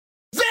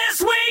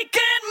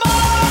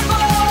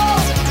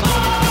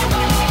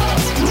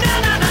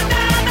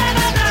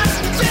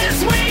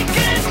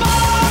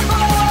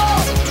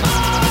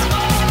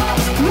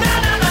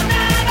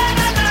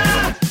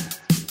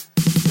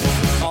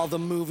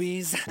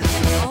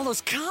all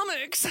those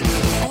comics,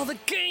 all the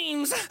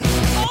games,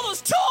 all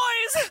those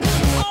toys,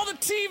 all the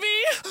TV,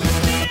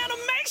 the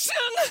animation.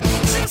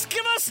 Just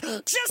give us 1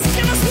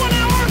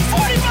 hour and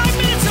 45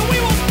 minutes and we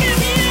will give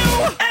you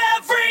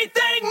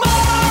everything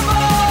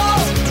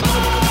Marvel.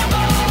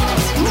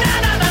 Na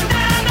na na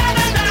na na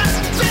na na.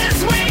 This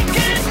week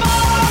in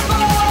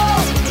Marvel.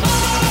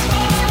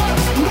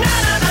 Na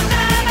na na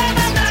na na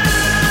na na.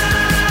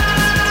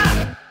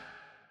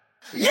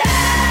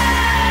 Yeah!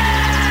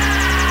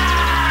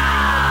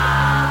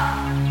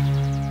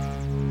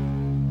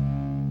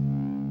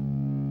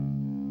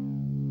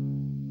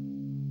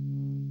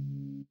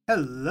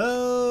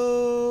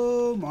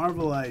 Hello,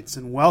 Marvelites,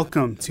 and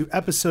welcome to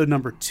episode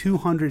number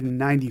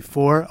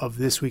 294 of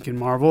This Week in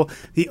Marvel,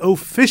 the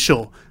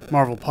official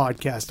Marvel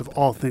podcast of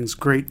all things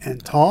great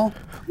and tall,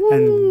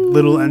 and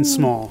little and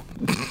small.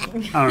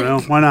 I don't know,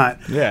 why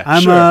not? Yeah,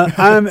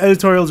 I'm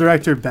editorial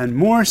director Ben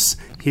Morse,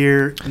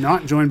 here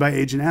not joined by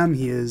Agent M.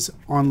 He is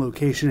on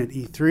location at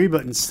E3,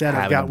 but instead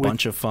I've got a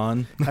bunch of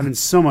fun. Having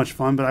so much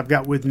fun, but I've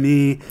got with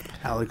me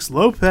Alex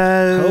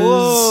Lopez.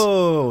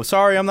 Hello!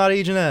 Sorry, I'm not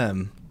Agent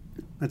M.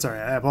 That's all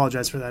right. I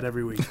apologize for that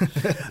every week.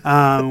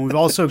 We've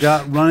also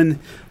got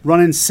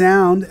running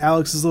sound,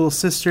 Alex's little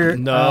sister.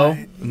 No.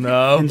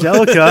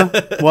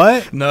 Angelica.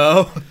 What?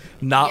 No,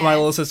 not my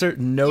little sister.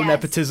 No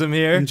nepotism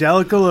here.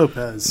 Angelica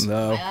Lopez.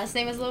 No. My last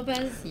name is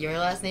Lopez. Your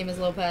last name is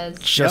Lopez.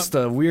 Just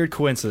a weird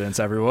coincidence,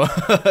 everyone.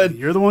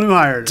 You're the one who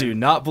hired her. Do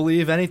not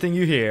believe anything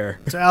you hear.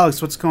 So,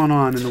 Alex, what's going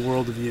on in the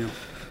world of you?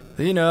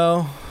 You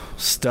know,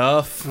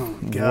 stuff,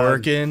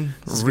 working,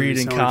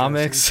 reading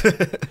comics.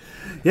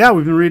 Yeah,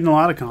 we've been reading a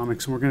lot of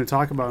comics, and we're going to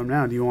talk about them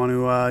now. Do you want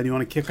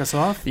to kick us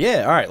off?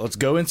 Yeah, all right, let's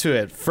go into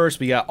it. First,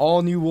 we got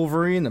all new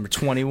Wolverine, number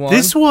 21.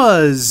 This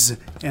was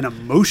an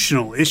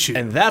emotional issue.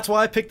 And that's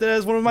why I picked it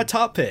as one of my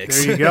top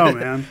picks. There you go,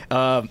 man.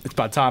 It's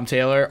by Tom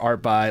Taylor,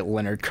 art by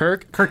Leonard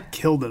Kirk. Kirk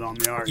killed it on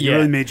the art. Yeah. It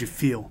really made you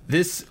feel.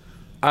 This,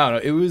 I don't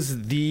know, it was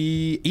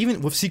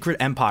even with Secret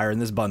Empire in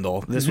this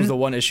bundle, this was the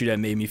one issue that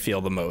made me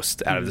feel the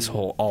most out of this the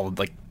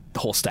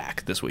whole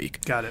stack this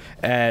week. Got it.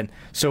 And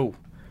so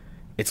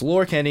it's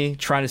Laura Kinney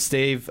trying to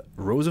save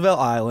Roosevelt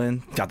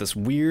Island, got this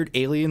weird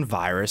alien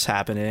virus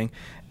happening,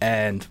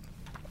 and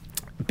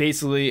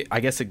basically,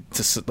 I guess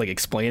to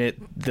explain it,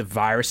 the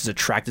virus is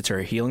attracted to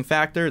her healing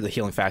factor, the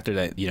healing factor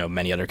that,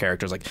 many other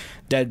characters like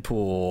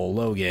Deadpool,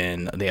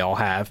 Logan, they all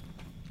have.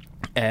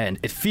 And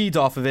it feeds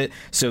off of it,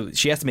 so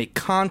she has to make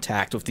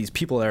contact with these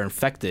people that are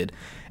infected.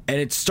 And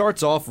it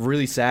starts off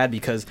really sad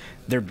because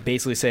they're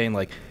basically saying,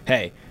 like,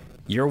 hey,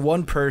 you're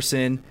one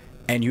person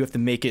and you have to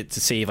make it to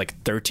save like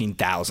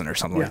 13,000 or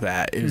something like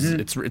that.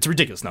 It's a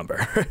ridiculous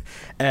number.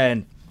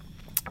 And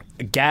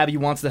Gabby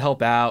wants to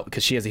help out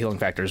because she has a healing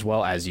factor as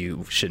well, as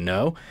you should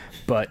know,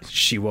 but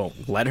she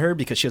won't let her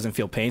because she doesn't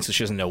feel pain, so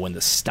she doesn't know when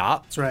to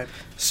stop. That's right.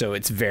 So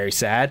it's very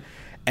sad.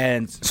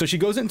 And so she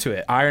goes into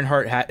it.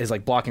 Ironheart is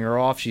like blocking her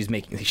off. She's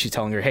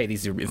telling her, hey,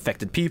 these are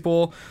infected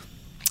people.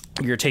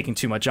 You're taking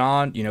too much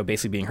on,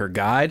 basically being her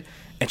guide.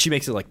 And she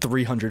makes it like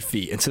 300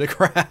 feet into the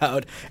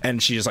crowd,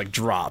 and she just like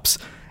drops.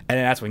 And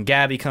then that's when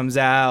Gabby comes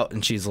out,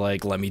 and she's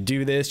like, let me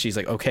do this. She's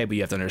like, okay, but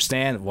you have to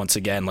understand, once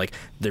again, like,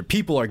 their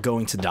people are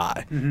going to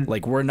die.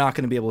 Like, we're not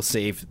going to be able to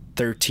save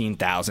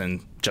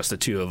 13,000, just the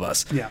two of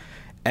us. Yeah.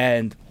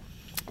 And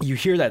you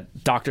hear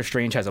that Doctor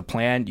Strange has a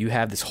plan. You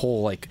have this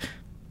whole, like,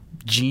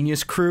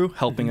 genius crew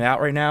helping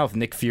out right now with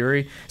Nick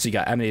Fury. So you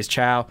got Amadeus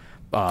Cho.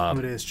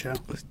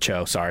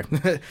 Sorry.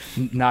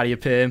 Nadia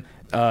Pym.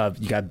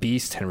 You got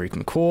Beast, Henry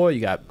McCoy.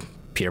 You got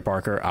Peter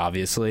Parker,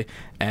 obviously,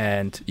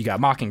 and you got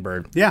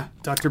Mockingbird. Yeah,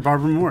 Dr.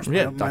 Barbara Morse,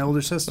 my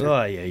older sister.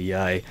 Oh,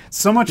 yeah.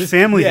 So much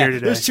family here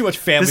today. There's too much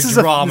family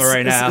drama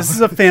right now. This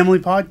is a family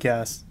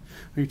podcast.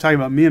 Are you talking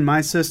about me and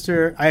my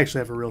sister? I actually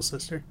have a real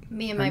sister.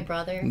 Me and my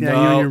brother.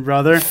 Yeah, you and your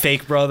brother.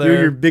 Fake brother.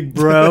 You're your big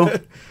bro.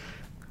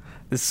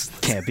 This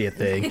can't be a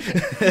thing.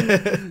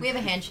 We have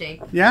a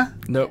handshake. Yeah?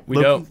 No,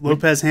 we don't.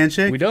 Lopez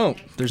handshake? We don't.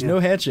 There's no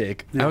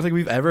handshake. Yeah. I don't think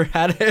we've ever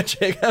had a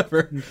handshake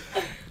ever.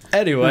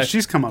 Anyway, well,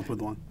 she's come up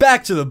with one.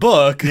 Back to the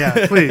book.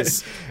 Yeah,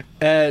 please.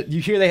 You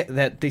hear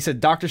that they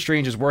said Doctor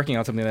Strange is working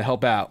on something to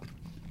help out.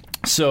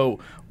 So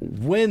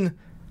when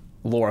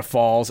Laura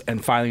falls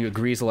and finally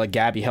agrees to let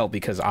Gabby help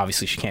because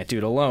obviously she can't do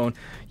it alone,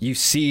 you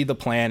see the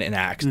plan in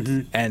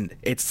action. And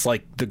it's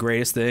like the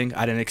greatest thing.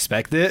 I didn't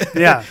expect it.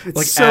 Yeah, it's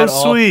like, so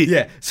sweet.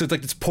 Yeah, so it's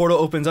like this portal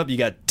opens up. You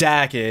got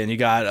Dakin, you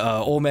got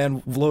Old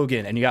Man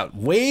Logan, and you got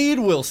Wade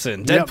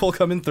Wilson, Deadpool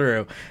coming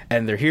through,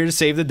 and they're here to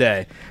save the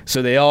day.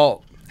 So they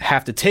all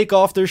have to take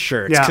off their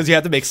shirts because you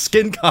have to make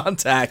skin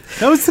contact.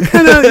 That was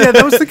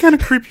the kind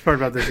of creepy part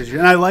about this issue.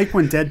 And I like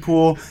when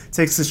Deadpool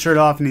takes his shirt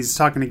off and he's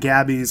talking to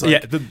Gabby. He's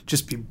like,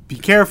 just be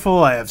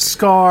careful. I have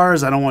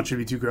scars. I don't want you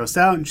to be too grossed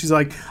out. And she's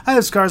like, I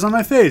have scars on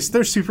my face.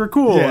 They're super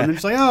cool. Yeah. And then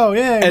she's like, oh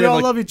yeah, we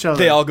all love each other.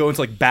 They all go into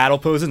like battle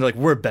poses and they're like,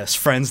 we're best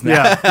friends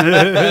now.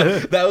 Yeah.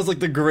 That was like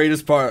the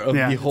greatest part of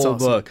the whole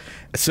book.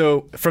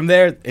 So from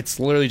there, it's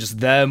literally just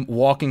them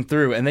walking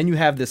through, and then you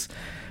have this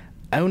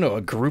I don't know,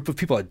 a group of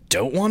people that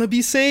don't want to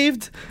be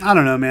saved. I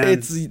don't know, man.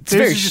 It's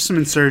There's just some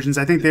insurgents.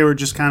 I think they were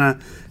just kind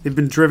of, they've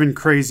been driven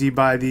crazy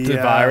by the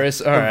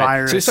virus. All right.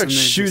 Virus. So they start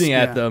shooting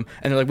at yeah. them,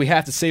 and they're like, we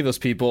have to save those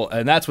people.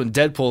 And that's when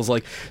Deadpool's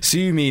like, so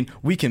you mean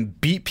we can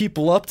beat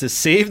people up to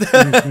save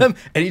them?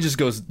 And he just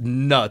goes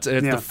nuts. And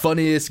it's the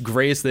funniest,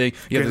 greatest thing.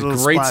 You have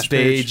this great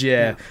stage,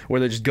 where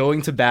they're just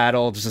going to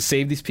battle just to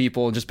save these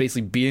people and just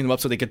basically beating them up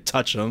so they could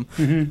touch them.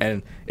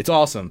 And it's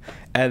awesome.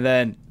 And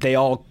then they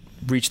all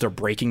reach their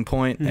breaking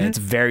point, and it's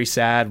very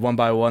sad. One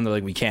by one, they're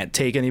like, we can't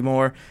take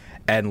anymore.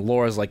 And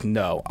Laura's like,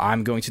 no,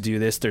 I'm going to do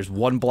this. There's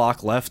one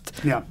block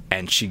left. Yeah.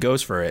 And she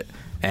goes for it.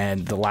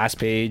 And the last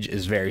page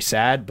is very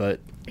sad, but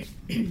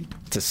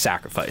it's a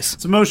sacrifice.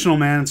 It's emotional,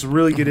 man. It's a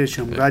really good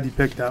issue. I'm glad you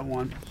picked that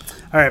one.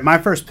 All right, my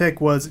first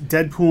pick was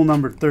Deadpool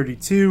number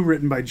 32,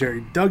 written by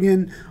Jerry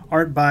Duggan,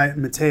 art by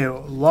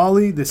Matteo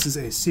Lolli. This is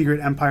a Secret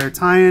Empire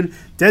tie-in.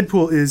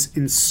 Deadpool is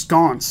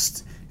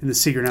ensconced in the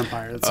Secret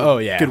Empire. That's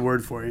a good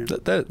word for you.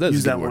 That's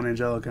Use a that good one, word.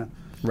 Angelica.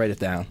 Write it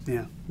down.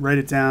 Yeah, write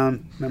it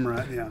down,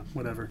 memorize. Yeah,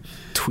 whatever.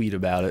 Tweet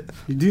about it.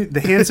 You do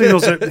the hand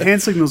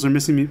signals are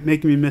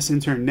making me miss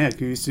intern Nick,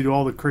 who used to do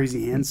all the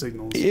crazy hand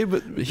signals. Yeah,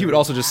 but he would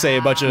also just say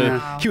a bunch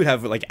of. He would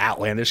have like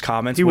outlandish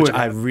comments, which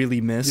I really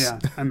miss. Yeah,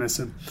 I miss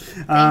him.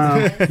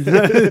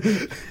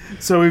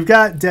 So we've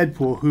got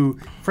Deadpool, who,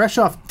 fresh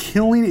off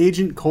killing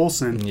Agent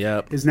Coulson,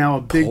 is now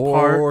a big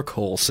part. Poor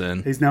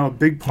Coulson. He's now a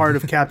big part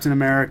of Captain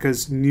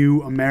America's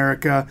new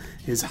America,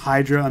 his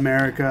Hydra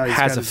America. He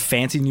has a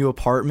fancy new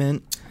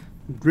apartment.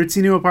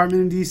 Ritzy new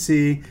apartment in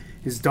D.C.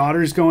 His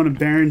daughter's going to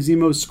Baron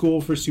Zemo's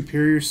school for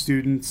superior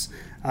students.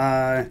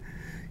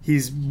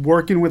 He's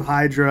working with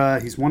Hydra.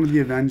 He's one of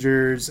the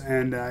Avengers,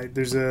 and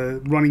there's a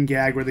running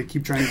gag where they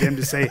keep trying to get him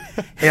to say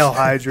 "Hail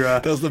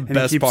Hydra." That was the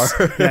best part.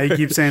 He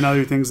keeps saying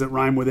other things that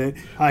rhyme with it.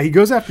 He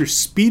goes after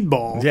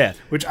Speedball,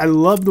 which I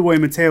love the way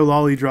Matteo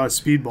Lolli draws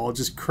Speedball,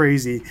 just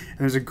crazy. And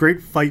there's a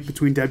great fight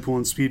between Deadpool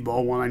and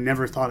Speedball, one I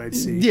never thought I'd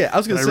see. Yeah, I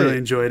was gonna say, I really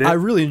enjoyed it. I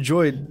really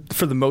enjoyed,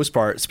 for the most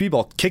part,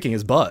 Speedball kicking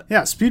his butt.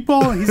 Yeah,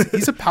 Speedball,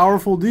 he's a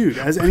powerful dude.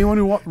 As anyone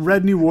who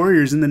read New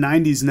Warriors in the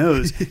 90s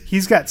knows,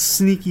 he's got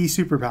sneaky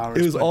superpowers.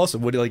 It was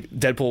awesome when like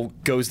Deadpool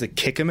goes to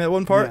kick him at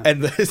one part,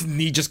 and his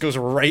knee just goes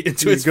right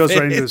into his face. It goes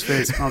right into his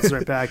face, bounces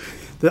right back.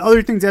 The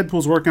other thing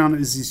Deadpool's working on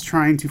is he's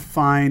trying to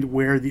find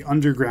where the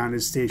underground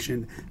is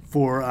stationed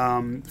for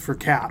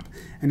Cap,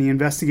 and he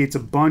investigates a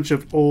bunch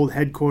of old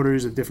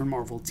headquarters of different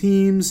Marvel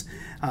teams.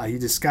 He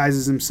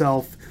disguises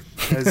himself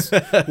as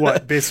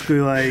what,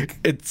 basically like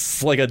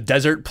it's like a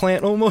desert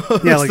plant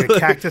almost. Yeah, like a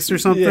cactus or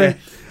something. Yeah.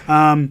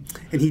 And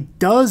he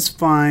does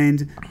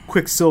find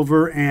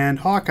Quicksilver and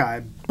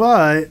Hawkeye,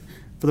 but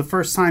for the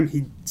first time,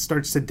 he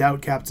starts to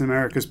doubt Captain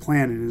America's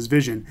plan and his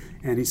vision,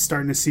 and he's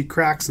starting to see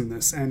cracks in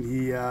this. And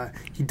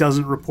he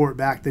doesn't report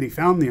back that he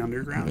found the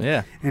underground.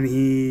 Yeah. And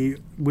he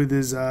with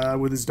his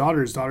daughter,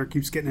 his daughter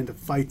keeps getting into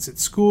fights at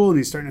school, and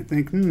he's starting to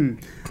think,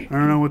 I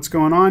don't know what's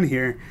going on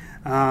here.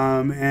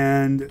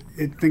 And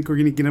I think we're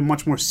going to get a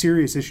much more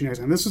serious issue next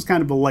time. This was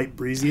kind of a light,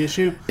 breezy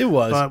issue. It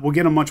was. But we'll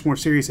get a much more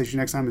serious issue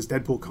next time as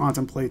Deadpool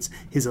contemplates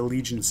his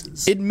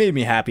allegiances. It made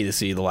me happy to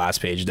see the last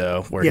page,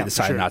 though, where he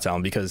decided not to tell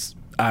him, because,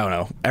 I don't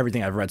know,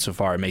 everything I've read so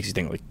far, it makes you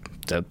think, like,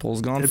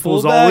 Deadpool's gone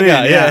full all in.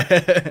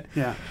 Yeah.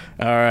 Yeah.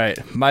 All right.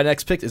 My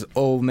next pick is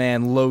Old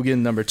Man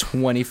Logan, number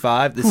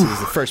 25. This is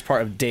the first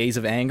part of Days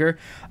of Anger.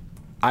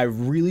 I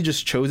really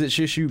just chose this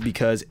issue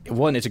because,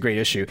 one, it's a great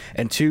issue,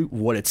 and two,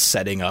 what it's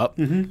setting up,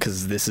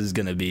 because this is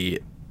going to be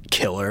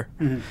killer.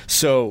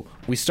 So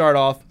we start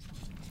off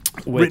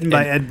with... Written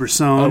by Ed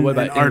Brisson, and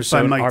art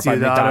by Mike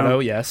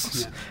Deodato.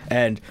 Yes. Yeah.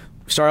 And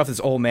we start off this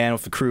old man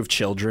with a crew of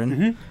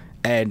children,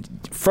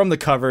 and from the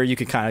cover, you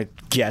can kind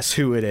of guess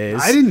who it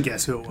is. I didn't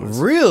guess who it was.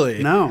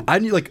 Really? No. I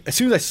knew, like, as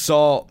soon as I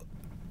saw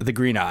the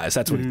green eyes,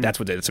 that's what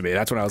did it to me.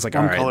 That's when I was like,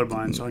 all right. I'm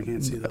colorblind, so I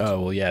can't see that. Oh,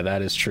 well, yeah,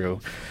 that is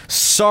true.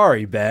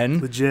 Sorry, Ben.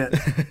 Legit.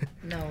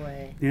 No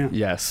way. Yeah.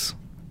 Yes,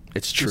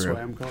 it's true. That's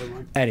why I'm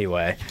colorblind.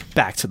 Anyway,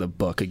 back to the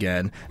book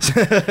again.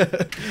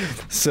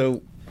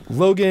 So,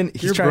 Logan,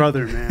 he's your trying...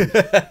 brother, man.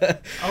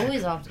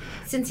 Always off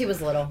since he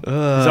was little. He's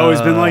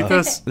always been like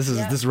this.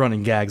 This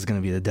running gag is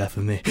going to be the death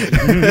of me.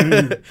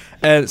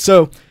 And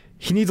so...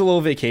 he needs a little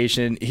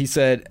vacation. He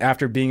said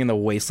after being in the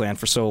wasteland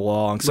for so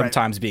long,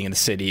 sometimes being in the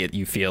city,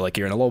 you feel like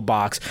you're in a little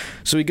box.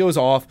 So he goes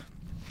off.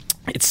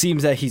 It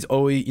seems that he's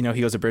always, he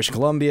goes to British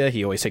Columbia.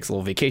 He always takes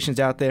little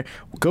vacations out there.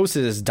 Goes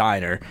to this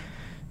diner.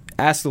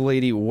 Asks the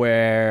lady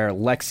where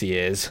Lexi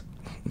is.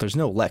 There's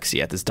no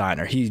Lexi at this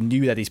diner. He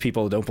knew that these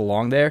people don't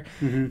belong there.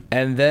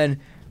 And then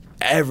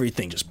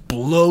everything just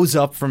blows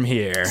up from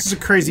here. This is a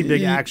crazy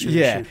big action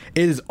issue.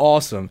 It is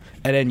awesome.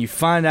 And then you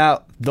find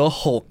out the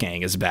Hulk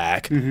gang is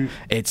back.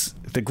 It's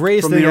the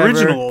greatest thing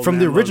ever. From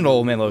the original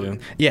Old Man Logan.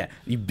 Yeah.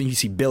 You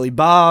see Billy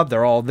Bob.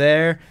 They're all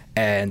there.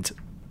 And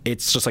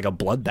it's just like a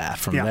bloodbath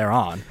from there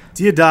on.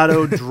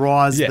 Deodato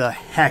draws the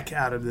heck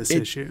out of this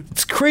issue.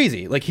 It's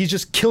crazy. Like, he's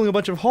just killing a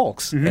bunch of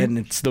Hulks. And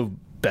it's the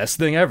best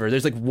thing ever.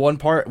 There's like one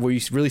part where you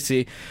really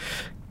see...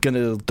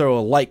 Gonna throw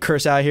a light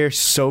curse out here.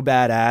 So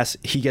badass.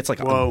 He gets like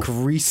a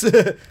grease.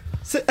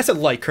 That's a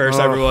light curse,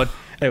 everyone.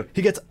 Anyway,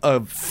 he gets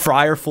a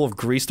fryer full of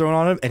grease thrown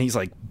on him, and he's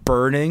like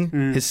burning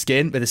his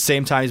skin. But at the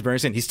same time he's burning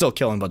his skin, he's still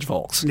killing a bunch of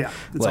Hulks. Yeah,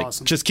 it's like,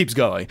 awesome. Just keeps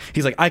going.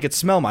 He's like, I could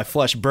smell my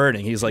flesh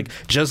burning. He's like,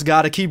 just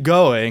gotta keep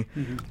going.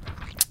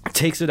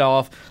 Takes it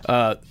off.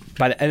 By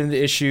the end of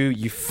the issue,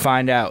 you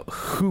find out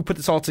who put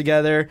this all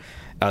together.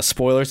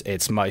 Spoilers,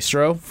 it's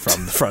Maestro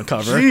from the front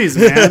cover. Jeez,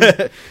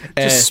 man.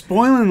 And Just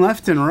spoiling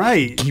left and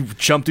right. he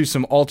jumped through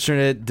some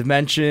alternate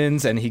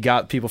dimensions, and he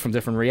got people from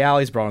different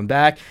realities, brought them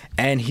back,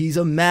 and he's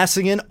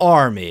amassing an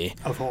army.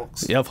 Of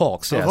Hulks. Yeah, of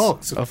Hulks, yes. Of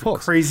Hulks. Of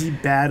Hulks. Crazy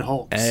bad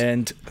Hulks.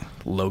 And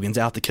Logan's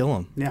out to kill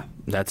him. Yeah.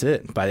 That's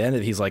it. By the end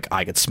of it, he's like,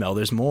 I could smell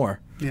there's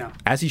more. Yeah.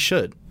 As he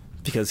should,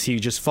 because he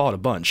just fought a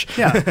bunch.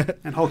 Yeah.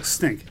 And Hulks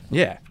stink.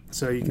 Yeah.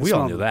 So you can We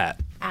all smell knew them.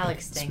 that.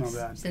 Alex stinks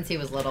Smell bad. since he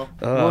was little.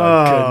 Oh,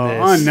 Whoa,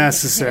 goodness.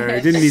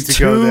 unnecessary. Didn't need to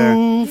go there.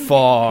 Too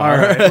far. All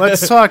right,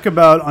 let's talk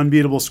about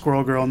Unbeatable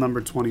Squirrel Girl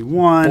number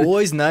 21.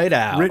 Boys' Night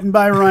Out. Written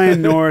by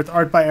Ryan North,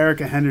 art by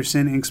Erica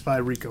Henderson, inks by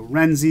Rico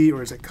Renzi,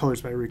 or is it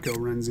colors by Rico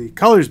Renzi?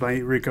 Colors by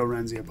Rico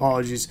Renzi.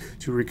 Apologies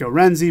to Rico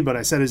Renzi, but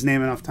I said his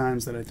name enough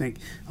times that I think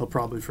he'll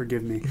probably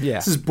forgive me. Yeah.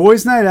 This is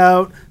Boys' Night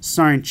Out,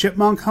 starring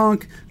Chipmunk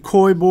Hunk,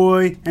 Koi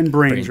Boy, and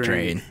Brain Brain Drain.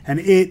 Drain. And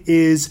it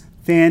is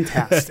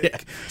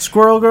fantastic.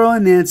 Squirrel Girl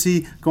and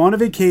Nancy go on a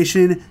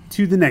vacation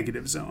to the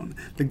negative zone.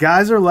 The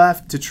guys are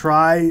left to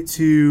try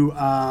to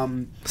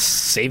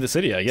Save the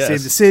city, I guess.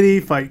 save the city,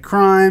 fight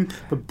crime,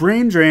 but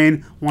Brain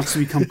Drain wants to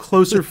become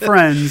closer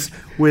friends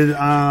with.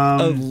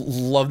 I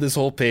love this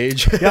whole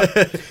page.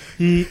 Yep.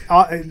 He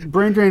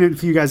Brain Drain,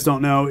 if you guys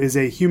don't know, is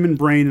a human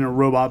brain in a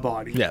robot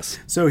body. Yes.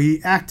 So he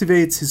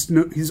activates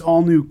his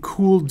all new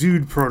cool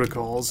dude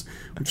protocols,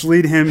 which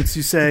lead him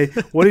to say,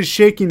 "What is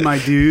shaking, my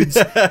dudes?"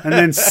 and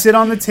then sit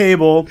on the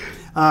table,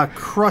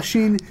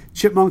 crushing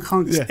Chipmunk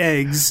Hunk's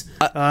eggs.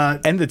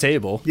 And the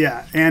table.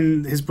 Yeah,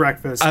 and his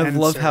breakfast. I and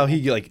love his how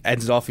cereal. he like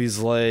ends it off. He's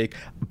like,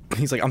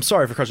 I'm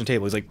sorry for crushing the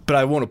table. He's like, but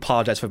I won't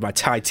apologize for my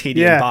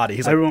titanium body.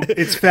 He's I like, won't-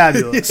 it's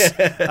fabulous.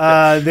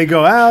 They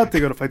go out. They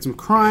go to fight some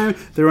crime.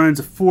 They run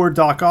into 4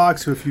 Doc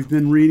Ocks, who, if you've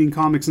been reading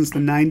comics since the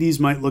 '90s,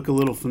 might look a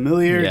little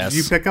familiar. Yes.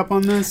 Did you pick up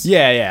on this?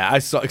 yeah, I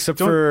saw. Except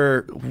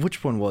for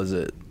which one was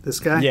it? This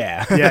guy?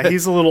 Yeah. Yeah,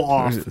 he's a little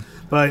off.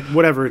 But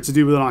whatever, it's a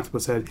dude with an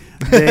octopus head.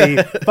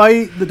 They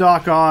fight the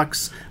Doc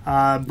Ocks.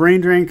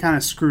 Brain Drain kind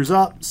of screws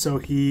up, so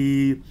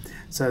he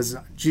says,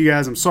 gee,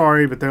 guys, I'm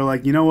sorry. But they're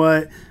like, you know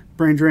what?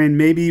 Brain Drain,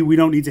 maybe we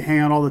don't need to hang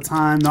out all the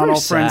time. Not very all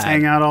friends sad.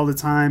 hang out all the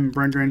time.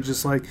 Brain Drain's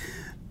just like...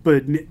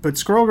 But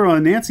Squirrel Girl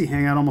and Nancy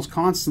hang out almost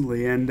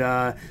constantly, and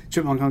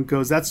Chipmunk Hunk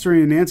goes, that's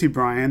during Nancy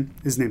Bryan.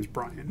 His name's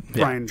Brian.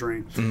 Yeah. Brian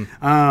Drain.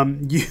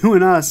 You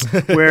and us,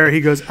 where he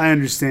goes, I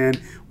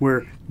understand,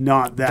 we're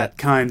not that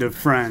kind of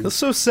friends. That's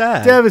so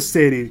sad.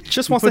 Devastating.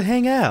 Just He wants to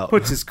hang out.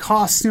 Puts his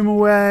costume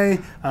away.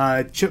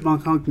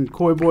 Chipmunk Hunk and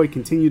Koi Boy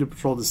continue to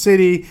patrol the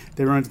city.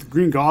 They run into the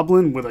Green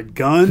Goblin with a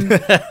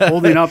gun,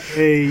 holding up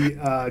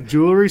a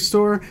jewelry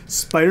store.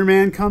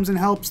 Spider-Man comes and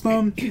helps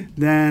them.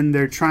 Then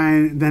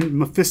Then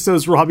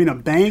Mephisto's robbing a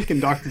bank,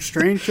 and Doctor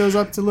Strange shows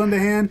up to lend a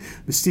hand.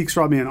 Mystique's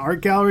robbing an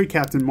art gallery.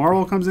 Captain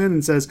Marvel comes in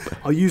and says,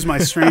 "I'll use my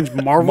strange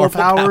Marvel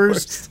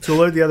powers to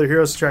alert the other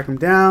heroes to track him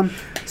down."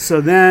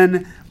 So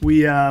then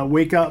we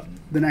wake up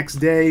the next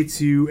day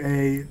to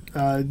a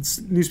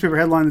newspaper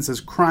headline that says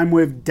 "Crime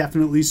Wave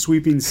definitely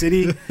sweeping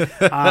city,"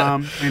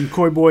 and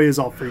Koi Boy is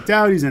all freaked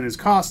out. He's in his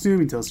costume.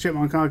 He tells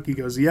Chipmunk Hunk, he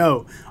goes,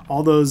 "Yo,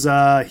 all those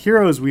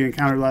heroes we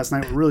encountered last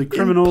night were really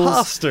criminals.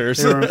 Imposters.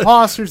 They were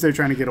imposters. They're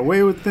trying to get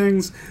away with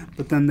things."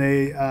 But then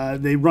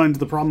they run into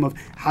the problem of,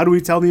 how do we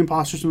tell the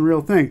imposters from the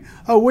real thing?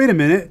 Oh, wait a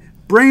minute.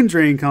 Brain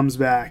Drain comes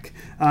back.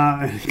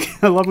 I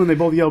love when they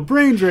both yell,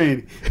 "Brain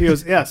Drain!" He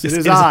goes, "Yes, it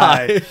is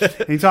I."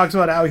 And he talks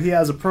about how he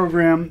has a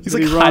program. He's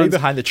that like he hiding runs.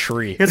 behind the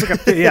tree. He has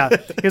like he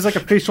has like a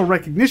facial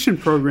recognition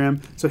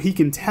program, so he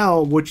can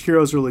tell which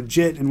heroes are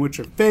legit and which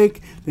are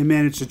fake. They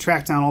manage to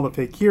track down all the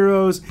fake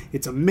heroes.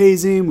 It's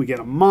amazing. We get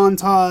a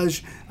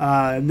montage,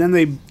 and then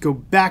they go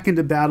back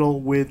into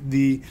battle with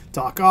the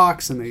Doc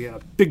Ocks, and they get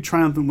a big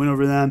triumphant win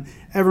over them.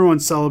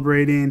 Everyone's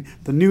celebrating.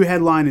 The new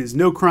headline is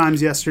 "No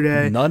crimes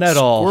yesterday." None at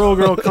all. Squirrel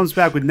Girl comes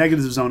back with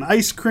Negative Zone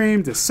ice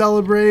cream to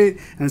celebrate,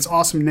 and this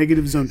awesome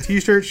Negative Zone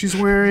t-shirt she's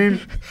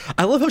wearing.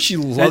 I love how she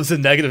loves the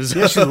negative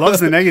zone. Yeah, she loves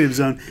the Negative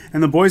Zone.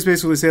 And the boys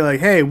basically say, like,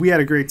 hey, we had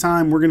a great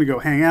time. We're going to go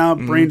hang out.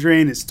 Brain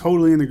Drain is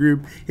totally in the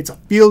group. It's a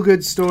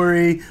feel-good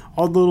story.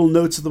 All the little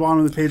notes at the bottom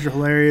of the page are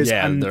hilarious.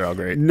 Yeah, I'm they're all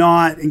great.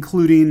 Not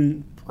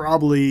including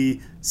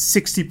probably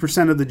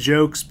 60% of the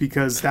jokes,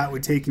 because that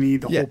would take me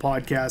the whole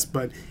podcast.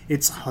 But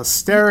it's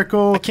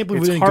hysterical. I can't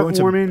believe it's we didn't go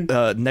heartwarming.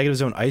 into Negative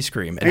Zone ice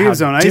cream. And Negative how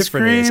Zone ice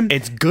different it is. cream.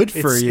 It's good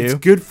for you. It's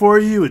good for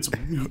you.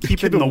 You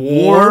keep it in the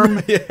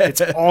warm.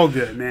 It's all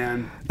good,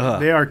 man.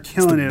 They are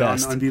killing it on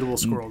best. Unbeatable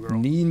Squirrel Girl.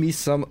 Need me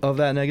some of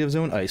that Negative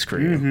Zone ice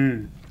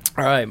cream.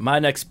 All right, my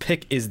next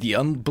pick is the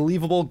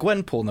Unbelievable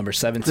Gwenpool number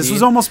 17. This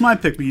was almost my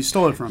pick, but you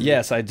stole it from me.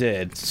 Yes, I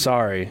did.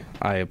 Sorry.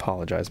 I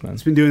apologize, man.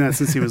 He's been doing that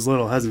since he was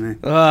little, hasn't he?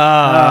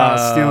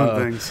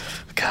 Stealing things.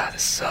 God,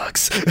 this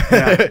sucks.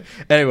 Yeah.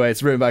 Anyway,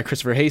 it's written by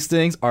Christopher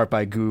Hastings, art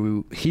by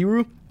Gu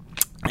Hiru.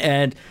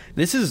 And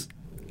this is,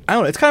 I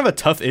don't know. It's kind of a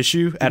tough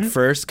issue at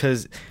first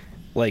because,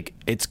 like,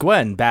 it's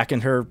Gwen back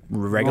in her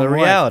regular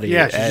reality.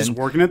 Yeah, she's just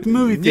working at the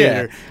movie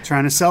theater,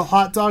 trying to sell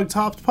hot dog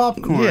topped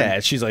popcorn. Yeah,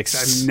 she's like,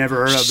 I've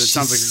never heard of it.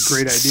 Sounds like a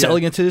great idea.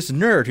 Selling it to this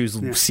nerd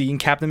who's seeing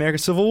Captain America: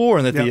 Civil War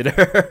in the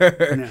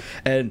theater,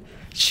 and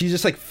she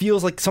just like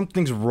feels like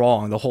something's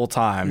wrong the whole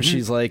time.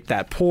 She's like,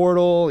 that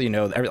portal, you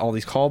know, all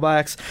these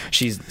callbacks.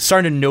 She's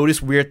starting to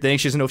notice weird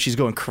things. She doesn't know if she's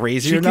going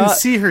crazy or not. She can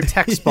see her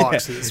text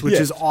boxes, which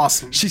is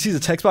awesome. She sees a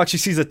text box. She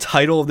sees a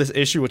title of this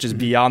issue, which is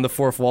Beyond the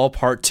Fourth Wall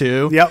Part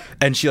 2. Yep.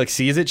 And she like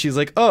sees it. She's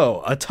like,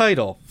 oh, a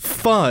title,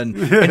 fun.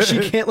 And she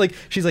can't like.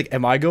 She's like,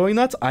 am I going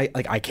nuts?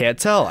 I can't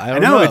tell. I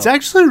don't know. It's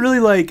actually really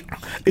like,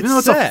 even though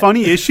it's a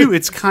funny issue,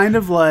 it's kind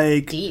of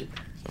like Deep.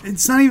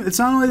 It's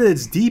not only that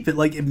it's deep,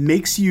 it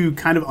makes you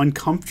kind of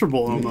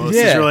uncomfortable almost.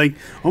 Yeah. You're like,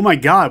 oh my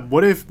god,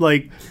 what if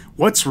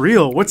what's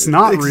real, what's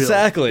not real?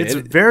 Exactly. It's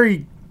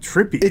very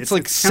trippy. It's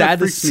like sad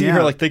to see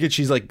her like thinking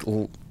she's like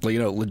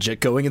legit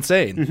going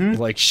insane.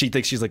 Like she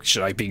thinks she's like,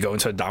 should I be going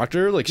to a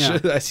doctor? Like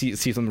should I see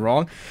something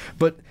wrong?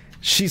 But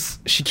she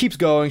keeps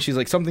going. She's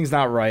like, something's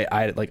not right.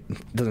 I like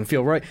doesn't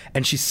feel right.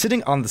 And she's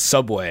sitting on the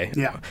subway.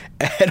 Yeah.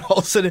 And all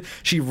of a sudden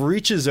she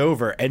reaches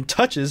over and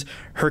touches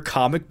her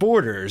comic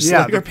borders.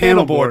 Yeah, like the her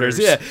panel borders.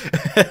 Yeah.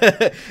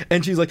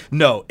 And she's like,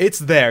 no, it's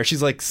there.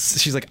 She's like,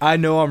 I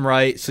know I'm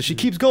right. So she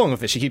keeps going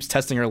with it. She keeps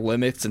testing her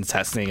limits and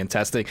testing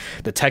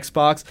the text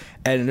box.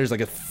 And there's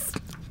like a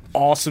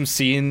awesome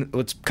scene,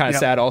 it's kind of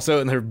sad also,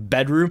 in her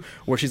bedroom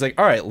where she's like,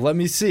 all right, let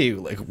me see,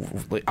 like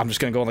I'm just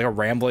gonna go on like a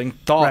rambling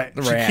thought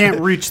She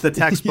can't reach the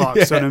text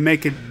box, so to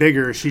make it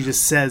bigger she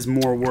just says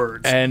more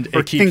words, and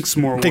or thinks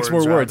more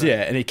words,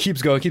 and it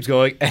keeps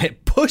going, and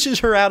it pushes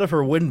her out of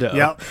her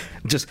window.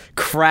 Just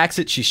cracks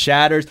it. She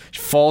shatters, she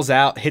falls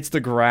out, hits the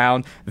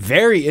ground,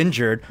 very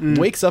injured,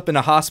 wakes up in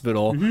a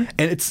hospital.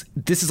 And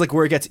this is like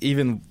where it gets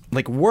even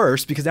like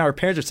worse, because now her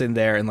parents are sitting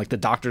there and like the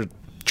doctor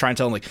trying to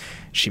tell him like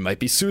she might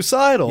be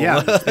suicidal.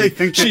 Yeah, they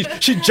think she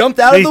jumped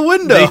out of the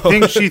window. They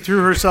think she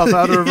threw herself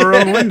out of her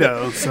own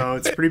window, so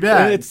it's pretty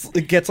bad.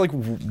 It gets like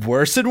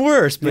worse and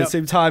worse, but at the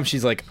same time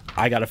she's like,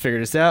 I gotta figure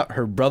this out.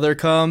 Her brother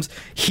comes.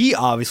 He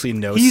obviously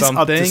knows something.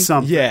 Up to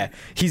something. Yeah,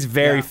 he's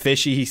very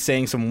fishy. He's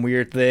saying some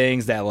weird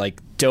things that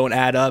like don't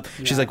add up.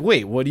 She's like,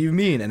 wait, what do you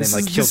mean? And then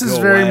like this is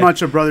very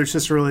much a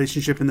brother-sister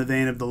relationship in the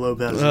vein of the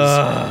Lopez's.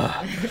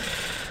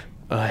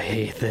 I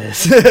hate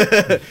this.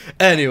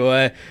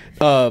 Anyway,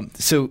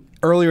 so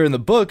earlier in the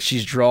book,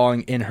 she's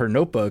drawing in her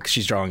notebook.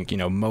 She's drawing,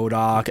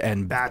 MODOK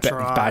and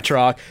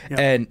Batroc. Yep.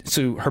 And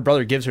so her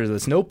brother gives her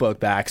this notebook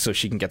back so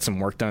she can get some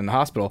work done in the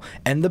hospital.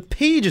 And the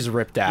page is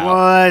ripped out.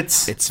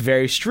 What? It's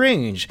very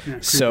strange. Yeah,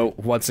 so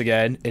once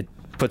again, it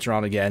puts her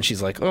on again.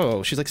 She's like,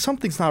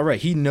 something's not right.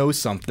 He knows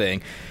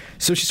something.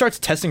 So she starts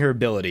testing her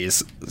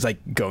abilities, like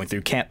going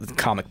through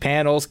comic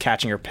panels,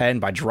 catching her pen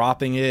by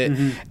dropping it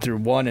through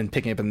one and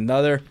picking up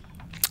another.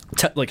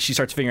 Like she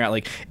starts figuring out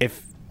like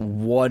if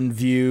one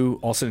view,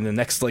 also in the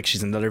next like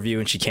she's in another view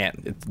and she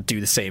can't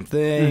do the same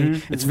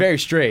thing. It's very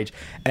strange.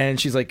 And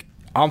she's like,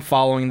 I'm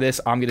following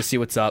this. I'm gonna see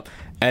what's up.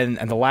 And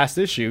the last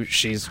issue,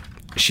 she's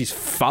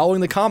following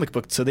the comic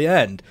book to the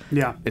end.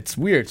 Yeah, it's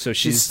weird. So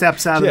she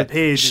steps out of the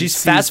page.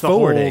 She's fast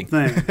forwarding.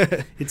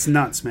 It's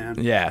nuts, man.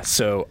 Yeah.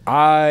 So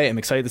I am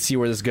excited to see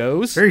where this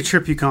goes. Very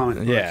trippy comic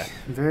book. Yeah.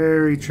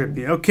 Very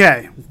trippy.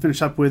 Okay, we'll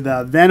finish up with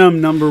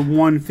Venom number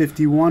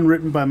 151,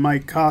 written by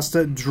Mike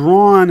Costa,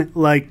 drawn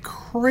like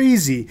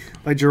crazy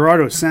by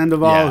Gerardo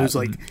Sandoval, who's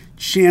like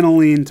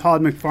channeling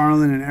Todd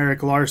McFarlane and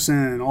Eric Larson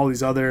and all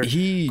these other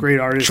great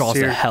artists. He draws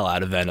here. the hell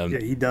out of Venom. Yeah,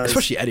 he does.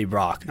 Especially Eddie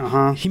Brock.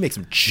 He makes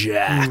him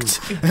jacked.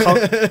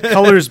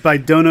 Colors by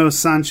Dono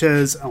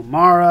Sanchez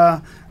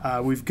Elmara.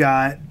 We've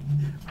got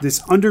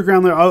this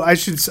underground layer. I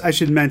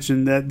should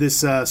mention that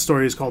this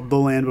story is called The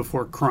Land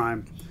Before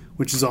Crime,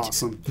 which is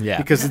awesome. Yeah.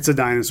 Because it's a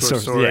dinosaur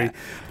story. Yeah.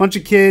 Bunch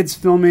of kids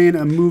filming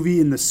a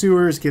movie in the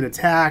sewers get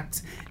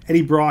attacked.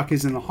 Eddie Brock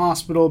is in the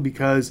hospital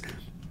because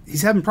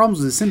he's having problems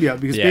with his symbiote,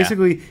 because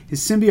basically his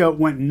symbiote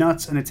went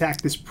nuts and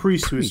attacked this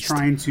priest who was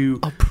trying to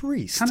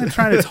kind of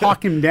trying to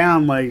talk him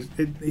down. Like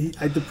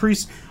the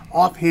priest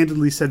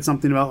offhandedly said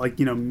something about like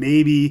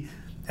maybe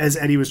as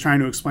Eddie was trying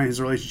to explain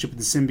his relationship with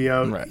the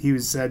symbiote, he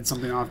said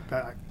something off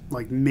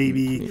like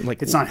maybe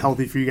it's not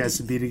healthy for you guys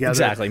to be together.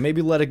 Exactly,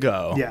 maybe let it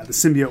go. Yeah, the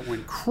symbiote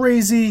went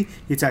crazy.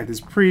 He attacked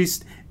this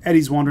priest.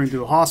 Eddie's wandering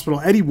through the hospital.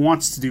 Eddie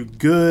wants to do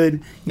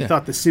good. He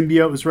thought the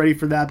symbiote was ready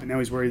for that, but now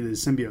he's worried that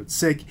his symbiote's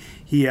sick.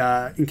 He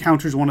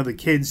encounters one of the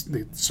kids,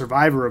 the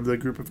survivor of the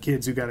group of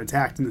kids who got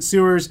attacked in the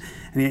sewers,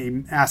 and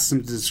he asks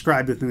him to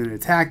describe the thing that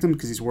attacked him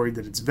because he's worried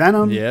that it's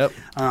venom. Yep.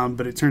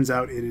 But it turns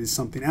out it is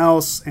something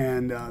else,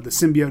 and the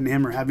symbiote and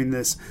him are having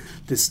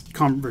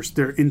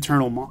their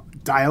internal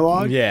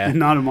dialogue, and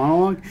not a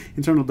monologue.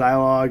 Internal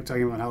dialogue,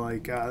 talking about how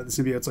like the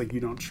symbiote's like, you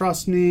don't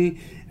trust me,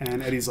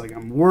 and Eddie's like,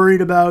 I'm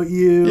worried about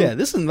you. Yeah,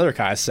 this is another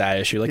kind of sad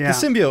issue. Like, Yeah.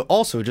 the symbiote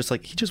also just,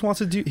 like, he just wants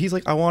to do... He's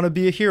like, I want to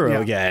be a hero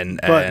Yeah. again.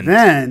 But And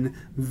then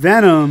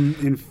Venom,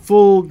 in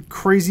full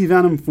crazy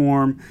Venom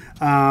form,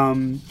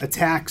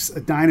 attacks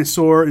a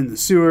dinosaur in the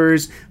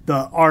sewers.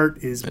 The art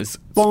is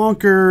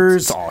bonkers.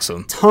 it's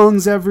awesome.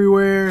 Tongues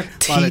everywhere.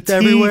 A lot of Teeth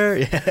everywhere.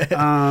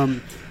 Yeah.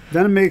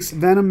 Venom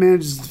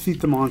manages to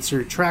defeat the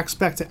monster, tracks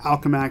back to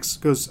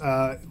Alchemax, goes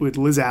with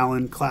Liz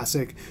Allen,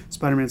 classic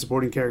Spider-Man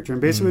supporting character,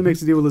 and basically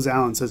makes a deal with Liz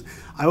Allen, says,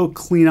 I will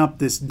clean up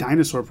this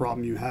dinosaur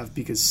problem you have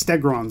because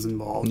Stegron's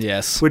involved.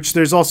 Yes. Which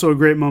there's also a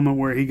great moment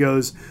where he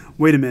goes,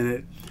 wait a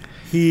minute,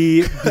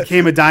 he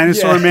became a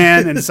dinosaur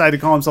man and decided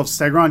to call himself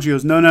Stegron. She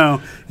goes,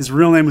 no, his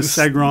real name was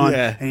Stegron,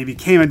 Yeah. and he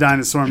became a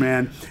dinosaur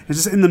man. And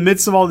just in the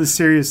midst of all this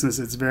seriousness,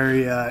 it's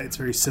very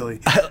silly.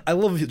 I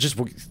love just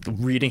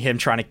reading him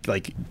trying to,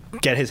 like,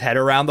 get his head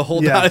around the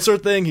whole Yeah. dinosaur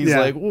thing. He's Yeah.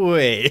 like,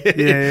 wait.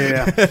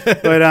 Yeah.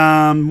 But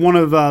one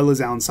of Liz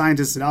Allen's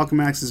scientists at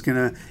Alchemax is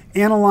going to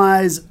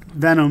analyze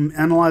Venom,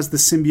 analyze the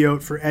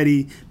symbiote for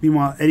Eddie.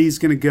 Meanwhile, Eddie's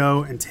going to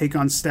go and take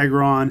on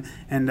Stegron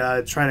and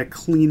try to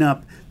clean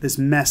up this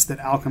mess that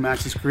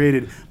Alchemax has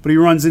created. But he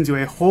runs into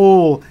a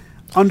whole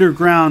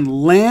underground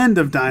land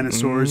of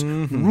dinosaurs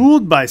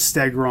ruled by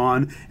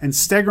Stegron, and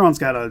Stegron's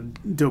got a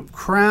dope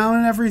crown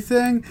and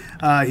everything.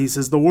 He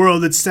says, the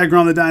world that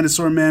Stegron the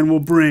dinosaur man will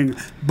bring,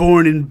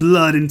 born in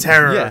blood and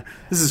terror. Yeah.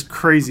 This is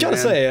crazy, Gotta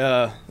man.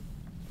 say,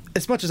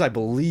 as much as I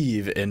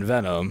believe in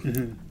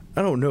Venom,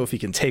 I don't know if he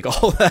can take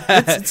all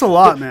that. It's a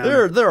lot, man.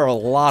 There are a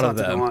lot of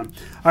To go them. on.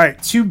 All right,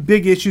 two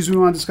big issues we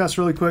want to discuss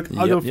really quick.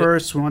 I'll go Yep.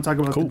 first. We want to talk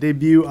about the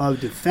debut of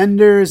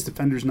Defenders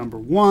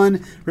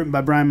 #1, written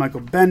by Brian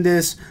Michael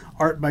Bendis,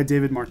 art by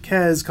David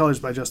Marquez, colors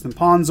by Justin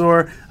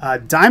Ponzor.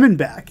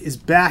 Diamondback is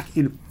back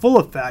in full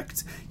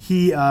effect.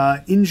 He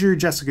injured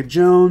Jessica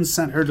Jones,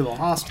 sent her to the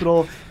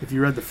hospital. If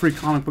you read the free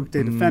comic book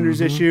day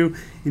Defenders issue,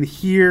 and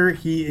here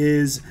he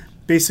is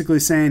basically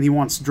saying he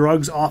wants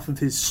drugs off of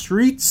his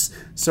streets,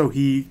 so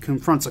he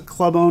confronts a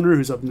club owner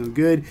who's up to no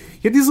good.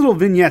 You get these little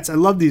vignettes. I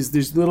love these.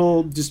 There's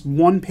little, just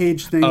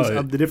one-page things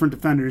of the different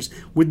Defenders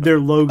with their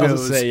logos. I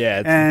was gonna say,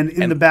 yeah. And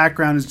in the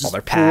background is just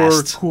their four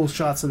past. cool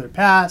shots of their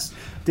past.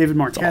 David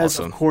Marquez,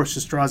 awesome. of course,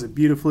 just draws it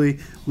beautifully.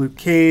 Luke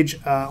Cage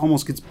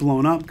almost gets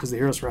blown up because the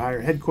Heroes for Hire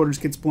headquarters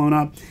gets blown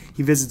up.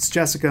 He visits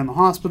Jessica in the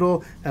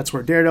hospital. That's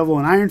where Daredevil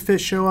and Iron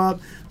Fist show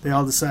up. They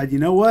all decide, you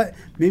know what?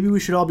 Maybe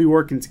we should all be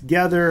working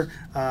together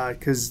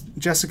because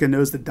Jessica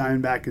knows that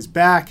Diamondback is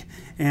back.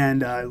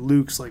 And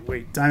Luke's like,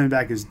 wait,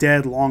 Diamondback is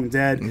dead, long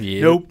dead.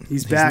 Yep. Nope,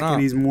 he's back not.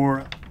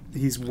 and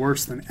he's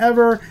worse than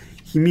ever.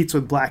 He meets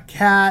with Black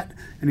Cat,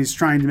 and he's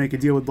trying to make a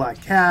deal with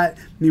Black Cat.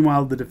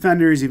 Meanwhile, the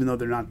Defenders, even though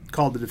they're not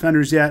called the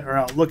Defenders yet, are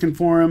out looking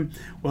for him.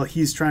 Well,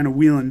 he's trying to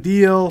wheel and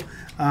deal.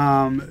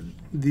 And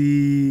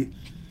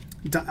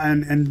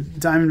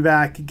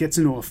Diamondback gets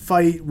into a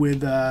fight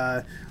with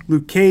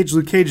Luke Cage.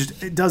 Luke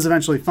Cage does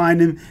eventually find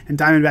him, and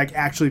Diamondback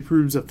actually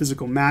proves a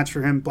physical match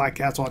for him. Black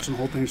Cat's watching the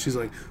whole thing. She's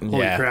like, holy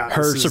crap.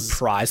 Her this is-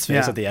 surprise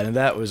face yeah. at the end of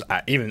that was,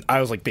 I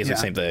was like, basically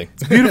the same thing.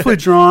 It's beautifully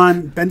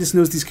drawn. Bendis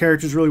knows these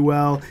characters really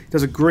well. He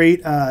does a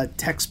great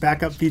text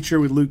backup feature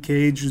with Luke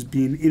Cage, who's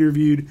being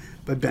interviewed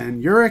by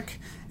Ben Urich,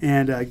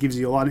 and gives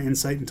you a lot of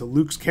insight into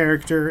Luke's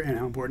character and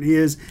how important he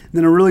is. And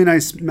then a really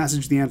nice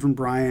message at the end from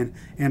Brian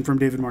and from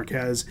David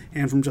Marquez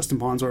and from Justin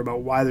Ponzor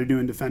about why they're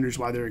doing Defenders,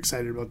 why they're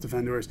excited about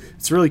Defenders.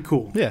 It's really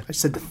cool. Yeah. I just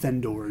said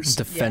Defendors.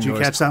 Defenders. Did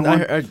you catch that No,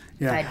 one? I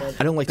Yeah.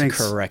 don't like Thanks.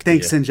 to correct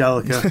Thanks, you.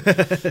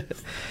 Angelica.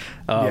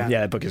 Yeah,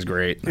 that book is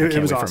great. I It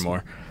can't was wait for awesome.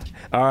 more.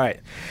 All right.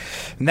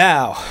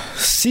 Now,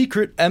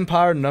 Secret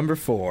Empire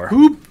 #4.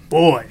 Ooh,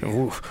 boy.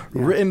 Ooh.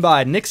 Written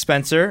by Nick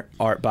Spencer,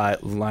 art by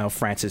Lionel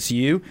Francis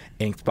Yu,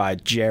 inked by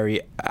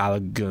Jerry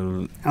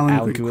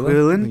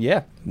Quillen.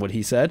 Yeah, what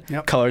he said.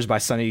 Yep. Colors by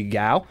Sonny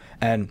Gao.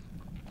 And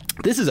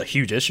this is a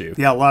huge issue.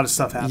 Yeah, a lot of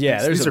stuff happens.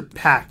 Yeah, These are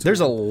packed. There's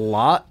man. a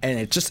lot, and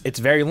it's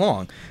very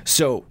long.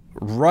 So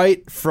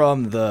right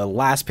from the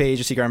last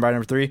page of Secret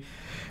Empire #3,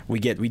 we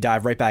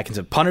dive right back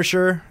into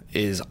Punisher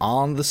is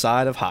on the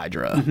side of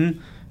Hydra.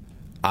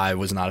 I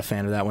was not a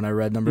fan of that when I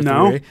read #3.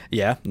 No?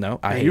 Yeah, no,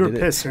 I hated you were it.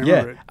 pissed, I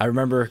remember it. I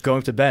remember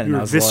going to bed and were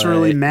I was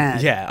viscerally like,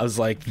 mad. Yeah, I was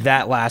like,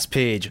 that last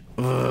page.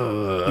 Ugh.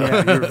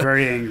 Yeah, you were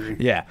very angry.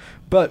 Yeah,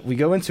 but we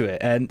go into it,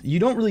 and you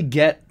don't really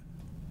get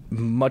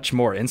much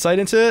more insight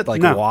into it,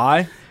 like No.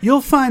 why. You'll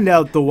find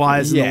out the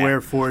whys and the Yeah.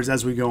 wherefores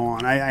as we go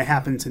on. I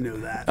happen to know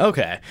that.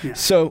 Okay. Yeah.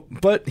 So,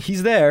 but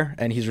he's there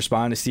and he's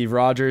responding to Steve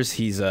Rogers.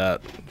 He's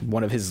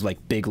one of his like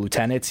big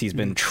lieutenants. He's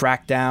been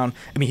tracked down.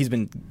 I mean, he's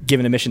been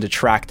given a mission to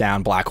track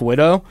down Black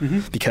Widow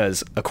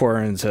because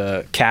according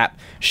to Cap,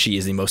 she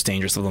is the most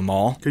dangerous of them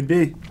all. Could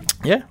be.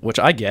 Yeah, which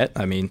I get.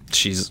 I mean,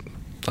 she's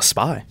a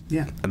spy.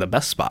 Yeah. And the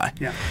best spy.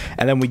 Yeah.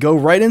 And then we go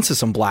right into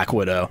some Black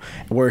Widow,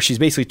 where she's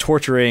basically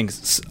torturing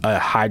a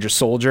Hydra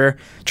soldier,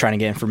 trying to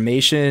get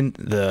information.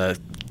 The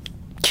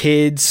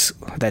kids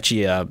that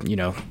she, like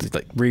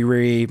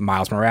Riri,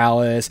 Miles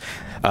Morales,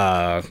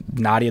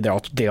 Nadia,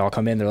 they all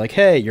come in. They're like,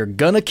 hey, you're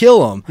gonna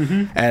kill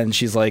him. And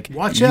she's like,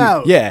 watch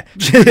out. Yeah.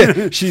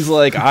 She's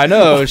like, I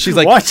know. She's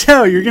like, watch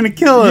out, you're gonna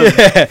kill him.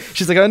 Yeah.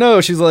 She's like, I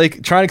know. She's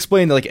like trying to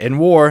explain that, like, in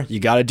war,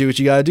 you gotta do what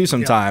you gotta do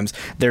sometimes.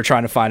 They're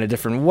trying to find a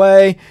different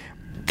way.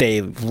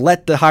 They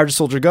let the Hydra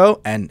soldier go,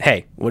 and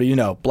hey, what do you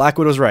know? Black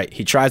Widow's right.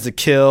 He tries to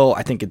kill,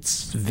 I think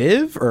it's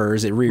Viv, or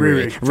is it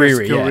Riri?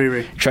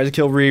 Riri. Tries to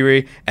kill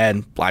Riri,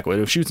 and Black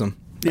Widow shoots him.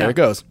 There it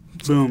goes.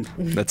 Boom.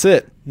 That's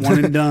it.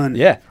 One and done.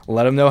 Yeah,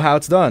 let him know how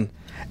it's done.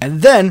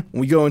 And then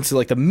we go into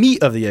like the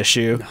meat of the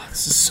issue. Oh,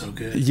 this is so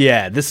good.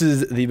 Yeah, this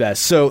is the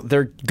best. So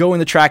they're going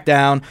to track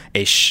down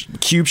a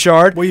cube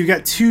shard. Well, you've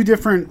got two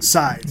different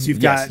sides.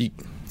 You've got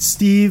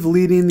Steve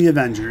leading the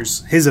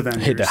Avengers, his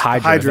Avengers, the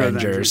Hydra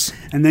Avengers.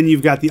 And then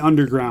you've got the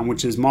Underground,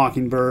 which is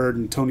Mockingbird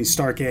and Tony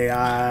Stark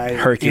AI,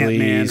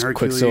 Hercules,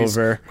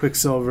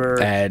 Quicksilver,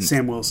 and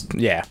Sam Wilson.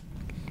 Yeah.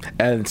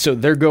 And so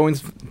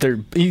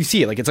you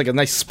see it, like, it's like a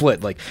nice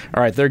split. Like,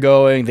 all right, they're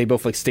going, they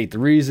both like state the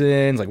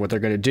reasons, like what they're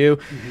going to do.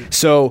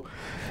 So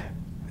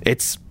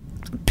it's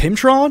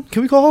Pimtron,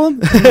 can we call him?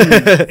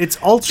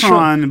 It's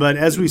Ultron, but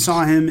as we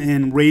saw him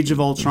in Rage of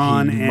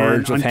Ultron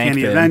and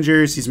Uncanny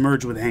Avengers, he's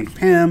merged with Hank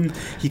Pym.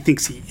 He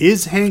thinks he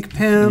is Hank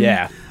Pym.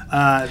 Yeah.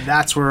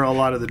 That's where a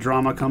lot of the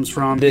drama comes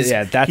from. He's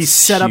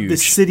set up huge.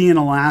 this city in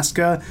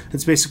Alaska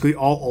that's basically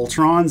all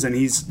Ultrons, and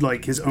he's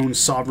like his own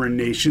sovereign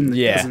nation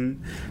that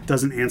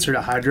doesn't answer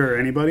to Hydra or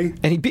anybody.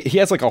 And he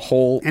has like a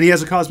whole... And he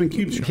has a Cosmic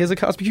Cube Sharp. He has a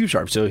Cosmic Cube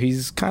Sharp, so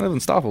he's kind of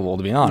unstoppable,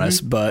 to be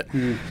honest. But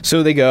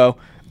so they go...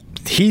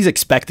 He's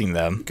expecting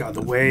them. God,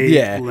 the way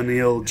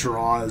Lenil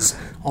draws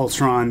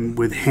Ultron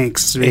with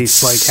Hank's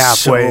face like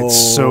halfway,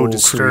 it's so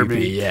disturbing.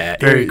 Creepy, yeah.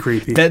 Very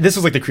creepy. This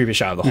was like the creepiest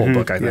shot of the whole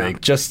book, I think.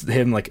 Just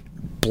him like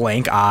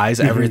blank eyes,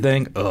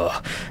 everything.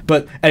 Ugh.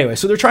 But anyway,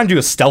 so they're trying to do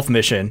a stealth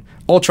mission.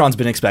 Ultron's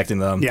been expecting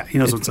them. Yeah, he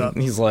knows what's up.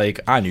 He's like,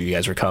 I knew you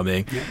guys were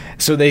coming. Yeah.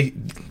 So they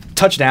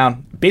touch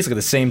down basically at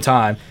the same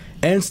time.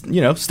 And,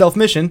 stealth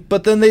mission,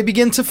 but then they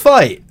begin to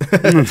fight.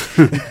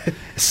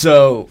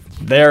 So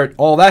there,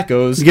 all that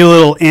goes. You get a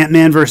little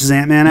Ant-Man versus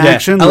Ant-Man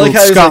action. I like how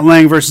Scott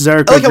Lang versus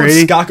Eric O'Grady. I like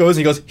how Scott goes and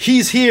he goes,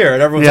 he's here.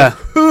 And everyone's like,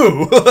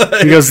 who?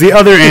 He goes, the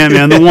other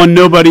Ant-Man, the one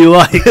nobody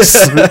likes.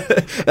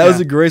 That was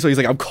a great one. He's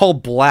like, I'm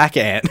called Black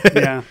Ant.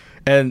 Yeah.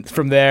 And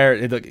from there,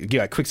 you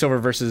got Quicksilver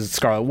versus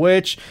Scarlet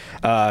Witch.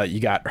 You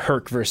got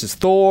Herc versus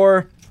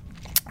Thor.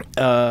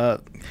 I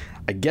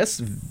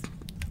guess...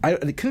 I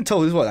couldn't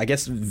tell who's what. I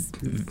guess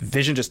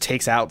Vision just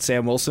takes out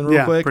Sam Wilson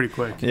real quick. Pretty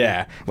quick.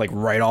 Yeah, like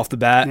right off the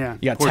bat. Yeah,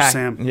 you got poor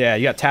Sam. Yeah,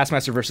 you got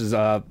Taskmaster versus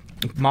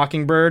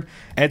Mockingbird,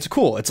 and it's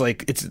cool. It's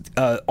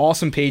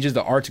awesome pages.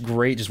 The art's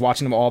great. Just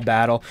watching them all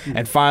battle,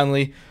 and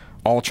finally,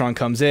 Ultron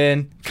comes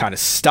in, kind of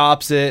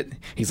stops it.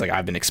 He's like,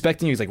 "I've been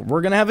expecting you." He's like,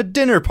 "We're gonna have a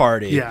dinner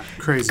party." Yeah,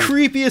 crazy.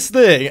 Creepiest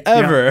thing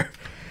ever. Yeah.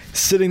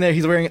 Sitting there,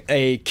 he's wearing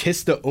a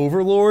Kiss the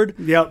Overlord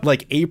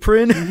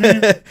apron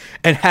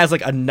and has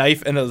like a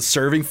knife and a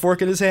serving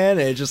fork in his hand,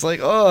 and it's just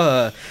like,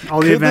 all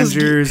the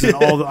Avengers and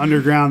all the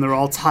Underground, they're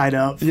all tied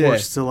up,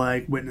 forced to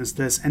like witness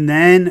this. And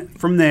then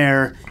from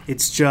there,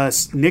 it's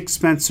just Nick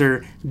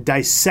Spencer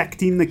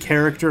dissecting the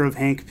character of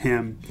Hank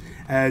Pym,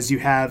 as you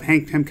have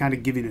Hank Pym kind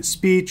of giving a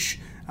speech,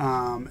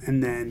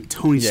 and then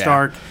Tony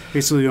Stark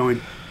basically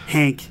going,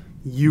 Hank,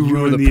 you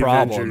ruined the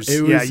Avengers.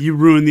 You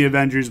ruined the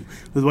Avengers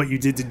with what you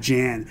did to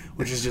Jan,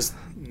 which is just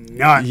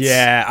nuts.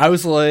 Yeah, I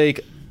was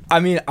like,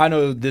 I mean, I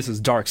know this is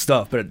dark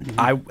stuff, but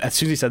as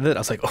soon as he said that, I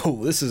was like,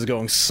 oh, this is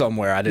going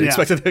somewhere I didn't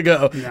expect it to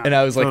go. Yeah, and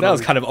I was like, that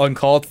was kind of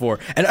uncalled for.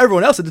 And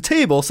everyone else at the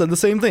table said the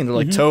same thing. They're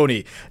like,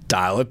 Tony,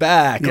 dial it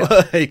back.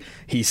 Yeah. Like,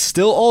 he's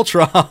still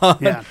Ultron.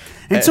 Yeah.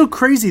 And it's so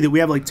crazy that we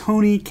have like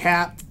Tony,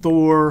 Cap,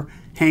 Thor,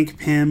 Hank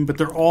Pym, but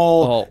they're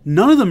all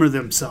none of them are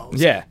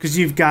themselves. Yeah. Because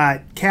you've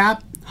got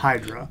Cap,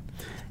 Hydra,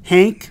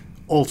 Hank,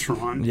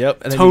 Ultron,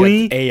 and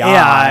Tony,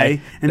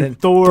 AI, and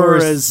Thor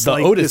as the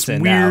like Otis this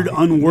weird,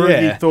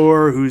 unworthy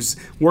Thor who's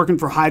working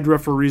for Hydra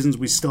for reasons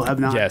we still have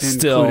not been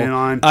clued in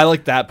on. I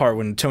like that part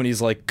when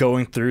Tony's like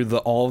going through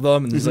all of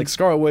them, and he's like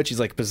Scarlet Witch, he's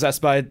like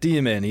possessed by a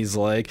demon, he's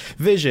like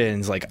Vision,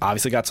 he's like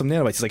obviously got some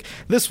nanobites, he's like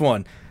this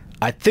one,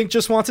 I think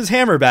just wants his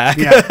hammer back.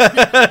 Yeah,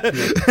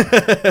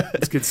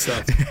 it's good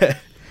stuff.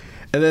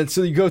 And then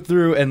so you go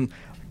through and.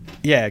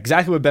 Yeah,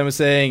 exactly what Ben was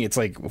saying. It's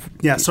like...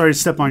 Yeah, sorry to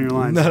step on your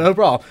lines. No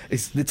problem.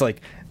 It's like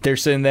they're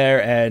sitting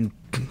there and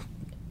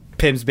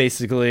Pym's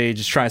basically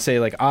just trying to say,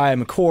 like, I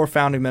am a core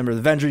founding member of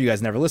the Avenger. You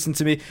guys never listened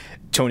to me.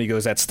 Tony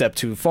goes that step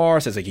too far,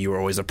 says, like, you were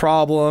always a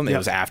problem. It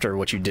was after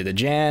what you did to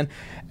Jan.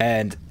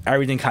 And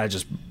everything kind of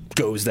just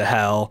goes to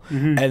hell.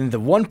 And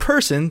the one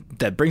person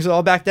that brings it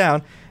all back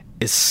down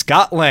is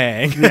Scott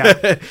Lang.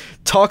 Yeah.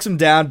 Talks him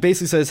down,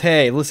 basically says,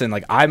 hey, listen,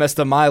 like, I messed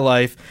up my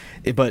life,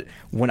 but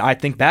when I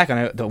think back on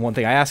it, the one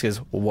thing I ask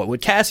is, well, what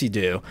would Cassie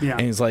do? Yeah.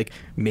 And he's like,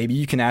 maybe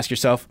you can ask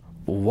yourself,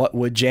 what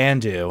would Jan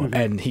do?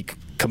 And he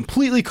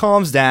completely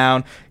calms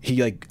down.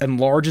 He like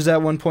enlarges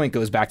at one point,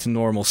 goes back to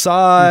normal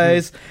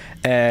size,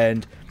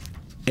 and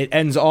it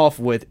ends off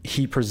with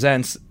he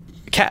presents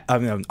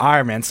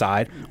Iron Man's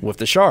side with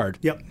the shard.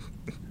 Yep.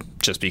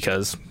 just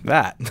because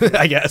that,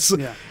 I guess.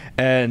 Yeah.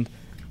 And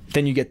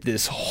then you get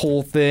this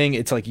whole thing.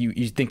 It's like you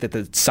think that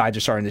the sides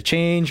are starting to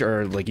change,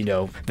 or like,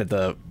 that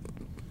the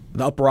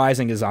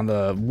uprising is on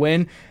the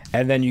win.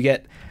 And then you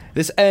get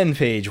this end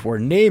page where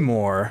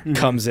Namor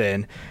comes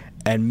in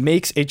and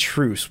makes a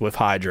truce with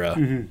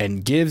Hydra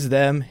and gives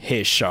them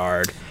his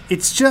shard.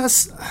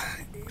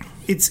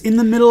 It's in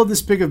the middle of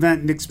this big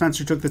event. Nick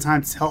Spencer took the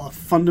time to tell a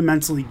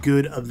fundamentally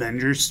good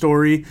Avengers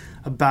story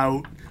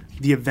about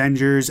the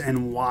Avengers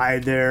and why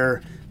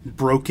they're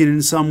broken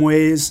in some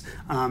ways.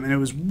 And it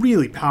was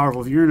really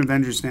powerful. If you're an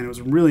Avengers fan, it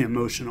was really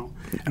emotional.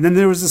 And then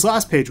there was this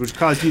last page, which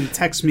caused you to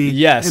text me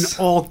in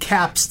all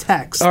caps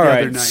text all the right.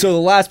 other night. So the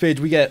last page,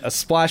 we get a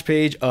splash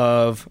page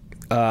of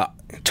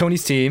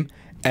Tony's team,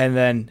 and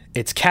then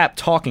it's Cap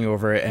talking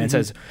over it, and it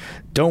says,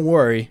 "Don't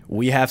worry,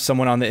 we have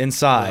someone on the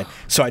inside."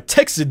 So I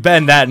texted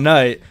Ben that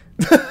night.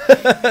 So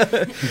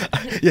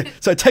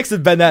I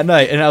texted Ben that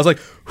night, and I was like,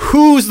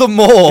 "Who's the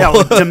mole?"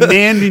 Yeah,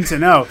 demanding to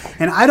know.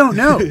 And I don't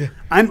know.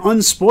 I'm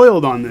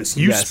unspoiled on this.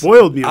 You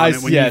spoiled me on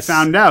it when you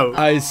found out.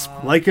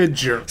 Like a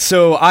jerk.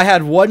 So I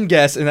had one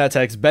guess in that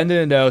text. Ben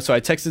didn't know, so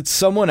I texted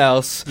someone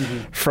else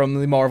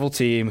from the Marvel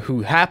team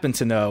who happened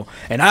to know,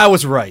 and I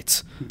was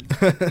right.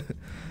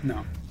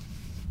 No.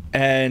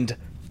 And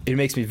it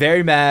makes me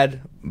very mad,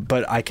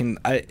 but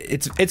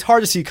it's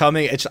hard to see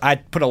coming. I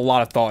put a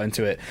lot of thought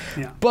into it.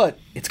 Yeah. But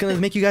it's going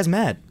to make you guys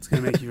mad. It's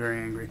going to make you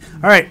very angry.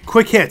 All right,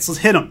 quick hits. Let's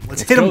hit them.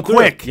 Let's hit them go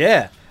quick. through it.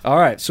 Yeah. All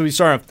right, so we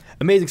start off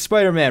Amazing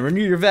Spider-Man,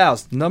 Renew Your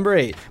Vows, number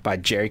 8 by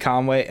Jerry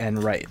Conway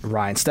and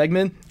Ryan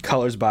Stegman,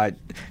 colors by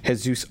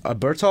Jesus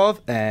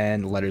Aburtov,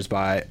 and letters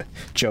by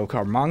Joe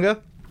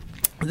Caramagna.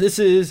 This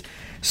is,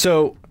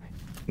 so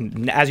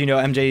as you know,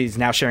 MJ is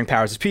now sharing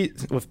powers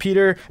with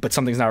Peter, but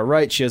something's not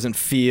right. She doesn't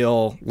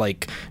feel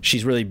like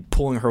she's really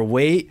pulling her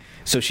weight.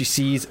 So she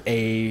sees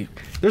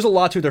there's a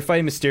lot to it. They're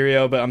fighting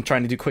Mysterio, but I'm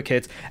trying to do quick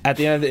hits. At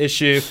the end of the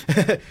issue,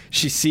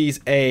 she sees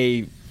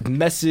a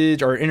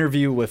message or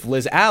interview with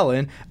Liz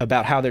Allen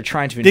about how they're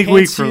trying to enhance big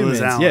week for humans.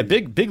 Liz Allen. Yeah,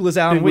 big Liz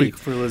Allen big week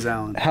for Liz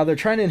Allen. How they're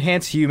trying to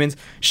enhance humans.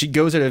 She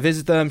goes there to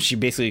visit them. She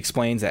basically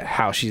explains that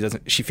how she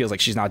feels like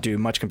she's not doing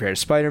much compared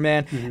to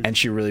Spider-Man, and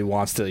she really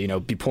wants to,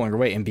 be pulling her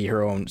weight and be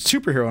her own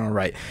superhero in her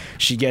right.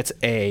 She gets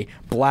a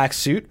black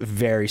suit,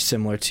 very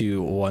similar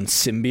to one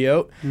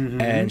symbiote,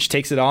 and she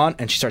takes it on,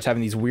 and she starts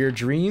having these weird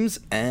dreams,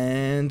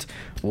 and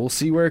we'll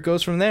see where it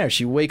goes from there.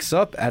 She wakes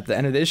up at the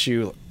end of the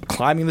issue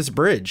climbing this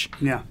bridge.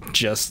 Yeah.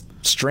 Just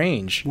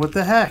strange. What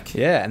the heck?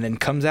 Yeah, and then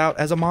comes out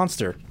as a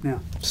monster. Yeah.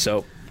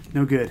 So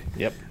no good.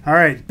 Yep. All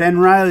right, Ben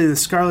Reilly, The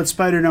Scarlet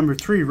Spider number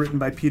 3, written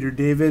by Peter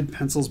David,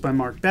 pencils by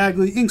Mark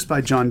Bagley, inks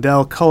by John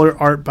Dell, color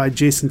art by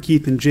Jason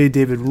Keith and J.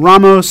 David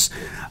Ramos.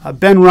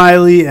 Ben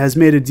Reilly has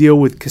made a deal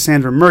with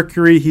Cassandra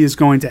Mercury. He is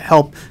going to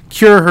help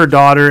cure her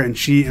daughter, and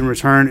she, in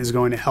return, is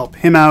going to help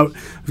him out.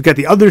 We've got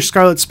the other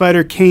Scarlet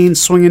Spider, Kane,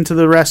 swinging to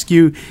the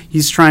rescue.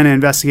 He's trying to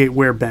investigate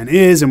where Ben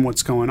is and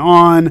what's going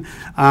on.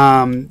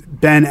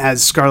 Ben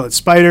as Scarlet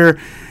Spider.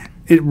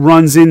 It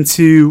runs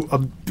into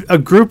a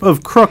group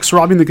of crooks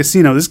robbing the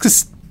casino. This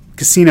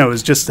casino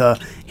is just a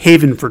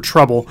haven for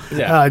trouble.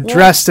 Yeah.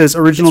 Dressed as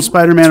original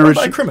Spider-Man. It's run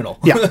by a criminal.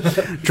 Yeah.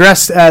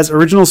 Dressed as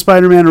original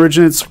Spider-Man,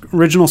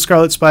 original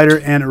Scarlet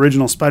Spider, and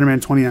original Spider-Man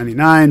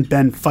 2099.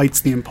 Ben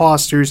fights the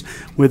imposters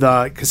with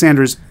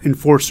Cassandra's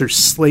enforcer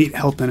Slate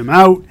helping him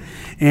out.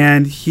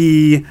 And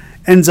he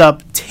ends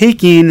up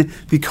taking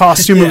the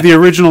costume of the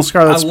original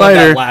Scarlet Spider.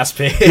 I love that last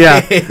page. Yeah,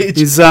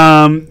 he's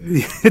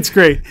it's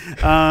great.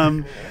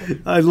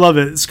 I love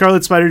it.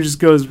 Scarlet Spider just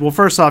goes, well,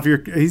 first off,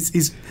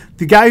 he's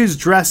the guy who's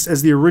dressed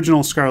as the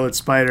original Scarlet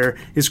Spider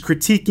is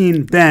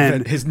critiquing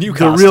Ben, his new the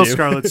costume. real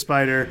Scarlet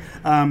Spider,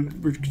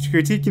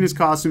 critiquing his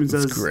costume and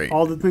says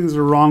all the things that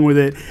are wrong with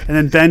it. And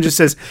then Ben just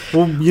says,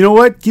 well, you know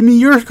what? Give me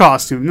your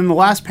costume. And then the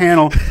last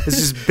panel is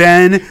just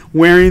Ben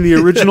wearing the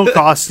original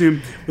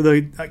costume with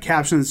a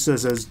caption that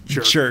says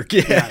jerk. Jerk,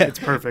 yeah. It's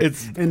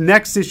perfect. And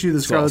next issue,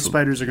 the Scarlet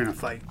Spiders are going to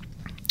fight.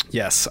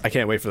 Yes, I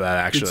can't wait for that,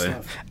 actually.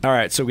 All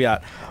right, so we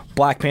got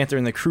Black Panther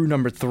and the Crew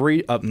number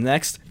 3 up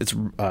next. It's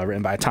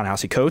written by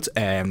Ta-Nehisi Coates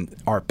and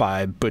art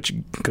by Butch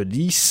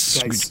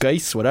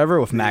Geis, whatever,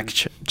 with Mac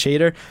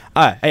Chater.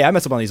 Hey, I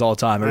mess up on these all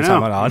the time, every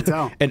time I'm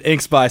on. And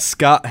inks by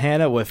Scott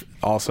Hanna with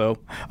also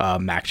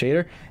Mac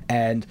Chater.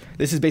 And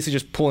this is basically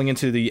just pulling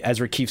into the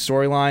Ezra Keefe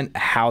storyline,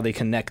 how they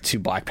connect to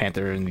Black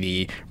Panther in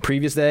the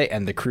previous day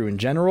and the Crew in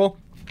general.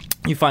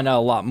 You find out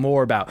a lot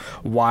more about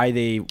why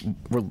they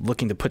were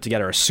looking to put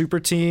together a super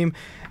team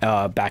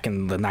back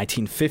in the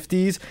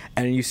 1950s,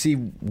 and you see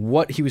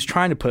what he was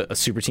trying to put a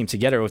super team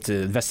together with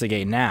to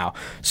investigate now.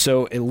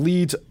 So it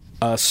leads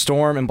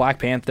Storm and Black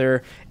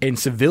Panther in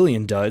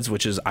civilian duds,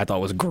 which I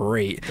thought was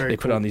great. They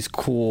put on these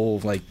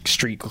cool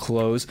street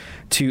clothes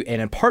to an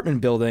apartment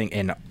building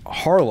in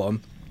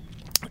Harlem.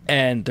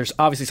 And there's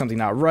obviously something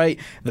not right.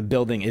 The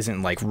building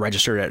isn't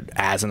registered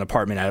as an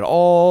apartment at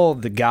all.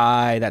 The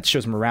guy that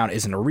shows him around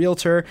isn't a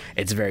realtor.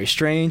 It's very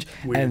strange.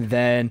 Weird. And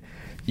then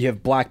you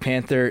have Black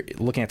Panther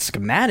looking at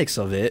schematics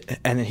of it,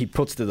 and then he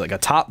puts a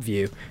top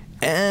view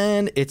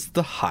and it's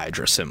the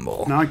Hydra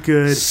symbol. Not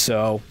good.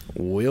 So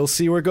we'll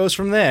see where it goes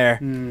from there.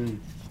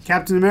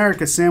 Captain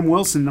America, Sam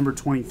Wilson, number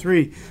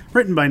 23.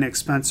 Written by Nick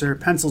Spencer.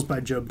 Pencils by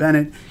Joe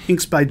Bennett.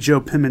 Inks by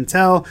Joe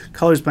Pimentel.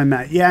 Colors by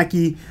Matt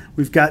Yackey.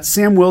 We've got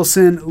Sam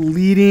Wilson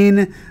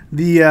leading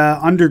the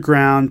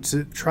underground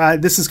to try.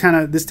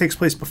 This takes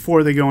place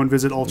before they go and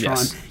visit Ultron.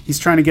 Yes. He's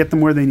trying to get them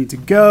where they need to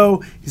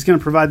go. He's going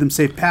to provide them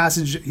safe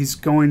passage. He's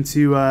going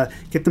to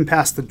get them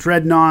past the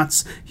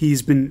dreadnoughts.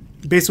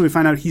 Basically, we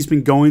find out he's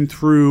been going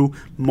through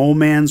Mole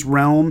Man's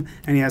realm,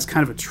 and he has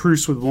kind of a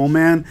truce with Mole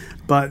Man.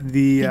 But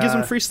he gives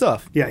him free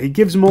stuff. Yeah, he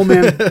gives Mole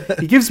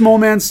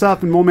Man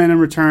stuff, and Mole Man in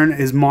return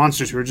is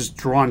monsters who are just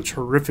drawn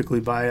terrifically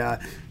by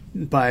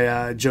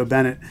Joe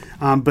Bennett.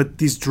 But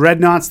these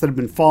dreadnoughts that have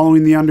been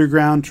following the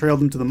underground trailed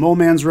them to the Mole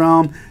Man's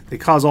realm. They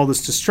cause all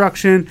this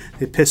destruction.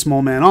 They piss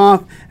Mole Man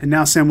off, and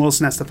now Sam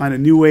Wilson has to find a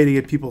new way to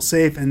get people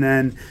safe. And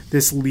then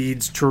this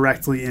leads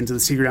directly into the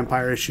Secret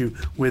Empire issue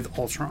with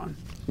Ultron.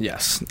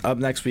 Yes. Up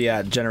next, we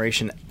got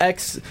Generation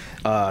X,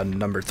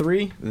 number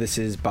 3. This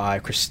is by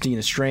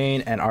Christina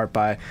Strain and art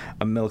by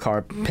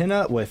Amilcar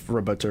Pinna with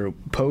Roberto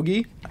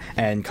Poggi,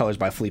 and colors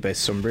by Felipe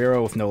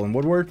Sombrero with Nolan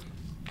Woodward.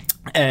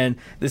 And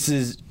this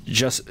is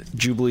just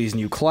Jubilee's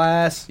new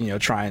class,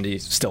 trying to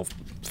still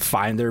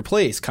find their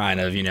place,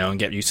 kind of, and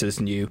get used to this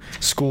new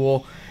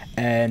school.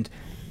 And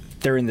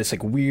they're in this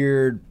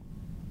weird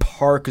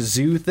park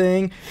zoo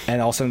thing,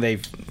 and all of a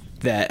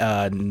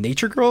sudden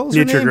Nature Girl is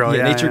her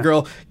name? Nature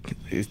Girl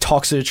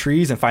talks to the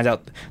trees and finds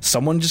out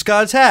someone just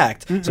got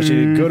attacked. So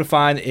she go to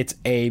find it's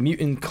a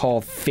mutant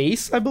called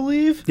Face, I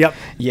believe. Yep.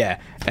 Yeah,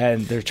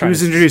 and they're trying. He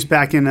was introduced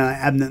back in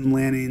Abnett and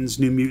Lanning's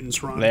New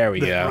Mutants run. There we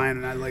go. Ryan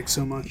and I like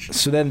so much.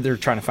 So then they're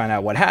trying to find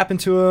out what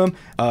happened to him.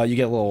 You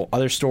get a little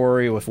other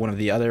story with one of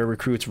the other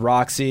recruits,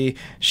 Roxy.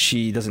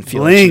 She doesn't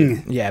feel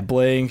Bling.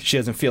 Bling. She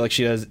doesn't feel like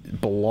she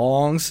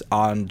belongs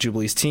on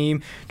Jubilee's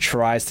team.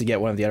 Tries to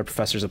get one of the other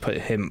professors to put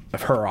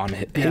her on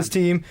his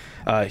team.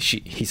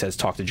 He says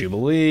talk to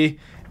Jubilee.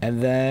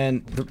 And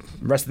then the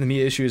rest of the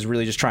media issue is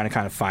really just trying to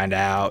kind of find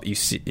out. You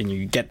see, and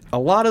you get there's a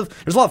lot of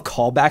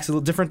callbacks to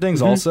different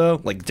things also,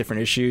 like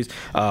different issues.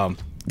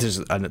 There's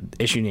a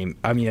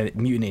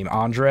mutant named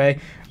Andre,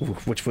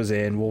 which was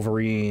in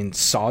Wolverine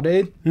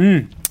Saudade.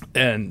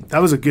 And that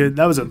was a great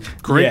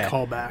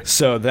callback.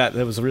 So that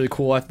was really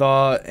cool, I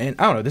thought. And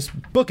I don't know, this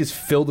book is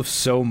filled with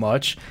so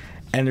much.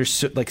 And there's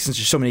since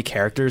there's so many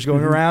characters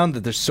going around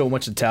that there's so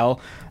much to tell.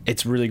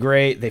 It's really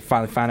great. They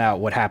finally found out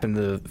what happened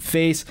to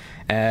Face,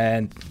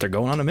 and they're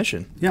going on a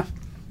mission. Yeah.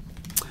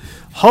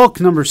 Hulk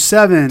number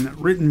 7,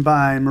 written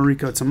by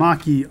Mariko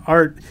Tamaki,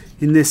 art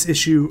in this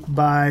issue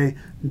by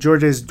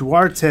Georges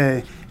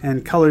Duarte,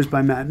 and colors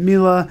by Matt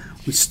Mila.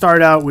 We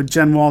start out with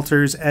Jen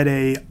Walters at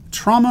a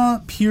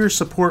trauma peer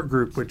support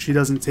group, which she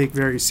doesn't take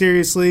very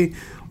seriously.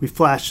 We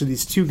flash to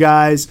these two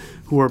guys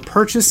who are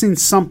purchasing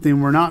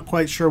something. We're not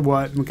quite sure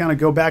what. We kind of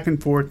go back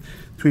and forth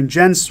between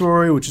Jen's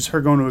story, which is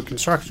her going to a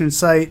construction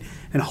site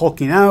and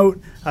hulking out.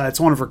 It's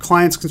one of her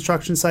clients'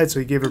 construction sites, so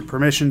he gave her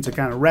permission to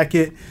kind of wreck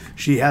it.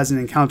 She has an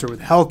encounter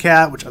with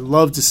Hellcat, which I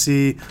love to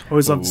see.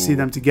 Always love to see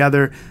them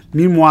together.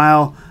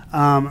 Meanwhile,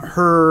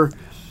 her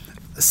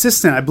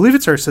assistant, I believe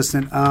it's her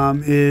assistant,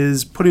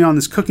 is putting on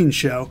this cooking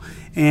show.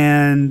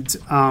 And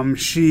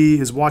she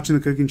is watching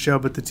the cooking show,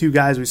 but the two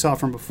guys we saw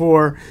from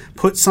before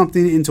put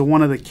something into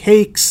one of the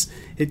cakes.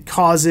 It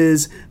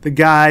causes the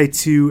guy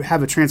to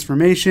have a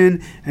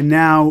transformation, and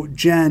now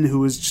Jen, who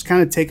was just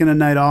kind of taking a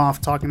night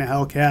off, talking to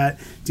Hellcat,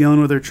 dealing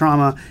with her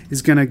trauma,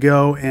 is going to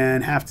go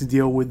and have to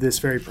deal with this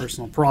very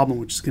personal problem,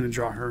 which is going to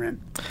draw her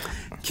in.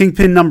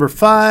 Kingpin number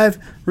 5,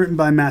 written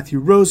by Matthew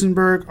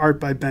Rosenberg, art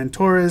by Ben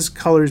Torres,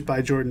 colors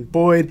by Jordan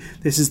Boyd.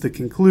 This is the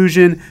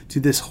conclusion to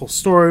this whole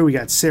story. We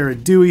got Sarah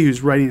Dewey,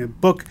 who's writing a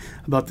book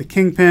about the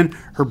Kingpin.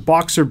 Her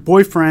boxer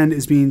boyfriend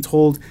is being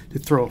told to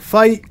throw a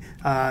fight.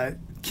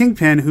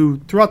 Kingpin, who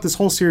throughout this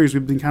whole series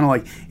we've been kind of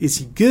like, is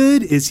he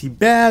good? Is he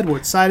bad?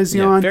 What side is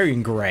he on? Very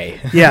gray.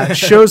 Yeah,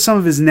 shows some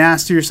of his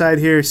nastier side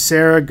here.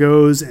 Sarah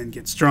goes and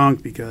gets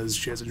drunk because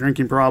she has a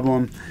drinking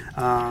problem,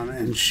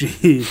 and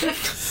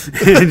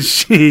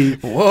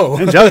Whoa.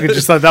 Angelica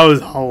just thought that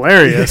was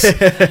hilarious.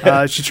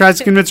 She tries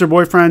to convince her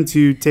boyfriend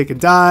to take a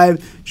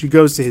dive. She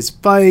goes to his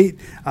fight.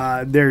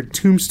 Their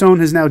tombstone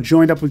has now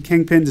joined up with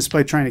Kingpin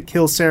despite trying to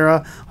kill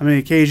Sarah on many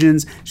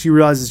occasions. She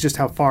realizes just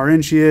how far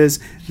in she is.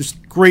 There's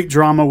great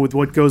drama with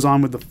what goes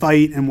on with the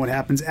fight and what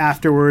happens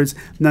afterwards.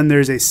 And then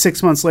there's a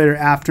 6 months later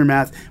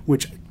aftermath,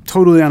 which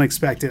totally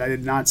unexpected. I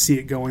did not see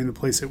it going the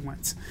place it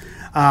went.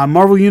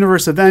 Marvel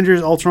Universe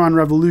Avengers Ultron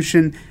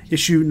Revolution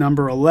issue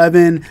number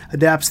 11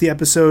 adapts the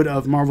episode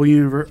of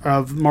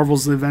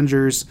Marvel's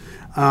Avengers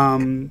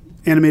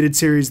animated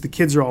series The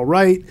Kids Are All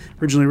Right,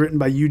 originally written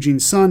by Eugene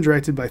Sun,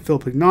 directed by Phil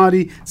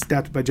Pignotti. It's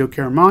adapted by Joe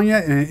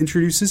Caramagna, and it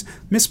introduces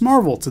Miss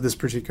Marvel to this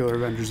particular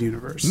Avengers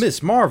universe.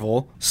 Miss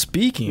Marvel,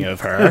 speaking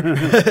of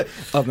her,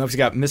 up next we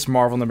got Miss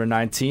Marvel number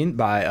 19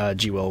 by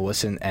G. Will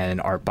Wilson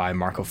and art by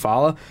Marco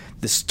Falla.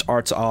 This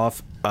starts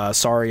off,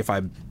 sorry if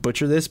I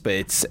butcher this, but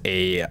it's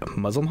a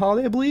Muslim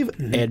holiday, I believe,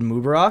 Eid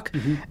Mubarak,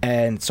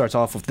 and starts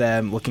off with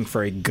them looking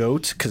for a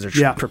goat because they're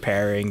Yeah.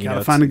 preparing.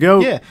 Gotta find a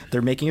goat. Yeah,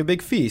 they're making a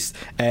big feast,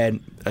 and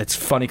it's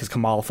funny because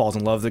Kamala falls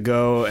in love with the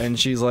goat, and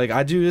she's like,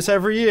 "I do this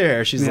every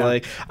year." She's Yeah.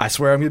 like, "I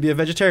swear I'm gonna be a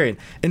vegetarian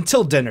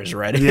until dinner's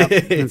ready." Yep.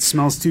 It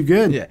smells too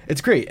good. Yeah,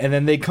 it's great. And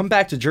then they come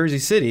back to Jersey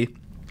City,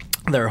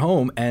 their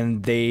home,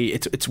 and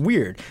it's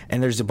weird.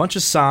 And there's a bunch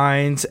of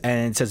signs,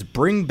 and it says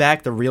 "Bring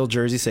back the real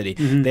Jersey City."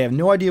 Mm-hmm. They have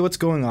no idea what's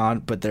going on,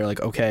 but they're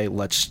like, "Okay,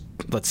 let's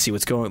see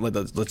what's going.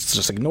 Let's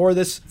just ignore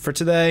this for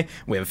today.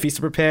 We have a feast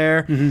to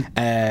prepare." Mm-hmm.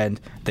 And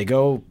they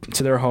go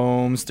to their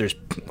homes. There's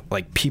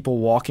like people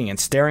walking and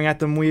staring at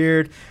them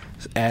weird,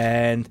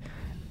 and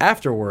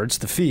afterwards,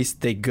 the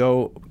feast,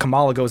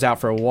 Kamala goes out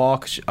for a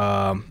walk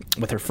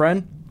with her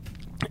friend,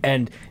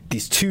 and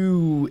these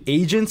two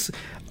agents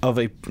of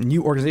a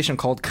new organization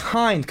called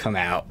Kind come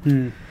out.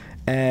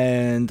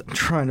 And I'm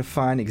trying to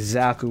find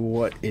exactly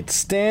what it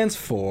stands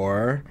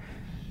for.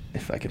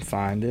 If I can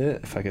find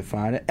it.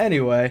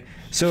 Anyway,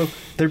 so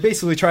they're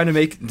basically trying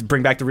to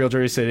bring back the real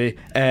Jersey City,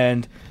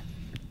 and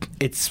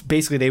it's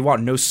basically they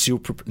want new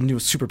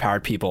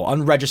superpowered people,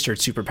 unregistered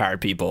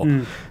superpowered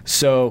people.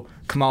 So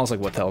Kamala's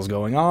like, what the hell's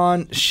going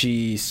on?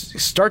 She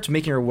starts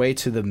making her way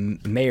to the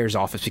mayor's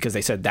office because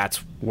they said that's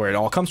where it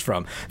all comes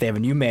from. They have a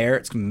new mayor.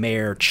 It's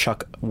Mayor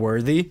Chuck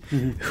Worthy,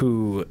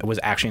 who was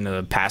actually in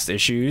the past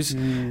issues.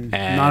 And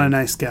Not a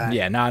nice guy.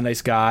 Yeah, not a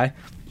nice guy.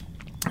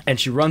 And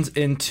she runs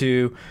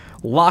into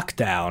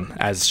Lockdown,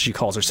 as she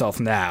calls herself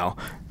now.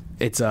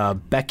 It's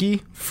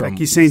Becky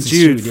St.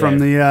 Jude from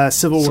the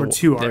Civil War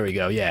II arc. There we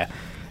go, yeah.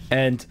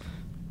 And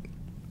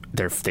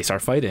they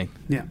start fighting.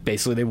 Yeah.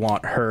 Basically, they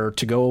want her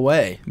to go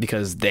away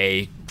because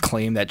they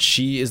claim that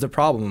she is the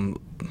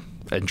problem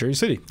in Jersey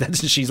City.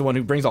 She's the one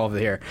who brings all of it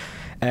here.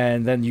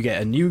 And then you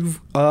get a new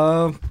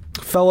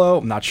fellow.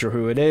 I'm not sure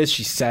who it is.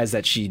 She says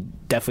that she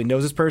definitely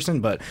knows this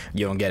person, but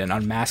you don't get an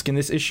unmask in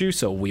this issue,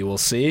 so we will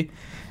see.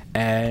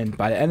 And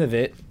by the end of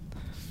it,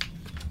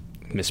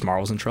 Miss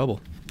Marvel's in trouble.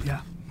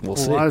 Yeah. We'll A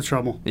see. lot of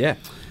trouble. Yeah.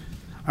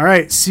 All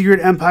right, Secret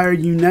Empire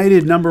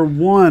United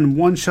 #1,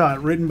 one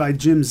shot, written by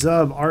Jim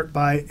Zub, art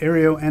by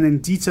Ario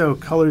Anindito,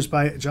 colors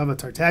by Java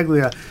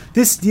Tartaglia.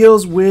 This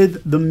deals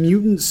with the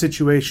mutant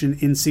situation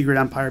in Secret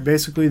Empire.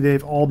 Basically,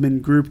 they've all been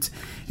grouped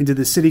into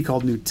the city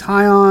called New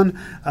Tyon.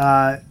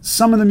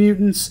 Some of the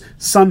mutants,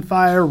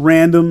 Sunfire,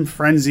 Random,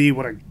 Frenzy,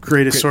 what a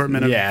great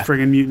assortment of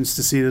friggin' mutants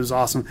to see. That was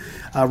awesome.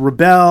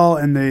 Rebel,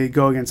 and they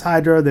go against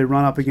Hydra. They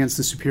run up against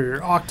the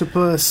Superior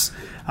Octopus,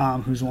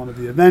 who's one of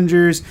the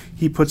Avengers.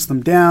 He puts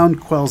them down,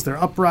 quells their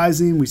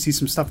uprising. We see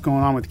some stuff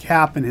going on with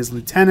Cap and his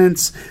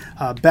lieutenants.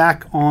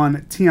 Back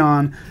on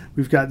Tion,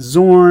 we've got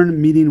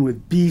Zorn meeting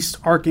with Beast,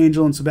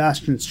 Archangel, and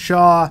Sebastian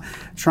Shaw,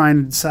 trying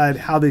to decide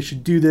how they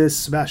should do this.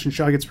 Sebastian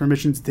Shaw gets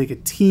permission to take a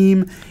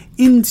team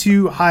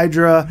into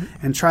Hydra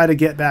and try to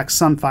get back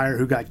Sunfire,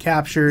 who got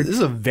captured. This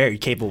is a very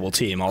capable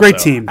team also. Great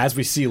team. As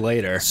we see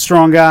later.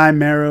 Strong Guy,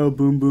 Marrow,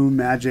 Boom Boom,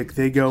 Magic.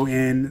 They go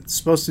in. It's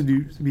supposed to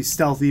be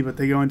stealthy, but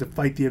they go in to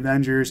fight the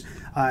Avengers.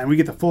 And we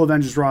get the full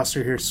Avengers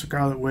roster here.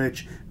 Scarlet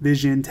Witch,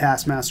 Vision,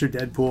 Taskmaster,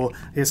 Deadpool.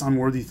 I guess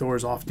Unworthy Thor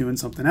is off doing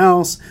something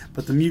else.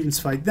 But the mutants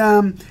fight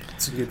them.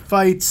 It's a good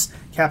fights.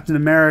 Captain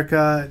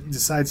America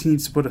decides he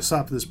needs to put a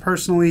stop to this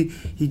personally.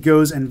 He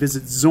goes and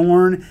visits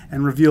Zorn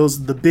and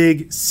reveals the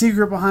big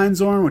secret behind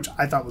Zorn, which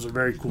I thought was a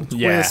very cool twist.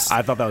 Yeah,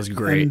 I thought that was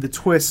great. And the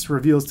twist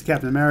reveals to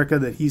Captain America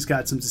that he's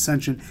got some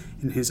dissension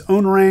in his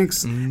own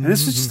ranks. And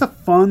this was just a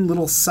fun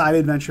little side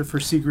adventure for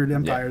Secret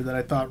Empire that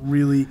I thought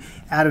really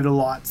added a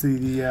lot to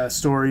the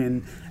story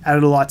and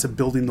added a lot to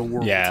building the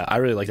world. Yeah, I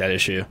really like that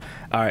issue.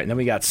 All right, then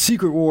we got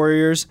Secret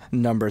Warriors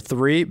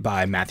 #3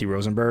 by Matthew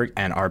Rosenberg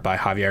and art by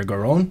Javier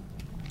Garron.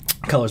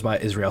 Colors by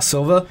Israel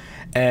Silva.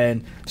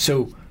 And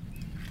so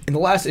in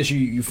the last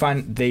issue,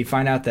 they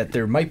find out that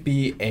there might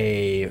be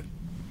a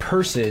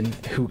person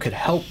who could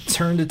help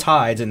turn the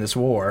tides in this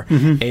war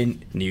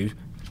in New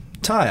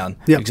Tyon.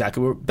 Yep.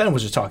 Exactly what Ben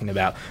was just talking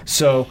about.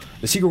 So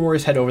the Secret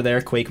Warriors head over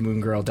there: Quake, Moon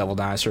Girl, Devil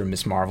Dinosaur,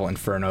 Miss Marvel,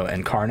 Inferno,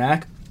 and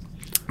Karnak.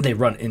 They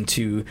run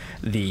into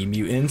the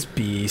mutants: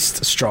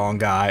 Beast, Strong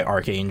Guy,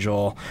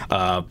 Archangel,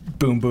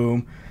 Boom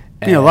Boom.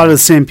 Yeah, a lot of the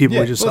same people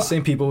we just the saw.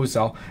 same people we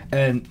saw,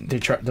 and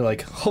they're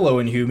like, "Hello,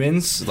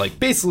 Inhumans!" Like,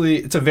 basically,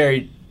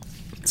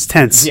 it's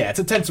tense. Yeah, it's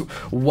a tense,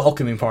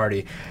 welcoming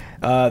party.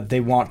 They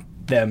want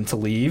them to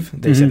leave.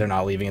 They say they're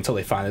not leaving until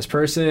they find this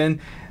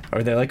person,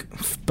 or they're like,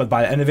 but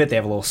by the end of it, they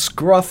have a little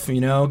scruff,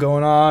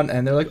 going on,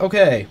 and they're like,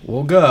 "Okay,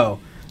 we'll go,"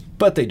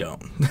 but they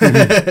don't.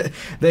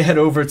 They head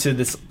over to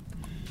this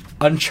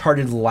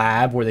uncharted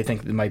lab where they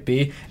think it might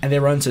be, and they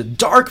run into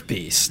Dark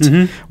Beast,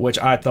 which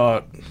I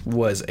thought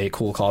was a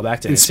cool callback.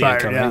 Didn't see it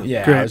coming.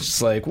 Yeah, Great. I was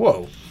just like,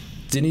 whoa,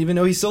 didn't even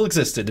know he still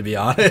existed, to be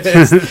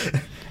honest.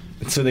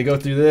 So they go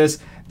through this.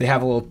 They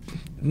have a little,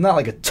 not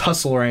like a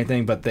tussle or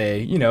anything, but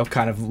they,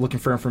 kind of looking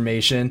for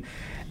information,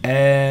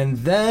 and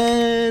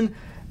then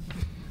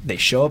they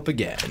show up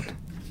again.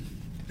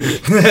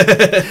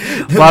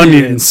 A lot of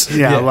mutants.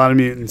 Yeah, a lot of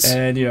mutants.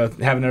 And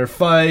have another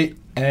fight,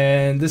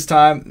 and this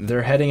time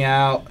they're heading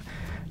out.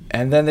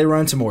 And then they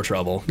run into more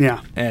trouble.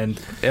 Yeah.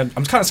 And I'm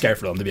kind of scared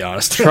for them, to be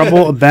honest.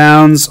 Trouble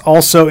abounds.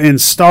 Also in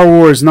Star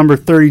Wars number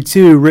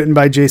 32, written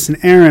by Jason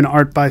Aaron,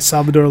 art by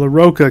Salvador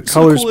LaRocca,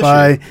 colors cool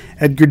by issue.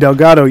 Edgar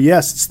Delgado.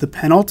 Yes, it's the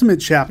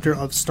penultimate chapter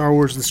of Star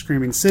Wars The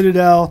Screaming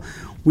Citadel.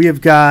 We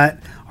have got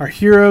our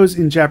heroes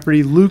in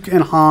jeopardy. Luke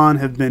and Han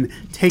have been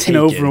taken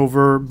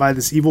over by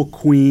this evil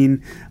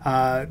queen,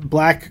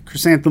 Black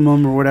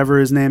Chrysanthemum or whatever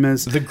his name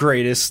is. The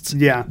greatest.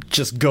 Yeah.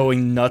 Just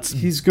going nuts,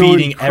 He's going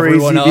beating crazy,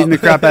 everyone up. beating the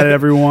crap out of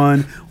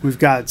everyone. We've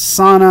got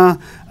Sana,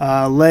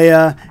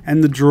 Leia,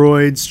 and the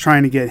droids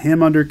trying to get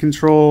him under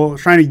control,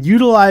 trying to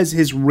utilize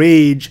his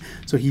rage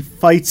so he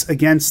fights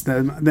against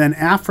them. Then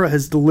Afra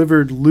has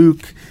delivered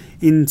Luke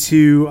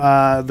into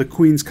the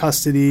Queen's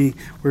custody,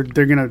 where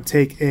they're going to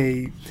take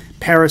a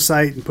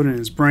parasite and put it in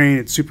his brain.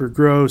 It's super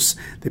gross.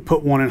 They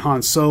put one in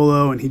Han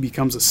Solo, and he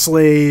becomes a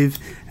slave,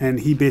 and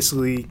he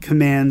basically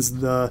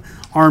commands the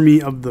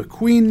army of the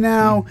Queen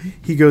now.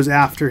 He goes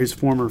after his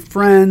former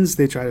friends.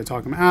 They try to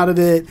talk him out of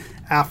it.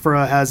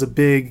 Afra has a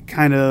big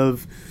kind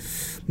of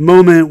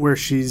moment where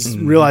she's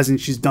realizing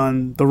she's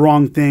done the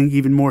wrong thing,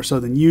 even more so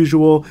than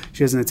usual.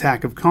 She has an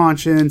attack of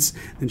conscience,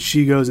 and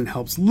she goes and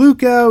helps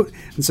Luke out.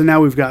 And so now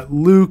we've got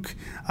Luke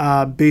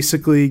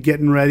basically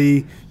getting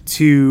ready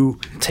to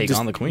Take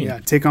on the Queen. Yeah,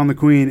 take on the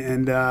Queen.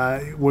 And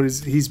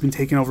he's been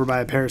taken over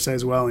by a parasite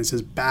as well. And he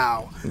says,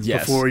 "Bow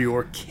before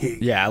your king."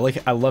 Yeah,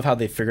 I love how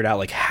they figured out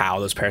like how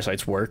those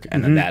parasites work,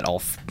 and then that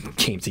all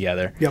came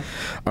together. Yep.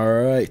 All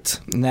right,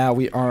 now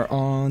we are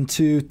on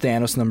to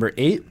Thanos number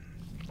 8.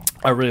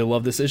 I really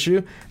love this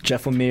issue.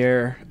 Jeff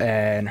Lemire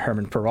and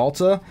Herman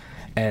Peralta,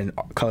 and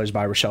colors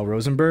by Rochelle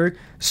Rosenberg.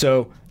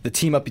 So the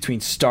team up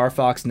between Star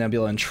Fox,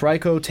 Nebula, and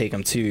Trico take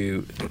them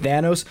to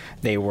Thanos.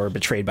 They were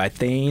betrayed by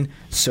Thane,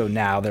 so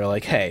now they're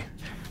like, hey,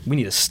 we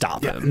need to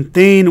stop him. And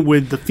Thane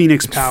with the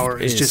Phoenix power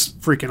is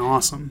just freaking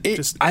awesome.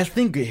 I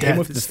think him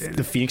with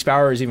the Phoenix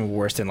power is even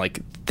worse than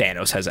like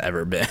Thanos has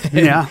ever been.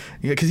 Yeah,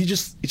 because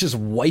he's just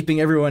wiping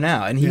everyone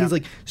out, and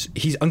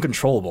he's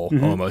uncontrollable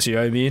almost. You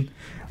know what I mean?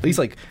 At least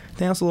like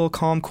Thanos a little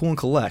calm, cool, and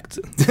collect.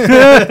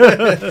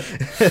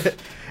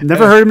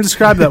 Never heard him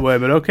described that way,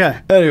 but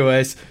okay.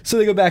 Anyways, so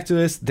they go back to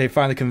this. They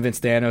finally convince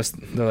Thanos.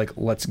 They're like,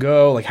 let's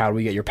go. Like, how do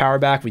we get your power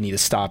back? We need to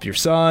stop your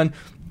son.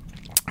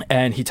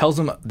 And he tells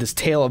them this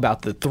tale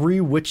about the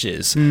 3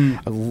 witches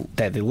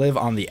that they live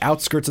on the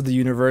outskirts of the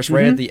universe,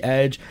 right at the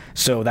edge.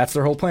 So that's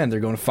their whole plan. They're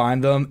going to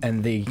find them,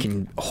 and they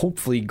can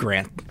hopefully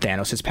grant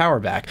Thanos his power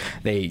back.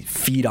 They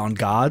feed on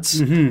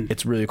gods.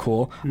 It's really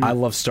cool. I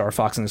love Star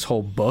Fox in this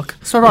whole book.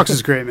 Star Fox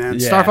is great, man.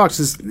 Yeah. Star Fox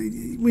is,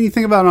 when you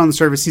think about it on the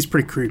surface, he's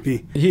pretty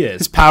creepy. He is.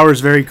 His power is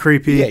very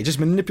creepy. Yeah, he just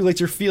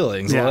manipulates your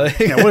feelings. Yeah, Like,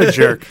 yeah, what a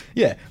jerk.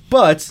 Yeah,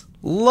 but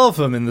love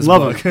him in this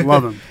book.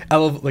 Love him. I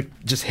love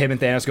like just him and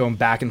Thanos going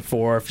back and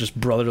forth, just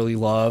brotherly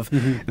love.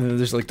 And then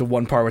there's like the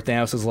one part where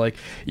Thanos is like,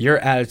 "Your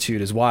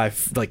attitude is why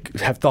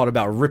have thought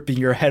about ripping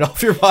your head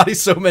off your body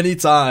so many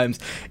times."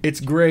 It's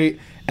great.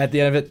 At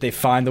the end of it, they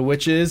find the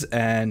witches,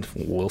 and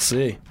we'll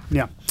see.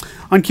 Yeah.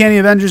 Uncanny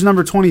Avengers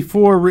number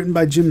 24, written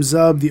by Jim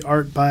Zub, the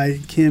art by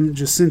Kim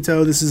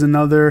Jacinto. This is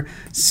another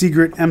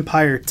Secret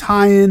Empire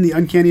tie-in. The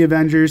Uncanny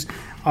Avengers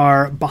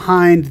are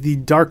behind the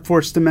Dark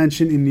Force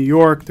dimension in New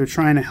York. They're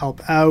trying to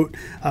help out.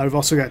 We've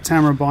also got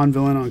Tamara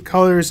Bonvillain on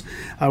colors.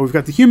 We've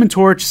got the Human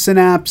Torch,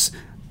 Synapse,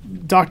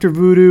 Dr.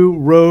 Voodoo,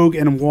 Rogue,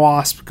 and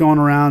Wasp going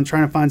around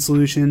trying to find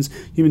solutions.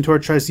 Human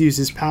Torch tries to use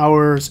his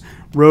powers.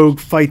 Rogue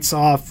fights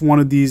off one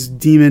of these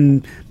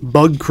demon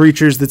bug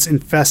creatures that's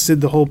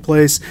infested the whole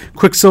place.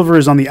 Quicksilver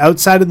is on the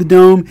outside of the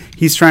dome.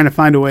 He's trying to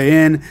find a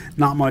way in.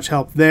 Not much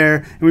help there.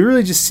 And we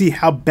really just see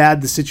how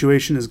bad the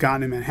situation has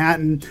gotten in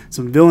Manhattan.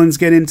 Some villains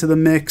get into the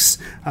mix.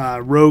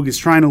 Rogue is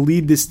trying to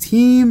lead this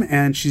team,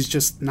 and she's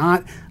just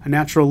not a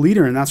natural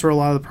leader, and that's where a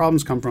lot of the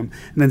problems come from.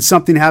 And then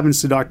something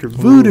happens to Dr.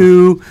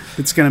 Voodoo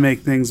that's going to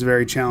make things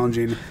very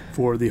challenging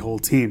for the whole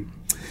team.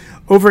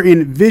 Over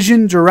in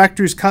Vision,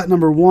 Director's Cut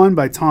number 1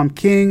 by Tom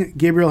King,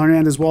 Gabriel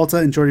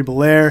Hernandez-Walta, and Jordi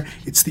Belair.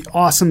 It's the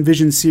awesome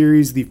Vision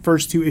series, the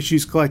first 2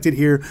 issues collected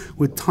here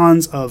with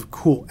tons of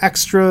cool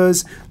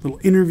extras, little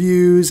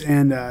interviews,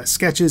 and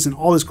sketches, and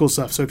all this cool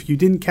stuff. So if you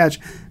didn't catch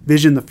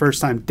Vision the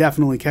first time,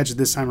 definitely catch it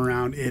this time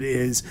around. It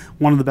is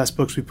one of the best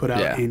books we put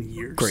out in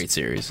years. Great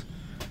series.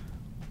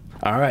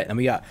 All right, and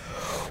we got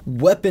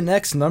Weapon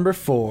X number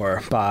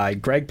 4 by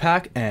Greg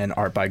Pak and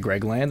art by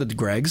Greg Land, the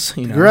Gregs.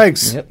 You know.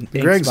 Gregs.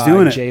 Yep. Greg's by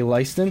doing it. Jay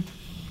Leiston.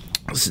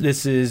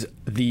 This is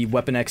the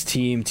Weapon X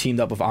team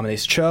teamed up with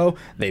Amadeus Cho.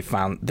 They're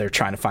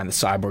trying to find the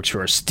cyborgs who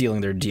are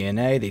stealing their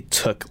DNA. They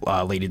took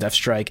Lady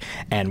Deathstrike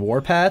and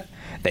Warpath.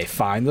 They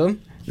find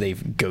them. They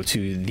go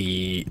to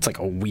it's like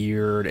a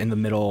weird, in the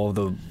middle of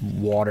the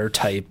water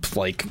type,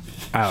 like,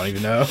 I don't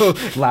even know,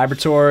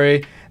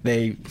 laboratory.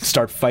 They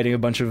start fighting a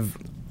bunch of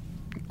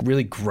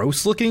really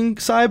gross looking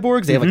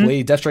cyborgs. They have like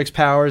Lady Deathstrike's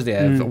powers. They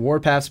have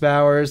Warpath's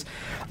powers.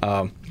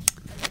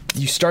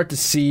 You start to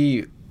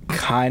see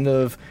kind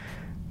of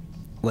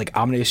like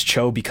Amadeus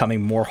Cho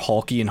becoming more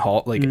hulky and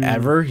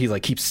ever. He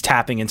like keeps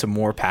tapping into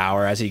more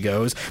power as he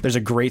goes. There's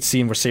a great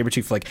scene where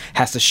Sabretooth like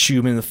has to shoot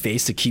him in the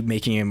face to keep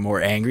making him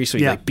more angry, so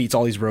he like beats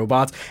all these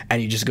robots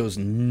and he just goes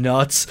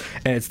nuts.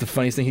 And it's the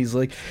funniest thing. He's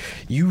like,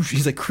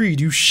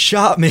 Creed, you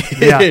shot me.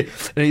 And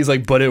he's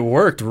like, but it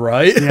worked,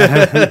 right?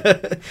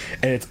 And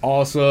it's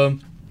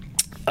awesome.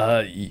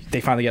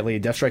 They finally get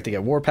Lady Deathstrike. They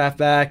get Warpath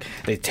back.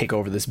 They take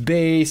over this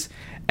base,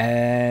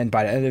 and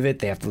by the end of it,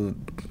 they have to.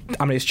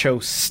 Amadeus Cho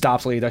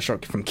stops Lady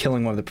Deathstrike from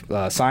killing one of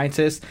the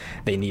scientists.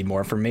 They need more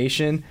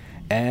information,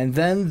 and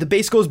then the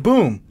base goes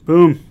boom.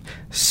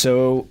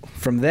 So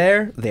from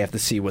there, they have to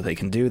see what they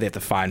can do. They have to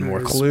find more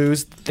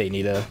clues. They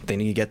need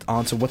to get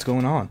on to what's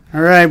going on.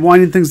 All right,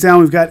 winding things down,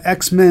 we've got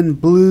X-Men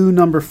Blue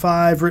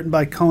 #5, written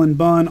by Cullen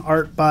Bunn,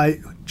 art by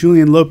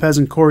Julian Lopez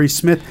and Corey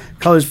Smith,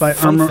 colors by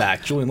Fun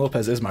fact, Julian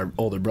Lopez is my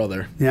older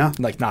brother. Yeah?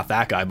 Like, not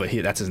that guy, but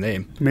that's his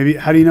name. Maybe,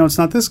 how do you know it's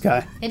not this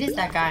guy? It is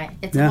that guy.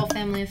 It's a whole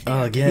family affair.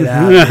 Oh, get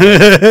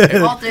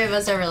out. All three of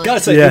us are really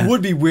Gotta say, it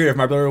would be weird if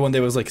my brother one day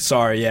was like,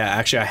 sorry,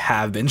 actually, I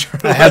have been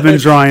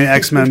drawing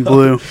X-Men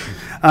Blue.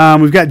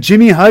 We've got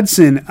Jimmy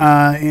Hudson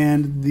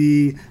and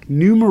the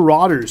New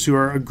Marauders, who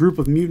are a group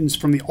of mutants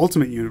from the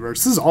Ultimate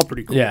Universe. This is all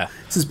pretty cool. Yeah.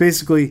 This is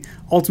basically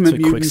Ultimate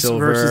Mutants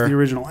Quicksilver versus the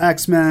original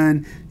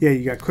X-Men. Yeah,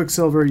 you got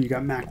Quicksilver, you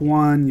got Mac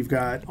 1, you've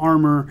got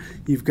Armor,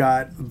 you've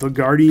got the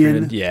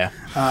Guardian.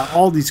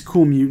 All these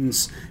cool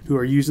mutants who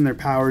are using their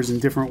powers in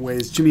different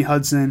ways. Jimmy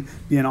Hudson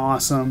being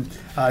awesome.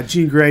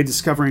 Jean Grey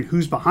discovering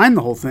who's behind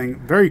the whole thing.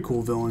 Very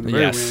cool villain.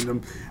 Very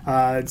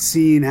random.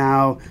 Seeing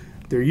how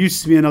there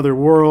used to be another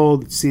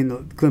world, seeing the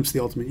glimpse of the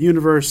Ultimate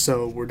Universe,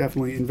 so we're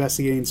definitely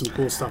investigating some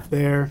cool stuff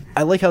there.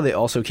 I like how they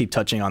also keep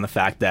touching on the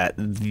fact that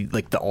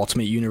the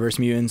Ultimate Universe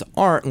mutants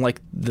aren't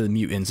like the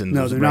mutants in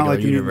the regular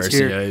universe.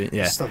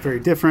 Here. Stuff very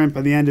different.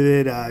 By the end of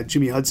it,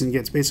 Jimmy Hudson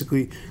gets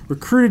basically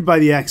recruited by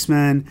the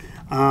X-Men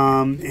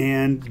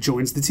and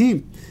joins the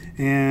team.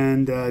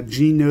 And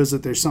Jean knows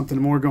that there's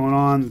something more going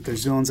on, that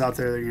there's villains out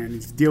there they're going to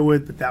need to deal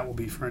with, but that will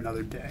be for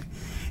another day.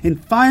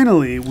 And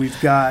finally, we've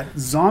got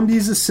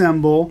Zombies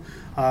Assemble,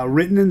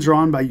 written and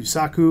drawn by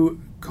Yusaku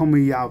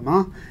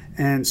Komiyama,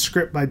 and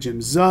script by Jim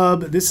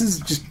Zub. This is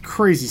just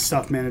crazy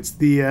stuff, man. It's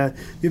the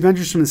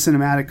Avengers from the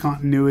cinematic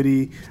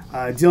continuity,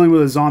 dealing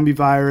with a zombie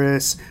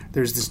virus.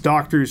 There's this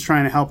doctor who's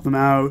trying to help them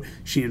out.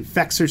 She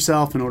infects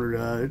herself in order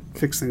to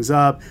fix things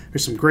up.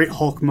 There's some great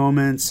Hulk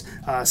moments,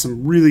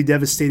 some really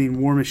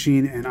devastating War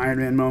Machine and Iron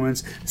Man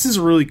moments. This is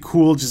a really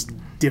cool, just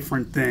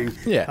different thing.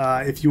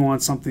 If you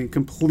want something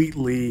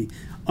completely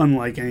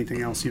unlike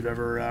anything else you've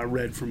ever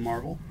read from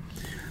Marvel.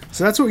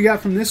 So that's what we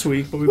got from this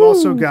week, but we've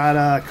also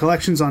got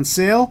collections on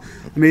sale.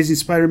 Amazing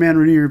Spider-Man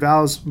Renew Your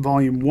Vows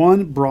Volume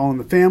 1, Brawl in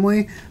the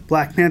Family.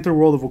 Black Panther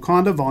World of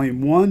Wakanda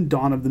Volume 1,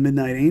 Dawn of the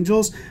Midnight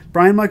Angels.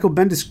 Brian Michael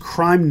Bendis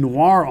Crime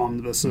Noir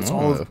Omnibus, so it's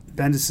all of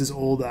Bendis'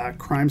 old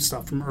crime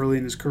stuff from early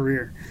in his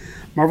career.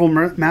 Marvel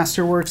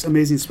Masterworks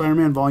Amazing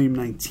Spider-Man Volume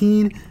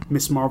 19,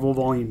 Miss Marvel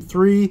Volume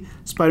 3,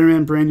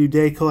 Spider-Man Brand New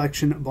Day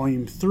Collection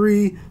Volume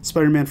 3,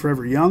 Spider-Man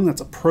Forever Young, that's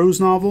a prose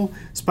novel,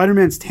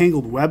 Spider-Man's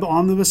Tangled Web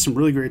Omnibus, some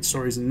really great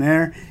stories in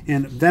there,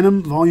 and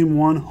Venom Volume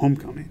 1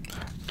 Homecoming.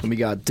 We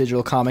got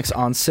digital comics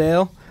on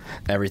sale,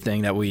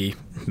 everything that we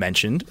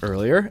mentioned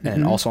earlier,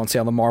 and also on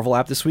sale on the Marvel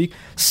app this week.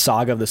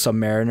 Saga of the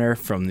Submariner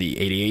from the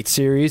 88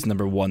 series,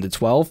 number 1 to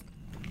 12.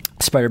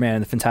 Spider-Man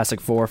and the Fantastic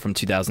Four from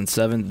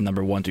 2007,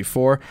 number 1 to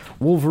 4.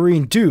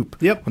 Wolverine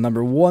Dupe,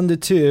 number 1 to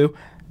 2.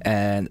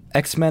 And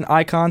X-Men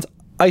Icons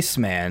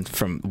Iceman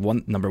from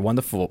number 1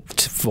 to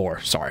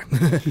 4. Sorry.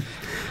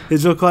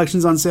 Digital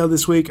collections on sale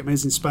this week.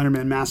 Amazing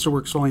Spider-Man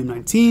Masterworks Volume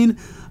 19.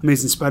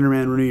 Amazing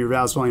Spider-Man Renew Your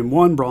Vows Volume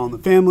 1, Brawl in the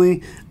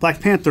Family.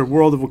 Black Panther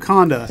World of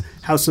Wakanda,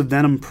 House of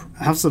Venom.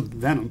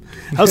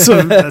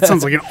 That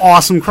sounds like an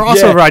awesome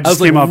crossover I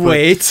just came up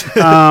with.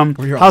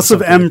 House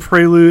of M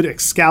Prelude,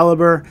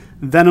 Excalibur.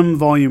 Venom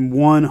Volume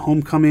 1,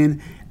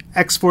 Homecoming,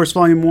 X-Force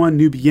Volume 1,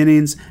 New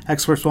Beginnings,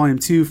 X-Force Volume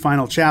 2,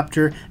 Final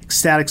Chapter,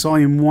 Ecstatics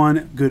Volume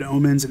 1, Good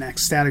Omens, and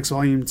Ecstatics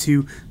Volume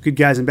 2, Good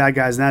Guys and Bad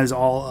Guys. And that is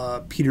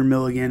all Peter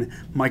Milligan,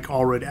 Mike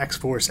Allred,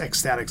 X-Force,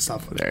 Ecstatic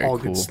stuff. Very all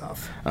cool. Good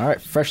stuff. All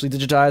right, freshly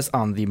digitized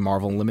on the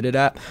Marvel Unlimited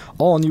app.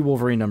 All new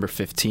Wolverine number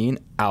 15,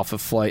 Alpha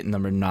Flight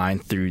number 9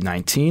 through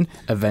 19,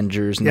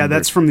 Avengers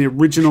that's from the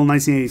original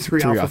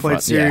 1983 Alpha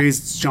Flight series.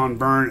 It's John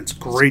Byrne. It's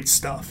great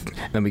stuff.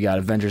 Then we got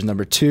Avengers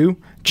number 2,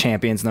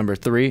 Champions number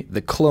 3,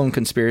 The Clone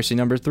Conspiracy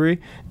number 3,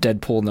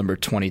 Deadpool number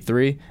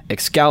 23,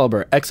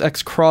 Excalibur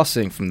XX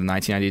Crossing from the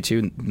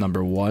 1992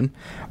 number 1,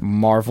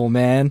 Marvel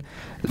Man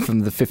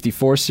from the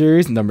 54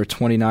 series number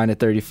 29 to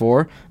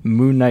 34,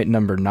 Moon Knight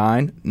number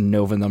 9,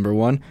 Nova number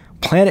 1,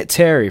 Planet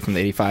Terry from the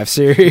 85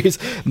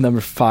 series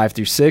number 5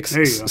 through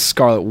 6,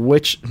 Scarlet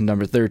Witch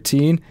number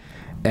 13,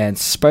 And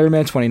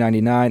Spider-Man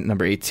 2099,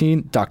 number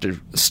 18.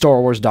 Star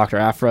Wars Dr.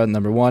 Aphra,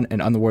 number 1.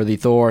 And Unworthy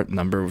Thor,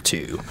 number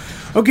 2.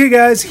 Okay,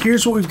 guys,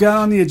 here's what we've got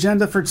on the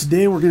agenda for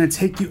today. We're going to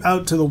take you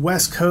out to the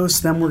West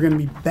Coast. Then we're going to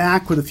be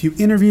back with a few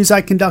interviews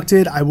I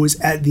conducted. I was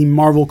at the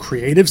Marvel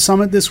Creative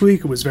Summit this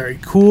week. It was very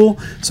cool.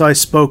 So I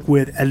spoke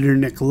with editor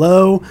Nick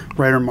Lowe,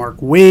 writer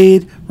Mark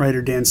Wade,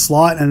 writer Dan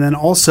Slott, and then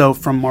also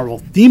from Marvel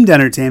Themed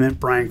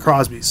Entertainment, Brian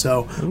Crosby.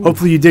 So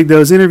hopefully you dig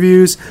those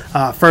interviews.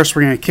 First,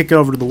 we're going to kick it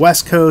over to the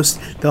West Coast.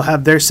 They'll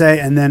have their say,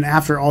 and then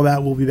after all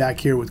that, we'll be back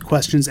here with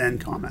questions and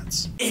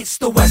comments. It's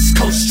the West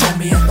Coast, show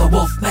me and the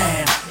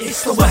Wolfman.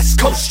 It's the West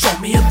Coast, show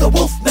me and the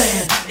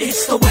Wolfman.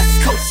 It's the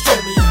West Coast, show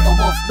me and the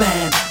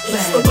Wolfman.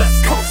 It's the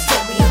West Coast,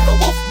 show me and the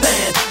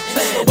Wolfman.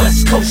 It's the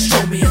West Coast,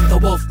 show me and the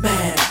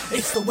Wolfman.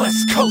 It's the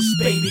West Coast,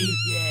 baby.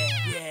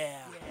 Yeah.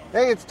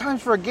 Hey, it's time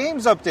for a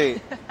games update.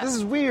 This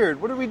is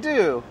weird. What do we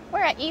do? We're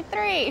at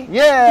E3.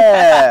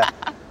 Yeah.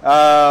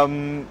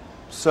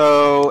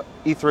 So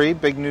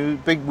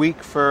E3, big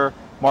week for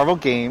Marvel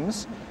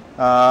Games.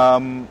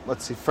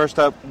 Let's see. First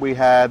up, we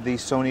had the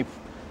Sony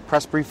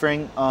press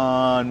briefing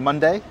on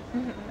Monday,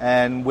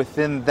 and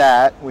within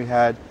that, we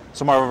had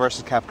some Marvel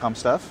vs. Capcom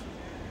stuff.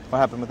 What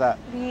happened with that?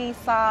 We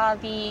saw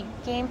the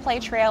gameplay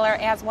trailer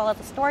as well as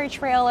the story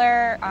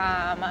trailer.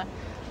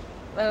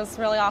 It was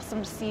really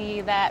awesome to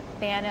see that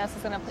Thanos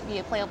is going to be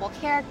a playable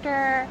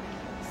character.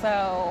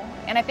 So,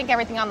 and I think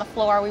everything on the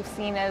floor we've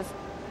seen is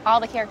all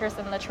the characters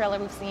in the trailer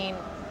we've seen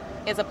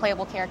is a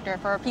playable character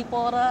for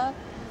people to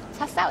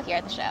test out here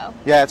at the show.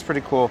 Yeah, it's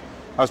pretty cool.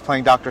 I was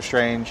playing Doctor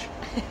Strange,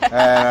 and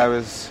I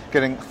was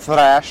getting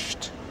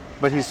thrashed,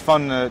 but he's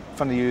fun to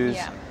use.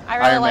 Yeah, I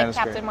really Iron Man like is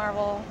Captain great.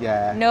 Marvel.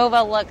 Yeah.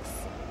 Nova looks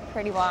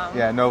pretty bomb.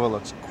 Yeah, Nova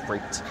looks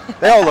great.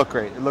 They all look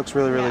great. It looks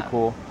really, really Yeah.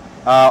 cool.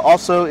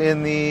 Also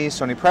in the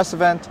Sony press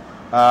event,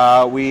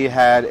 we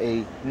had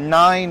a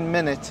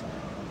 9-minute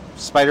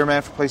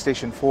Spider-Man for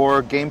PlayStation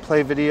 4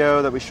 gameplay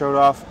video that we showed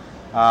off,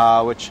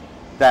 which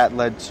that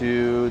led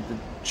to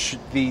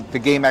the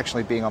game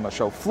actually being on the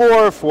show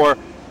floor for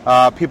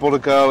people to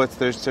go.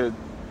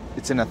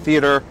 It's in a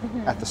theater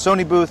at the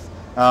Sony booth.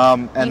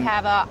 And you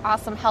have an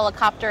awesome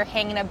helicopter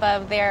hanging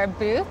above their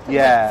booth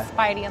Yeah. with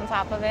Spidey on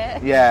top of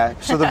it. Yeah,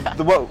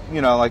 so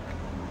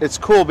it's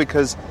cool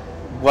because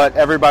what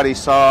everybody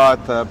saw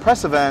at the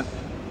press event,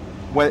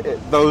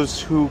 those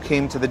who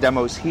came to the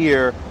demos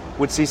here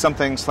would see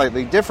something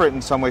slightly different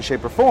in some way,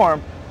 shape, or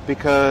form,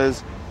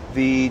 because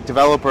the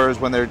developers,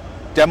 when they're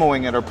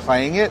demoing it, are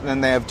playing it, and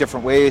then they have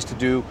different ways to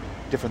do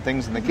different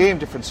things in the game,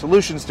 different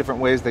solutions,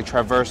 different ways they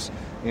traverse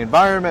the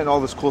environment, and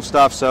all this cool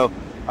stuff. So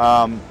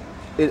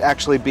it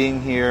actually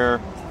being here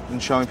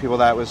and showing people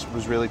that was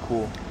really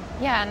cool.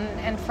 Yeah,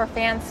 and for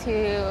fans who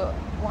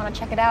want to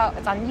check it out,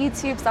 it's on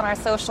YouTube, it's on our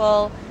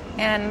social,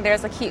 and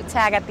there's a cute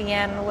tag at the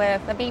end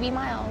with a baby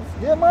Miles.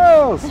 Yeah,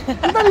 Miles.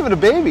 He's not even a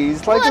baby.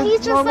 He's like Well, a he's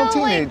just normal so,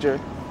 like- teenager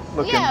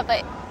looking. Yeah,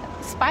 but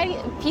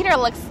Peter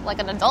looks like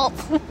an adult.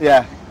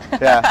 Yeah,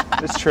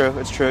 it's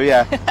true,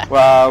 yeah.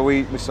 Well,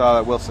 we saw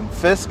that Wilson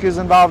Fisk is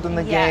involved in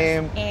the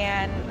game.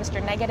 And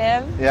Mr.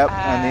 Negative. Yep,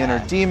 and the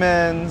Inner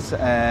Demons,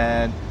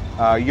 and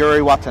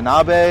Yuri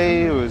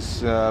Watanabe, who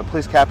is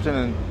police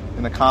captain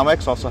in the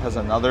comics, also has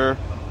has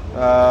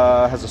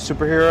a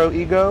superhero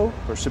ego,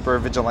 or super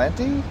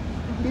vigilante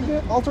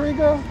alter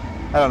ego?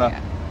 I don't know. Yeah.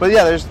 But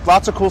yeah, there's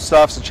lots of cool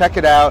stuff, so check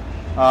it out.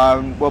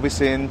 We'll be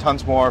seeing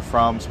tons more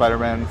from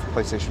Spider-Man for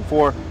PlayStation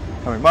 4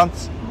 coming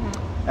months.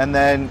 And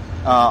then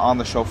on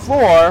the show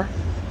floor,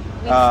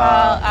 We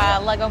saw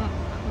Lego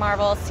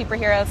Marvel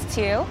Superheroes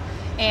 2,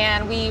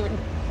 and we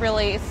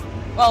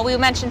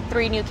mentioned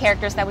 3 new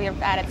characters that we have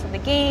added to the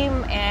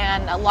game,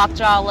 and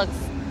Lockjaw looks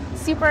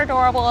super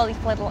adorable. You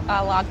played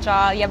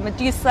Lockjaw. You have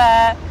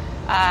Medusa,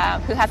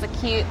 who has a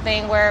cute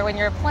thing where when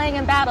you're playing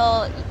in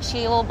battle,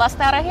 she will bust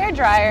out a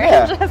hairdryer.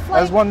 yeah,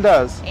 as one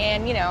does.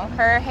 And,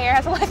 her hair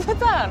has a life of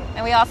its own.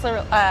 And we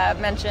also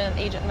mentioned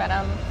Agent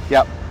Venom.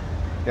 Yep.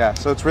 Yeah,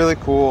 so it's really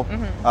cool.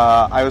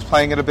 I was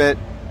playing it a bit,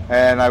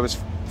 and I was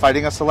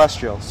fighting a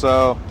Celestial.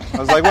 So I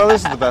was like, well,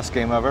 this is the best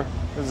game ever.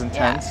 This is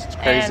intense. Yeah. It's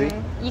crazy.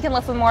 And you can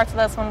listen more to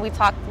this when we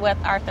talked with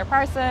Arthur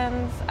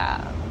Parsons.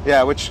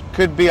 Yeah, which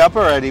could be up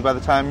already by the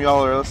time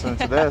y'all are listening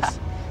to this.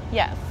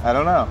 Yes. I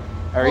don't know.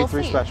 Our We'll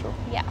E3 see. special.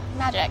 Yeah,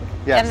 magic.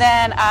 Yes. And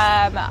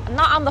then,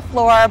 not on the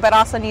floor, but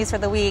also news for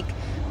the week.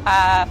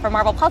 For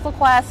Marvel Puzzle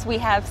Quest, we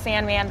have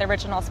Sandman, the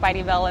original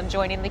Spidey villain,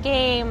 joining the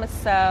game.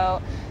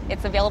 So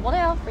it's available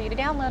now for you to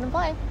download and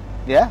play.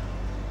 Yeah.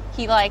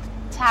 He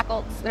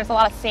tackles. There's a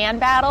lot of sand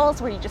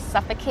battles where you just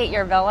suffocate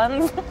your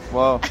villains.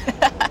 Whoa.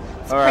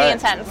 It's All pretty right.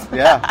 intense.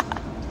 Yeah.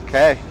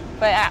 Okay.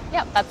 But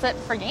yeah, that's it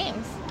for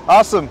games.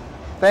 Awesome.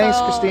 Thanks,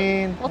 So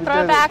Christine. We'll You throw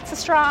did it back to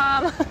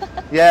Strom.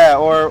 Yeah,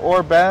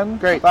 or Ben.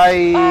 Great.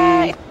 Bye.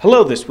 Bye.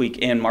 Hello, this week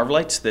in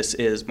Marvelites. This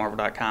is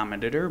Marvel.com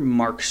editor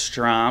Mark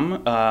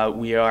Strom.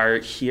 We are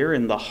here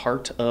in the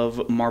heart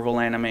of Marvel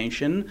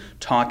animation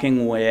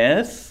talking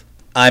with...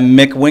 I'm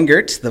Mick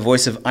Wingert, the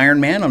voice of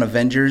Iron Man on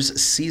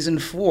Avengers Season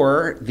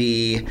 4,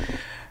 the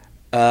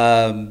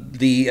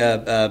The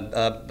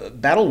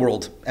Battle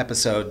World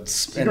episodes.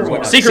 Secret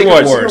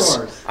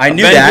Wars. I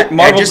knew that.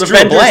 Marvel's I just drew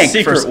a Avengers blank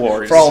Secret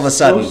Wars. for all of a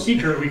sudden. So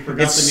secret, we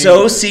forgot It's the name.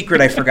 so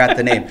secret, I forgot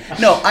the name.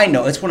 No, I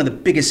know. It's one of the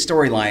biggest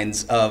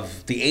storylines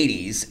of the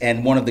 80s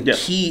and one of the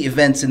key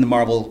events in the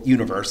Marvel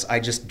universe. I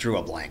just drew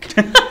a blank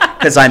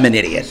because I'm an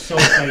idiot. So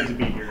excited to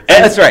be here.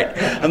 That's right.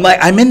 I'm like,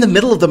 I'm in the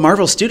middle of the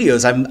Marvel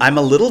Studios. I'm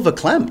a little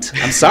verklempt.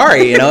 I'm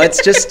sorry.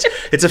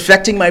 It's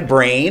affecting my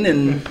brain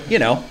and,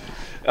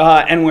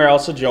 And we're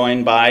also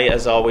joined by,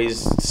 as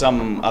always,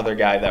 some other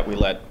guy that we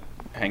let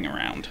hang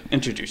around.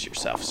 Introduce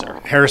yourself, sir.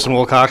 Harrison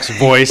Wilcox,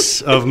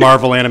 voice of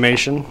Marvel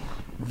Animation.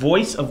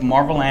 Voice of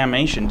Marvel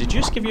Animation. Did you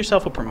just give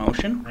yourself a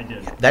promotion? I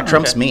did. That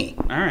trumps me.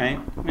 All right.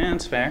 Yeah,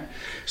 that's fair.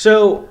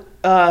 So,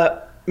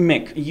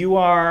 Mick, you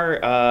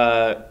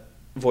are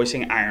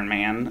voicing Iron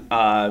Man.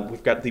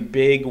 We've got the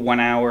big 1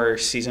 hour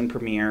season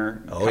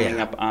premiere coming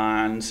up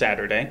on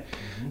Saturday.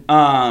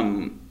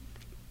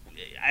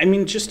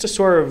 Just to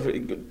sort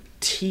of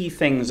tee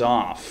things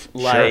off,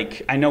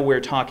 I know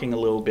we're talking a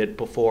little bit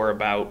before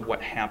about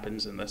what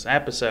happens in this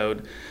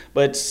episode,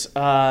 but it's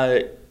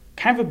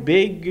kind of a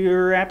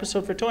bigger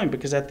episode for Tony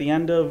because at the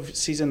end of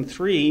season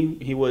 3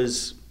 he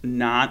was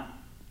not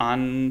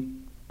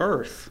on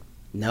Earth.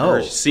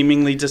 Or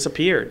seemingly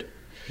disappeared.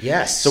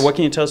 Yes. So what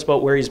can you tell us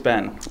about where he's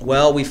been?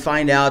 Well, we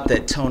find out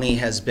that Tony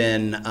has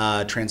been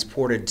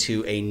transported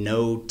to a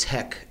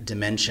no-tech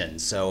dimension.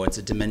 So it's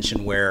a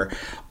dimension where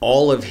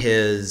all of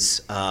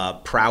his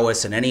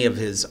prowess and any of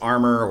his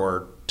armor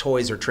or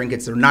toys or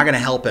trinkets, they're not going to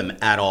help him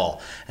at all.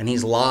 And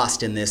he's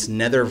lost in this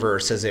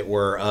netherverse, as it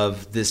were,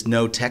 of this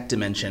no-tech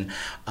dimension.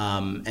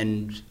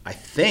 And I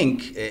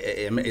think,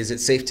 is it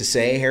safe to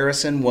say,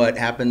 Harrison, what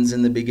happens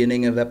in the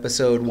beginning of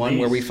episode 1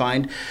 where we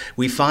find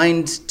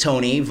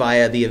Tony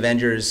via the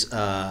Avengers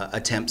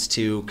attempts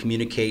to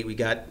communicate. We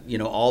got,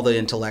 all the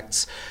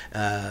intellects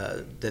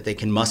that they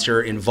can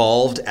muster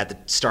involved at the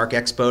Stark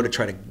Expo to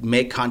try to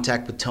make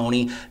contact with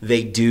Tony.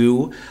 They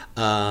do.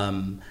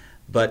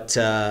 But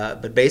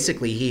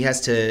basically, he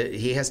has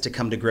to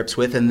come to grips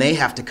with, and they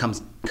have to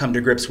come to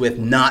grips with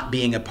not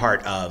being a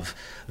part of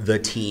the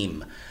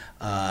team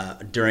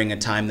during a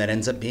time that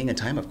ends up being a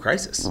time of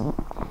crisis.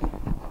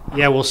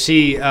 Yeah, we'll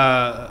see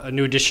a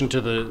new addition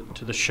to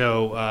the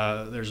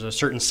show. There's a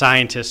certain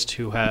scientist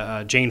who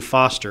Jane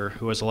Foster,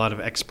 who has a lot of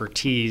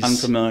expertise. I'm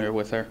familiar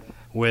with her.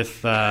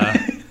 With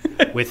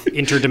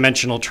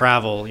interdimensional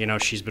travel.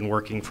 She's been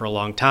working for a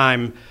long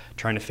time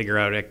trying to figure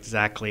out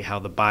exactly how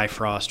the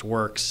Bifrost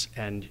works,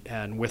 and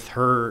with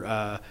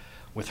her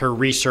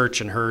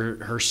research and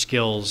her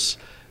skills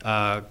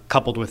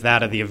coupled with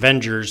that of the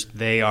Avengers,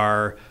 they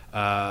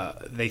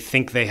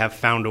think they have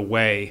found a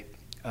way.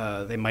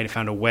 They might have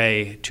found a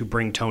way to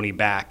bring Tony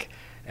back.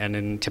 And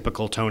in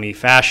typical Tony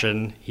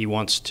fashion, he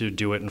wants to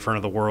do it in front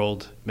of the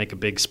world, make a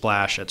big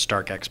splash at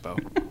Stark Expo.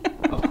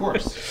 Of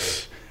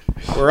course.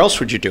 Where else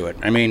would you do it?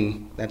 I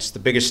mean, that's the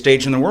biggest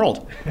stage in the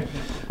world.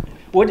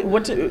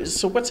 What's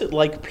it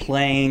like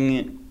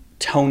playing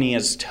Tony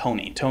as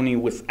Tony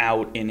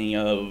without any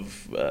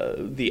of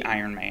the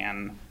Iron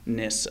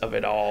Man-ness of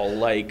it all?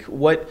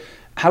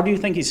 How do you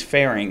think he's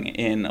faring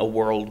in a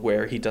world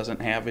where he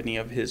doesn't have any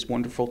of his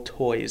wonderful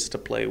toys to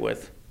play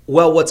with?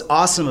 Well, what's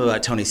awesome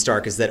about Tony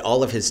Stark is that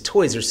all of his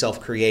toys are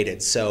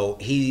self-created, so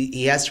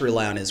he has to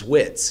rely on his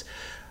wits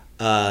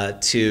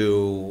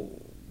to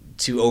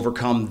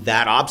overcome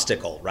that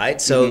obstacle,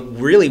 right? So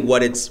really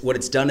what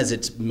it's done is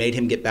it's made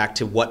him get back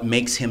to what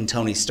makes him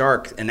Tony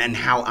Stark and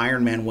how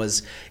Iron Man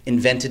was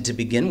invented to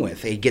begin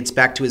with. He gets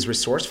back to his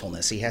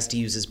resourcefulness. He has to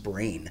use his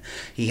brain.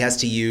 He has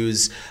to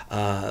use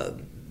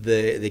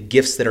the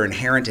gifts that are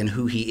inherent in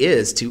who he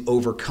is to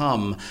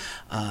overcome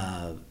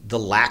the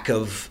lack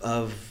of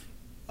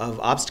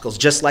obstacles,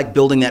 just like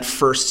building that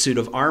first suit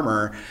of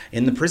armor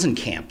in the prison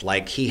camp.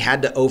 Like, he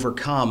had to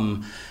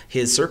overcome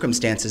his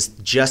circumstances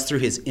just through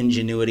his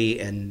ingenuity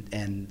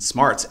and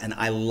smarts, and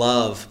I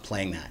love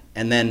playing that.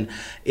 And then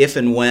if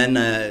and when,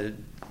 I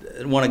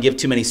don't want to give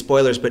too many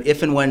spoilers, but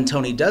if and when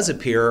Tony does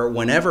appear,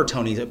 whenever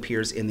Tony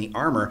appears in the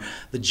armor,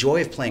 the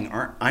joy of playing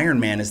Iron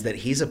Man is that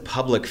he's a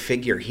public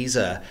figure. He's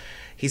a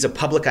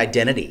public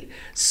identity.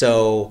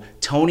 So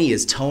Tony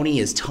is Tony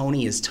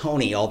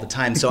all the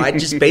time. So I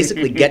just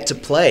basically get to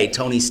play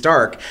Tony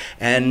Stark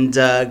and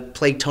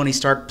play Tony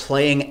Stark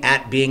playing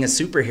at being a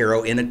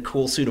superhero in a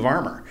cool suit of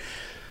armor.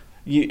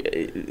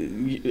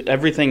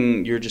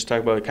 Everything you're just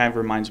talking about kind of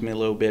reminds me a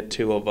little bit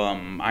too of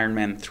Iron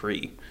Man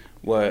 3.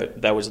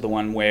 That was the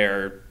one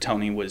where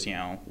Tony was,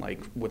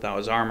 without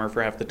his armor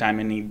for half the time,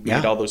 and he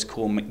made all those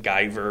cool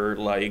MacGyver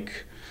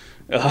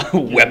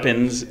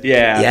weapons.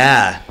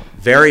 Yeah,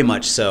 very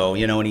much so.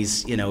 And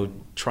he's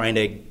trying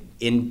to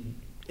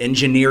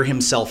engineer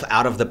himself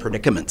out of the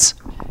predicaments.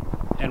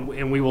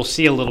 And we will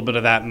see a little bit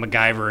of that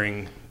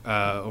MacGyvering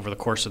over the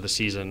course of the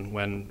season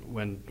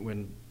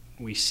when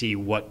we see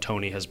what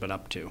Tony has been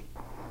up to.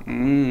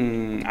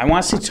 I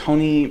want to see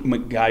Tony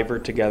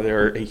MacGyver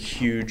together a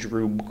huge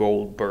Rube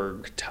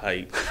Goldberg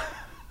type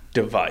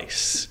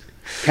device.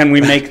 Can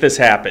we make this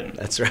happen?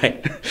 That's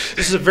right.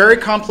 This is a very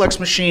complex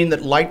machine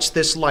that lights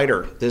this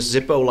lighter, this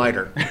Zippo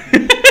lighter.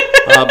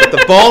 But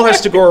the ball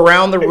has to go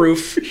around the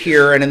roof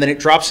here, and then it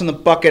drops in the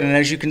bucket. And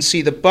as you can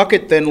see, the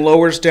bucket then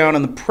lowers down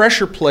on the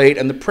pressure plate,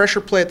 and the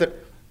pressure plate that...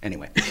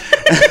 Anyway.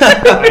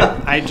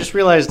 I just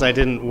realized I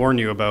didn't warn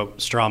you about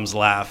Strom's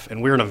laugh,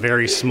 and we're in a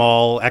very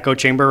small echo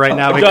chamber right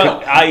now.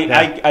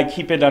 I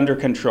keep it under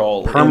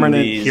control.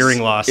 Permanent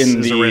hearing loss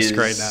is a risk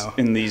right now.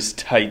 In these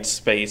tight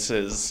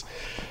spaces.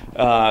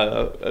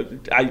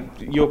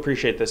 You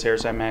appreciate this,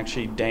 Harris. I'm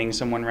actually dating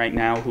someone right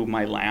now who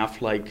my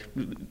laugh, like,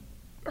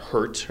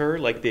 hurts her.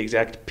 Like, the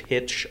exact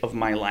pitch of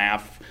my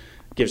laugh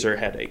gives her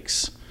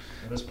headaches.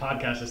 This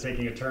podcast is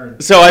taking a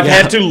turn. So I've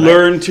had to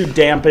learn to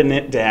dampen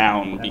it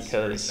down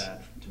because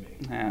sad to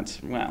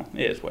me.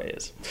 It is what it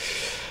is.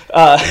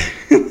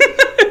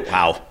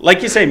 Wow.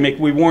 Like you say, Mick,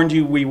 we warned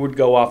you we would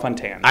go off on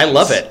tangents. I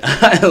love it.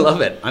 I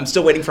love it. I'm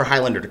still waiting for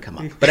Highlander to come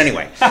up. But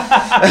anyway.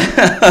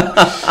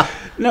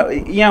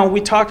 No,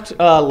 we talked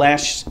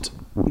last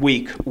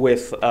week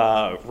with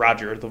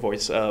Roger, the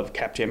voice of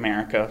Captain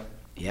America.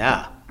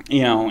 Yeah.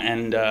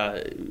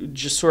 And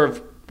just sort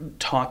of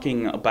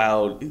talking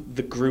about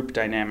the group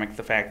dynamic,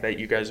 the fact that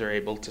you guys are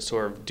able to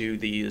sort of do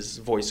these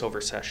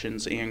voiceover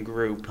sessions in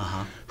group.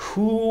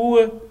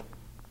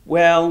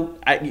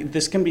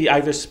 This can be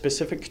either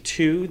specific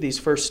to these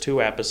first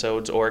 2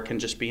 episodes, or it can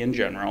just be in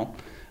general.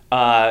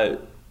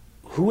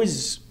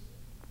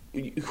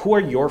 Who are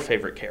your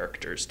favorite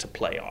characters to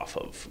play off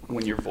of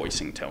when you're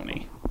voicing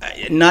Tony?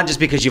 Not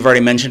just because you've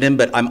already mentioned him,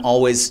 but I'm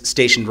always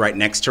stationed right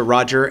next to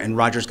Roger, and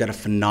Roger's got a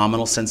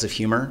phenomenal sense of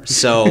humor.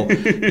 So,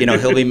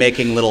 he'll be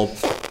making little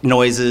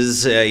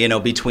noises,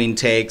 between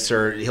takes,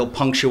 or he'll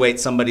punctuate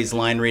somebody's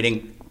line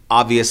reading.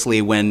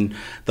 Obviously, when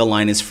the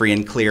line is free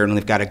and clear and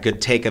they've got a good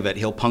take of it,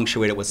 he'll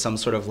punctuate it with some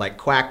sort of like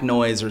quack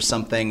noise or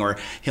something, or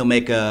he'll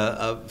make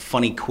a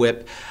funny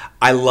quip.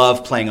 I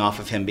love playing off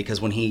of him because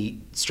when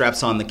he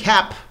straps on the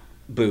cap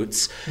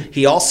boots,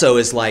 he also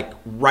is like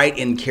right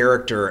in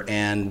character,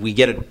 and we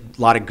get a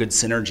lot of good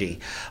synergy.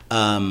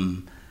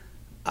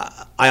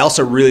 I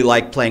also really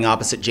like playing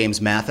opposite James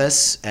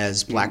Mathis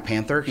as Black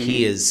Panther.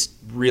 He is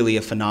really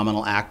a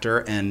phenomenal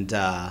actor, and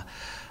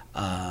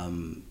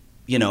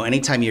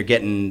anytime you're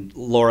getting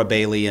Laura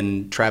Bailey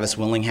and Travis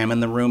Willingham in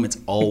the room, it's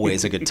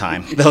always a good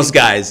time. Those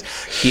guys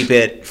keep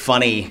it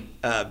funny.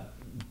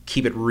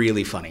 Keep it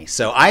really funny.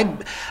 So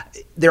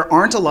there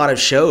aren't a lot of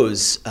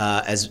shows,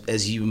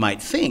 as you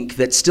might think,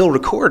 that still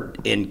record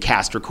in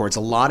cast records.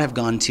 A lot have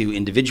gone to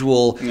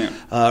individual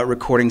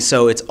recordings.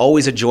 So it's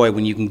always a joy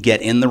when you can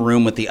get in the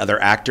room with the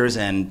other actors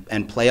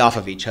and play off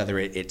of each other.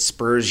 It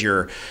spurs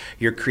your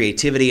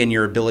creativity and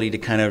your ability to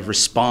kind of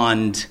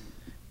respond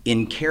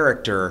in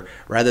character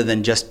rather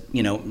than just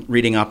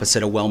reading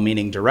opposite a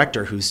well-meaning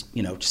director who's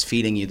just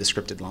feeding you the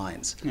scripted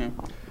lines.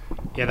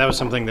 Yeah, that was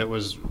something that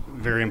was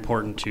very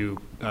important to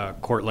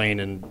Court Lane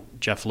and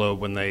Jeff Loeb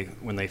when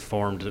they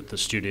formed the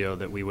studio,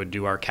 that we would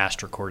do our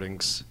cast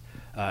recordings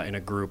in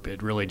a group.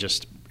 It really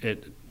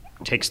it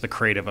takes the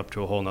creative up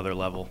to a whole nother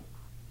level.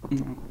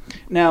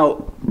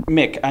 Now,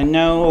 Mick, I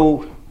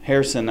know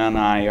Harrison and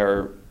I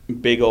are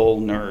big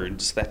old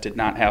nerds that did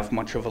not have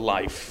much of a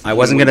life. I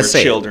wasn't going to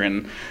say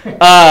children.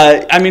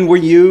 Were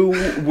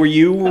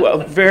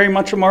you very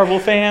much a Marvel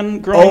fan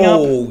growing up?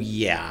 Oh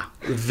yeah,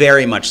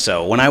 very much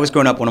so. When I was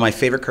growing up, one of my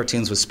favorite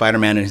cartoons was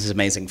Spider-Man and His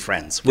Amazing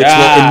Friends, which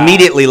will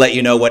immediately let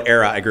you know what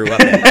era I grew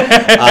up in.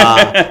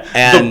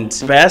 And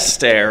the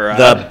best era.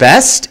 The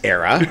best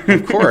era,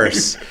 of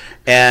course.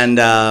 And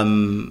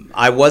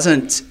I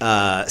wasn't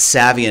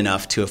savvy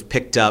enough to have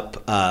picked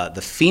up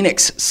the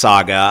Phoenix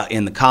saga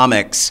in the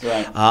comics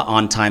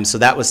on time, so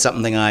that was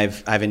something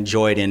I've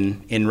enjoyed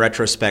in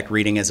retrospect,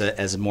 reading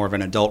as more of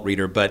an adult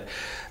reader. But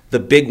the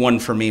big one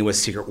for me was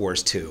Secret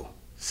Wars 2.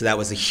 So that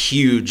was a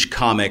huge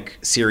comic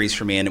series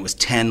for me, and it was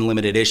 10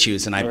 limited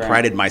issues, and I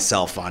prided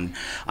myself on,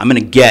 I'm going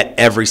to get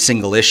every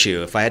single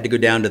issue. If I had to go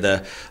down to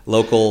the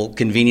local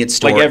convenience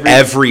store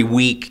every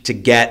week to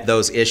get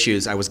those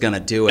issues, I was going to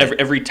do it.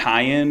 Every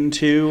tie-in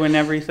to and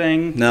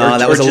everything? No,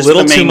 that was a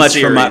little too much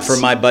for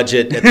my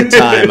budget at the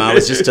time. I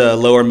was just a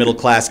lower middle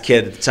class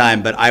kid at the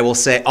time, but I will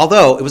say,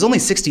 although it was only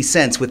 60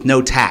 cents with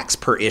no tax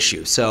per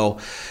issue, so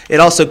it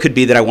also could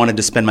be that I wanted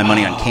to spend my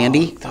money on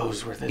candy.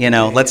 Those were the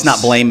days. Let's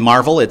not blame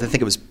Marvel. I think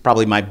it was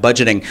probably my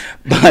budgeting,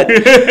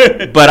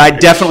 but I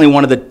definitely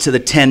wanted the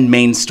 10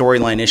 main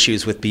storyline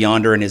issues with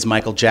Beyonder and his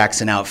Michael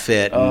Jackson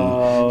outfit,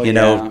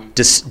 and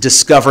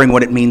discovering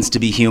what it means to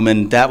be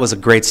human. That was a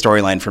great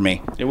storyline for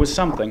me. It was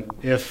something.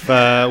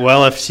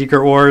 If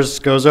Secret Wars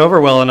goes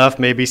over well enough,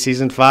 maybe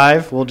season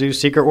 5 we'll do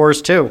Secret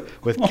Wars 2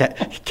 with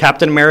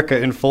Captain America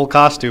in full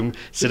costume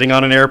sitting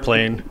on an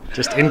airplane,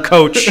 just in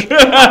coach. Which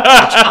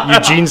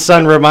Eugene's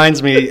son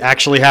reminds me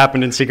actually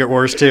happened in Secret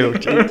Wars 2.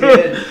 It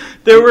did.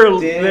 There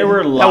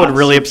were lots. That would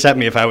really upset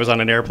me if I was on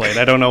an airplane.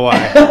 I don't know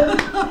why.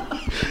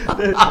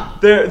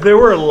 There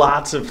were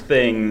lots of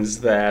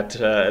things that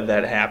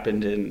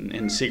happened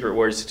in Secret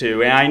Wars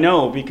 2, and I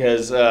know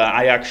because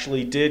I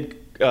actually did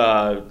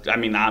I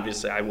mean,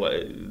 obviously,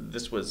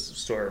 this was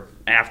sort of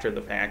after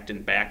the fact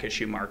in back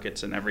issue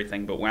markets and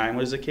everything. But when I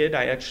was a kid,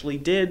 I actually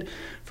did,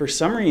 for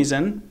some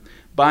reason,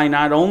 buy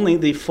not only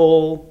the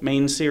full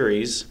main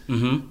series,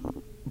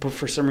 but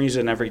for some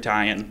reason every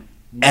tie-in.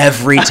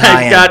 Every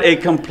tie-in. I got a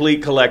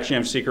complete collection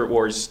of Secret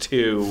Wars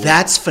 2.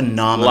 That's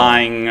phenomenal.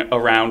 Lying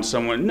around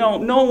somewhere.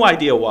 No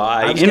idea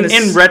why.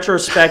 In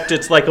retrospect,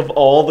 it's like of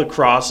all the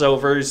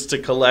crossovers to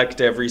collect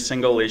every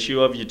single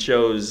issue of, you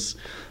chose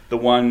the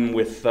one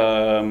with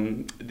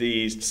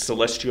the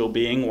celestial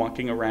being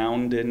walking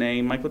around in a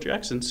Michael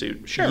Jackson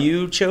suit. Sure.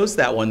 You chose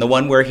that one. The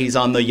one where he's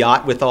on the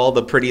yacht with all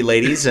the pretty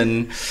ladies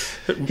and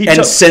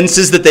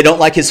senses that they don't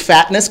like his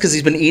fatness because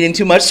he's been eating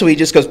too much, so he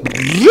just goes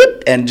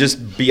and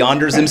just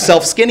Beyonders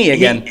himself skinny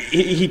again.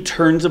 He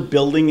turns a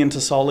building into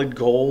solid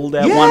gold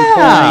at one point.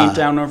 I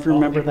don't know if you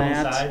remember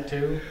that. Inside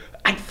too.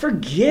 I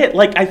forget.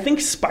 Like, I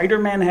think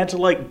Spider-Man had to,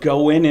 like,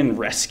 go in and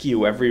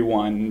rescue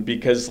everyone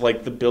because,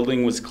 like, the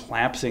building was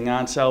collapsing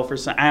on itself or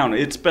something. I don't know.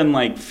 It's been,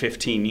 like,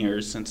 15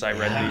 years since I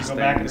read these things. Go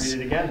back and read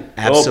it again.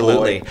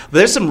 Absolutely.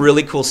 There's some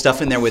really cool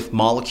stuff in there with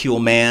Molecule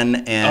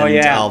Man and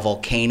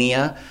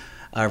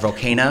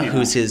Volcana, who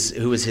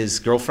was his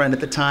girlfriend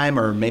at the time,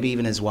 or maybe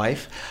even his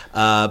wife.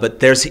 But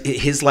there's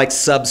his, like,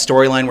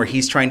 sub-storyline where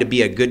he's trying to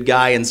be a good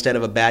guy instead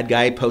of a bad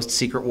guy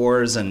post-Secret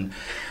Wars, and...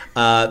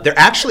 there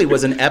actually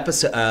was an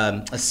episode,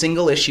 a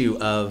single issue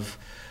of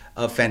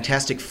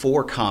Fantastic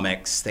Four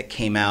comics that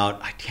came out.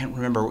 I can't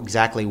remember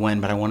exactly when,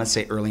 but I want to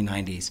say early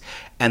 90s.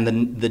 And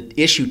the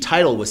issue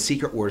title was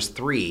Secret Wars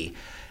 3.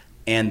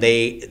 And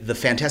the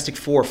Fantastic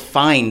Four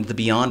find the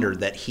Beyonder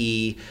that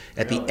he,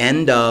 at the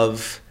end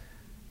of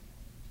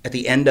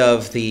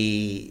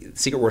the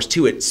Secret Wars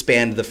 2, it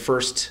spanned the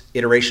first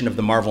iteration of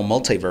the Marvel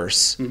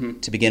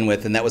multiverse to begin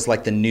with, and that was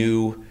like the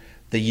new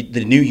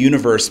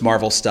universe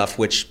Marvel stuff,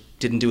 which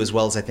didn't do as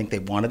well as I think they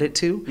wanted it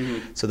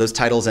to. So those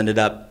titles ended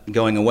up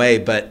going away.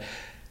 But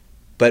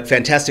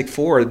Fantastic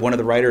Four, one of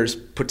the writers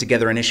put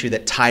together an issue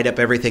that tied up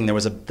everything. There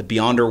was the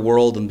Beyonder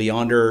world and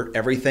Beyonder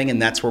everything,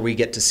 and that's where we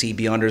get to see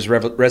Beyonder's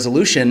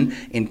resolution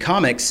in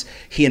comics.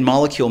 He and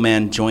Molecule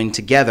Man join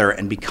together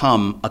and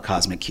become a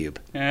cosmic cube.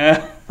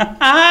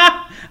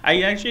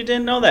 I actually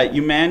didn't know that.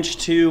 You managed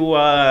to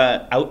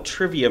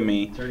out-trivia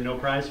me. Is there no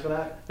prize for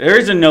that? There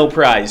is a no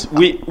prize.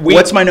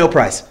 What's my no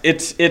prize?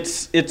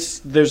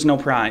 There's no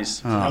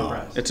prize. No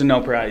prize. It's a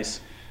no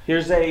prize.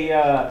 Here's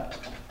a,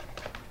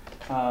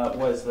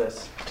 what is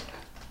this?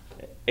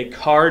 A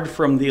card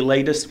from the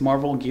latest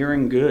Marvel Gear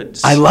and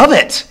Goods. I love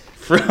it.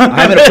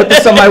 I'm going to put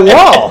this on my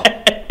wall.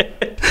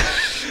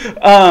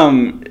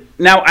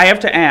 Now, I have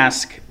to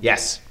ask.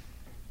 Yes.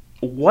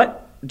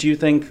 What do you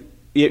think,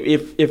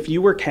 if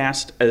you were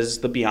cast as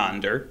the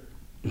Beyonder,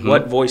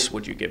 what voice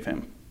would you give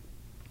him?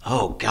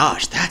 Oh,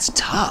 gosh, that's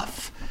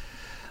tough.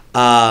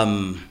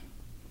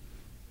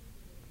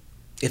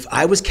 If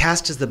I was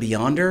cast as the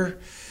Beyonder,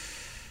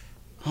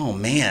 oh,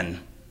 man.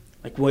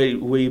 Like,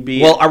 will you be...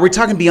 Well, are we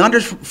talking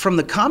Beyonder from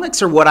the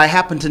comics, or what I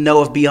happen to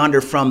know of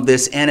Beyonder from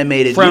this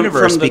animated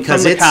universe?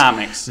 Because it's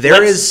comics.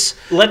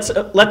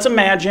 Let's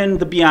imagine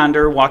the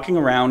Beyonder walking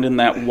around in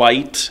that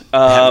white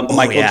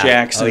Michael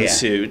Jackson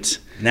suit.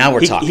 Now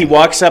we're talking. He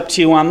walks up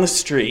to you on the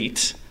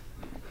street.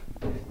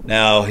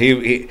 Now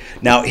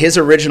his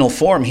original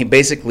form, he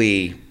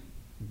basically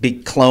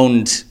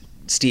cloned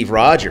Steve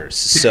Rogers,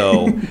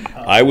 so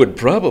I would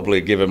probably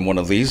give him one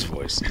of these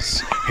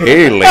voices.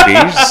 Hey,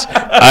 ladies,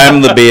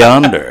 I'm the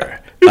Beyonder.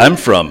 I'm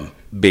from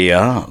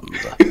Beyond.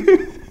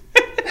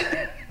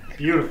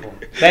 Beautiful.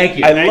 Thank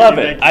you.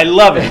 I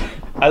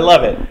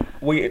love it.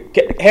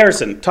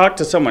 Harrison, talk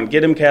to someone.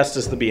 Get him cast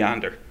as the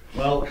Beyonder.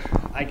 Well,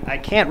 I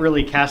can't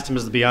really cast him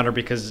as the Beyonder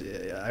because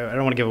I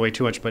don't want to give away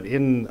too much, but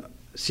in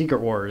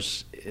Secret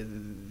Wars,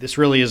 this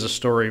really is a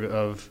story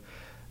of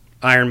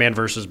Iron Man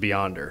versus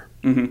Beyonder.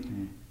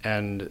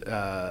 And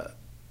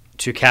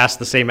to cast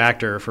the same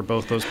actor for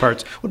both those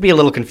parts would be a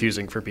little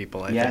confusing for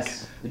people, I think.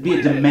 It'd be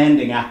a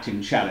demanding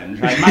acting challenge.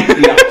 I might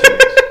be up to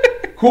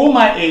it. Call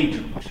my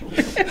agent.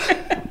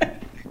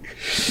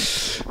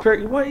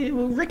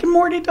 Rick and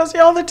Morty does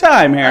it all the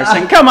time,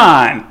 Harrison. Come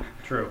on.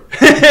 True.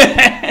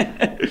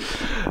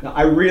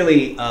 I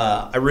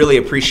really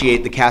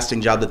appreciate the casting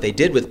job that they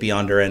did with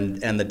Beyonder,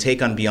 and the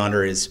take on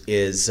Beyonder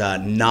is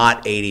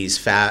not 80s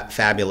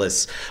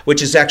fabulous,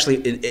 which is actually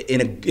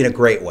in a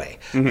great way.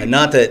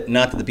 Not that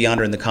the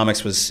Beyonder in the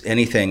comics was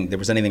anything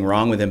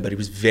wrong with him, but he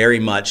was very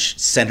much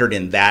centered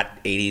in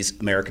that 80s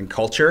American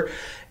culture,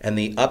 and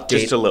the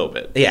update just a little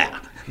bit. Yeah,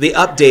 the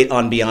update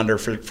on Beyonder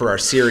for our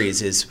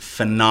series is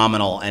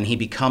phenomenal, and he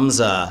becomes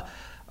a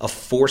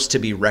force to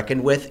be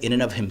reckoned with in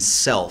and of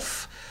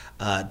himself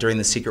during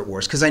the Secret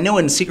Wars. Because I know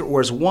in Secret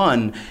Wars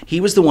 1, he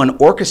was the one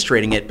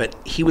orchestrating it, but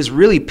he was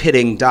really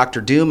pitting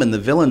Doctor Doom and the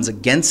villains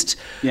against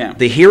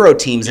the hero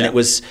teams, and it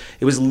was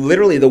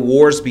literally the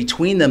wars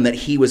between them that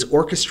he was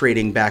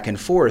orchestrating back and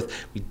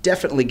forth. We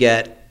definitely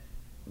get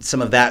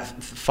some of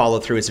that follow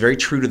through. It's very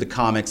true to the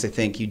comics. I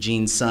think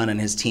Eugene Sun and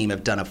his team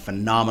have done a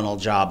phenomenal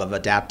job of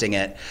adapting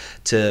it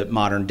to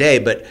modern day,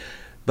 but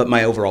But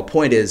my overall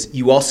point is,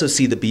 you also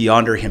see that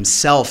Beyonder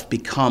himself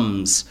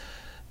becomes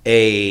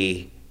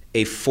a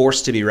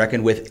force to be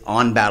reckoned with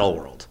on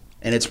Battleworld,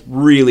 and it's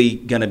really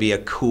going to be a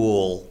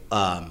cool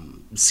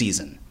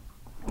season.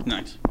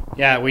 Nice.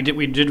 Yeah, we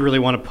did really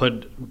want to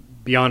put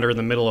Beyonder in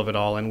the middle of it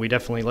all, and we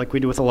definitely, like we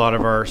do with a lot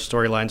of our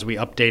storylines, we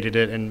updated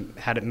it and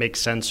had it make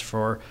sense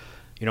for,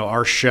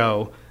 our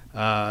show.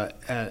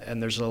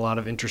 And there's a lot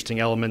of interesting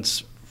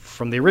elements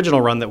from the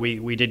original run that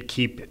we did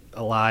keep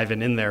alive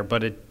and in there,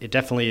 but it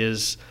definitely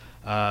is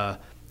a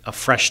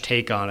fresh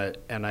take on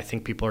it, and I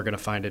think people are going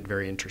to find it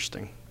very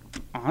interesting.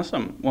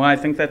 Awesome. Well, I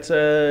think that's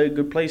a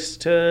good place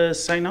to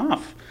sign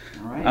off.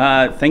 All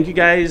right. Thank you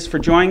guys for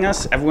joining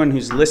us. Everyone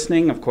who's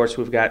listening, of course,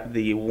 we've got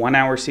the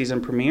 1-hour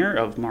season premiere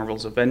of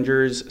Marvel's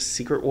Avengers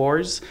Secret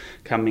Wars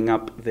coming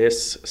up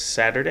this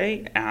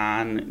Saturday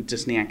on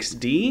Disney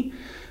XD.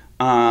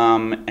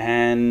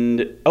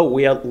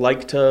 We'd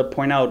like to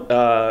point out,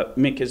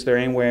 Mick, is there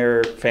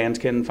anywhere fans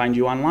can find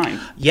you online?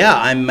 Yeah,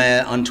 I'm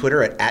on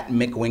Twitter at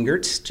Mick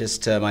Wingert,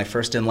 just my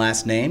first and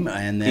last name.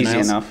 And then Easy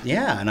enough.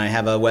 Yeah, and I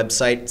have a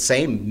website,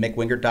 same,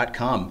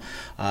 mickwingert.com.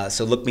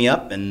 So look me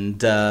up and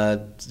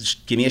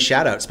just give me a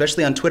shout out,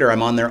 especially on Twitter.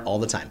 I'm on there all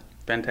the time.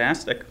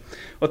 Fantastic.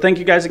 Well, thank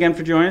you guys again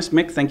for joining us.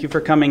 Mick, thank you for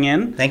coming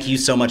in. Thank you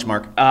so much,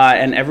 Mark.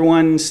 And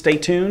everyone stay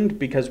tuned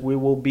because we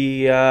will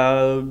be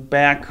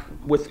back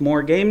with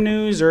more game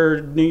news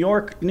or New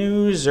York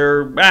news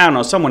or, I don't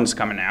know, someone's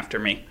coming after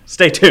me.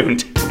 Stay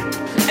tuned.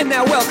 And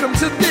now welcome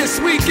to This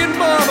Week in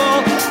Marvel,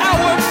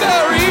 our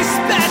very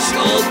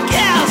special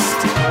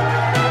guest.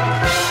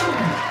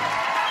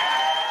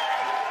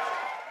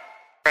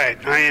 All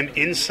right, I am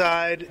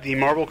inside the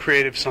Marvel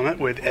Creative Summit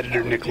with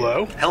editor Nick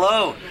Lowe.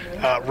 Hello.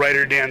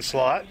 Writer Dan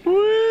Slott.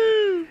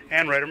 Woo!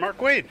 And writer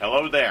Mark Wade.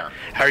 Hello there.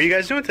 How are you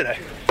guys doing today?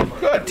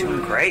 Good.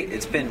 Doing great.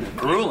 It's been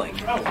grueling.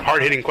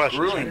 Hard-hitting questions.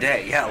 Grueling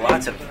day. Yeah,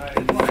 lots of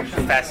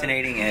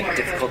fascinating and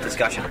difficult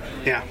discussion.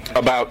 Yeah.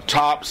 About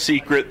top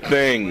secret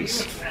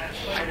things.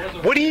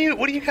 What do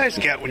you guys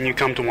get when you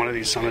come to one of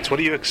these summits? What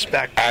do you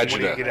expect? Agita.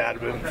 What do you get out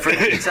of it? Free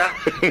pizza?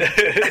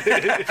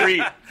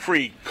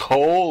 free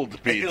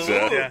cold pizza.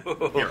 Yeah.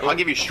 Here, I'll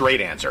give you a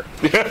straight answer.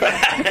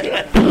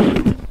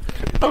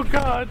 Oh,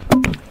 God.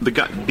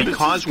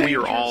 Because we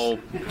are all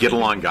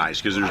get-along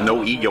guys, because there's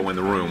no ego in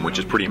the room, which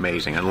is pretty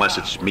amazing, unless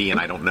it's me and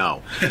I don't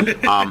know,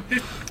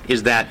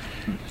 is that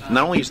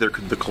not only is there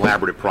the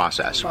collaborative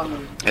process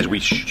as we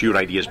shoot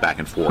ideas back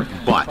and forth,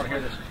 but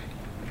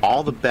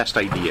all the best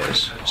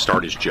ideas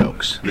start as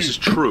jokes. This is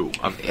true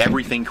of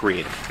everything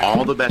creative.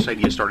 All the best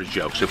ideas start as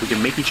jokes. So if we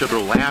can make each other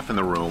laugh in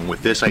the room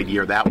with this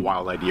idea or that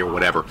wild idea or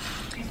whatever,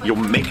 you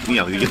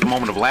get the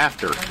moment of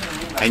laughter,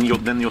 and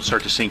you'll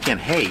start to sink in.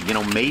 Hey,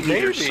 maybe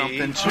there's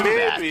something to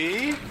that.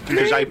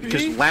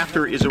 Because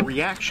laughter is a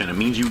reaction. It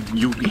means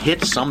you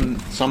hit some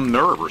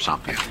nerve or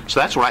something. So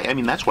that's what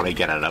I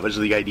get out of it, is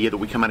the idea that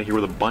we come out of here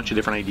with a bunch of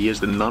different ideas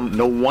that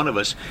no one of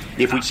us,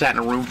 if we sat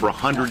in a room for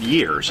 100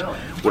 years,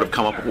 would have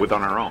come up with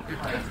on our own.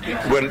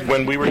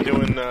 When we were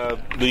doing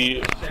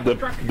the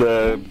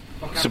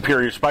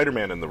Superior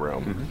Spider-Man in the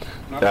room,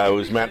 it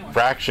was Matt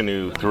Fraction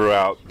who threw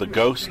out the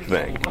ghost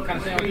thing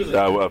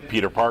of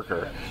Peter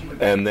Parker,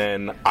 and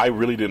then I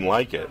really didn't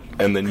like it.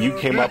 And then you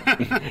came up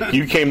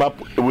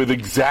with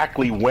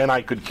exactly when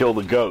I could kill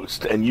the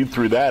ghost, and you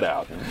threw that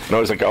out. And I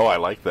was like, oh, I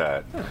like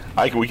that.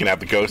 We can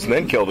have the ghost and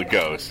then kill the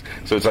ghost.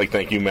 So it's like,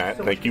 thank you, Matt.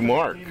 Thank you,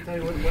 Mark.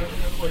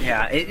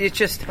 Yeah, it's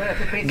just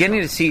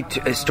getting to see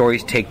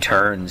stories take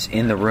turns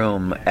in the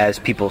room as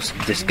people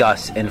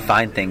discuss and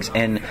find things,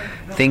 and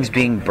things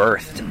being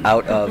birthed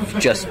out of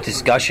just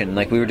discussion.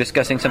 Like we were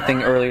discussing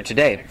something earlier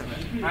today,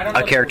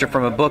 a character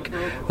from a book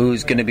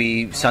who's going to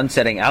be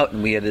sunsetting out,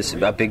 and we had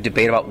a big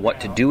debate about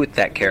what to do with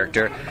that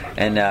character,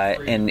 and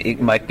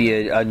it might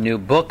be a new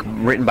book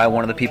written by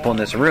one of the people in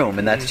this room,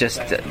 and that's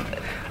just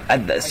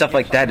stuff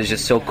like that is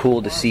just so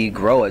cool to see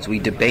grow as we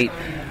debate.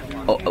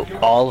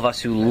 All of us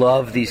who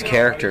love these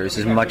characters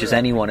as much as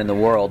anyone in the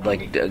world,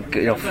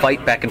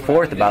 fight back and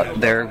forth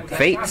about their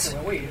fates.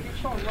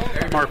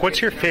 Mark,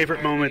 what's your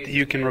favorite moment that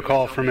you can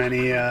recall from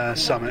any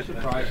summit?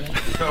 I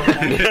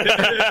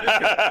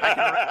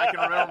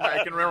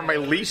can remember my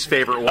least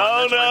favorite one.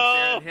 Oh, That's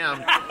why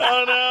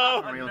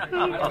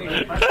I'm staring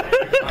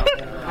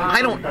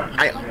at him.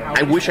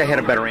 I wish I had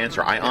a better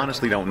answer. I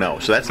honestly don't know.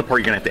 So that's the part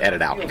you're going to have to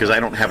edit out, because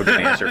I don't have a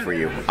good answer for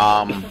you.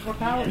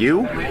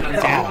 You?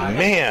 Oh,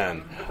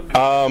 man.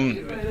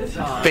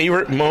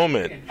 Favorite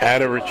moment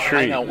at a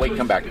retreat. No, wait,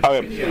 come back.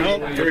 Okay.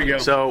 Here we go.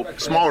 So,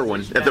 smaller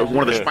one, at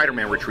one of the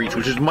Spider-Man retreats,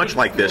 which is much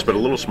like this, but a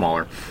little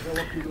smaller.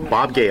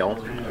 Bob Gale,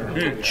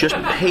 just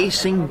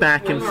pacing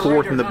back and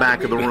forth in the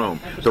back of the room.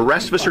 The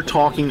rest of us are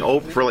talking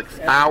over for like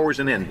hours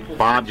and in.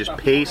 Bob just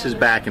paces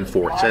back and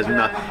forth, says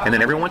nothing, and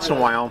then every once in a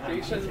while,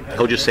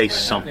 he'll just say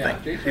something.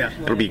 Yeah.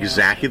 It'll be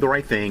exactly the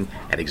right thing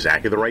at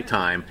exactly the right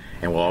time,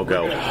 and we'll all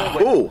go,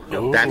 ooh,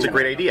 that's a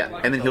great idea.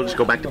 And then he'll just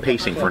go back to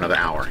pacing for another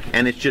hour.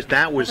 And it's just,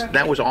 that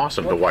was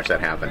awesome to watch that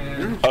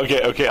happen.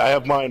 Okay, I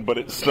have mine, but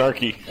it's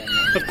snarky.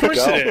 Of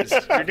course it is.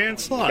 You're Dan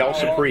Slott. Kel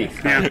Supri.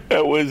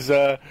 It was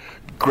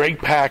Greg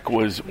Pak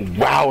was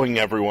wowing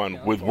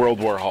everyone with World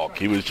War Hulk.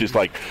 He was just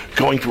like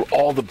going through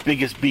all the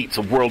biggest beats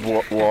of World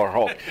War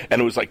Hulk,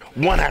 and it was like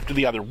one after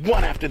the other,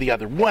 one after the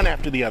other, one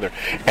after the other,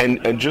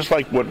 and just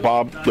like what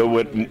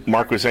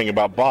Mark was saying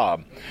about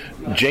Bob,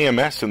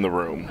 JMS in the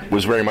room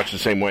was very much the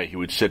same way. He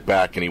would sit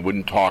back and he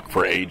wouldn't talk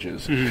for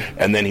ages,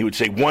 and then he would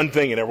say one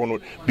thing, and everyone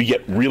would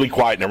get really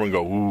quiet, and everyone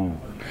would go ooh,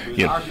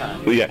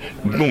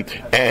 boom,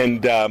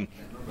 and.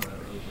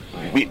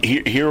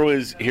 Here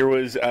was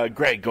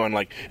Greg going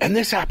like, and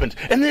this happens,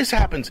 and this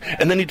happens,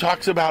 and then he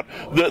talks about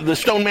the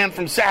stone man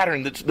from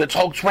Saturn that's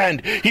Hulk's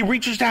friend. He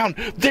reaches down,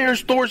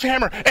 there's Thor's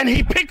hammer, and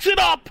he picks it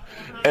up.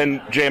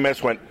 And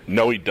JMS went,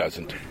 no, he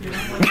doesn't.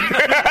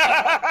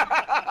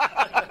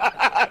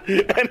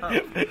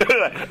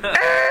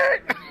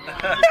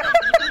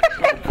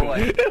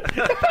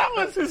 That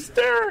was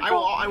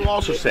hysterical. I will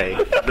also say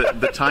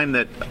the time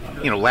that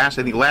last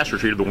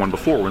retreat of the one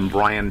before when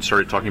Brian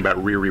started talking about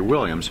Riri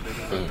Williams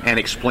and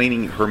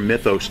explaining her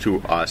mythos to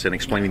us and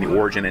explaining the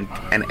origin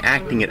and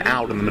acting it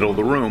out in the middle of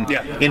the room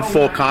in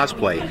full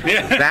cosplay.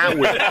 Yeah.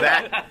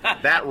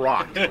 That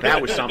rocked.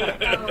 That was something.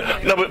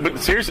 No, but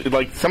seriously,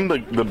 like some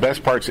of the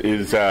best parts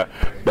is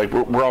like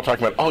we're all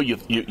talking about. Oh, you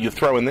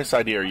throw in this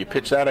idea or you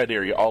pitch that idea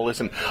or you all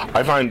listen.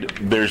 I find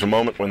there's a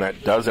moment when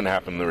that doesn't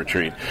happen in the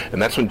retreat,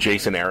 and that's when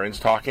Jason Aaron's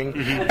talking,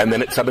 and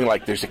then it's something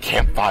like there's a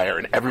campfire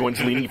and everyone's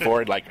leaning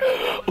forward like,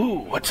 ooh,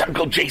 what's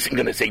Uncle Jason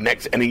going to say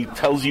next? And he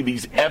tells you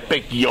these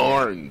epic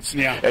yarns,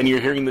 and you're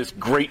hearing this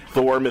great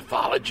Thor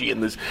mythology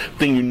and this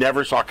thing you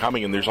never saw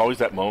coming, and there's always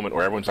that moment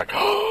where everyone's like,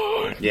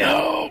 oh,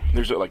 no.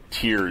 There's like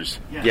tears.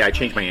 Yeah, I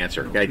changed my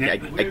answer.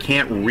 I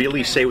can't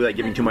really say without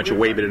giving too much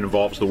away, but it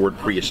involves the word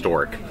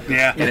prehistoric.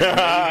 Yeah. And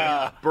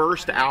I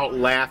burst out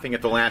laughing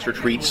at the last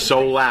retreat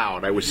so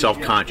loud I was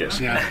self-conscious.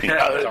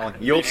 Yeah.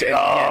 You'll say,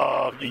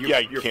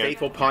 your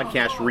faithful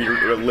podcast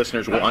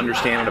listeners will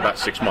understand in about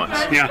 6 months.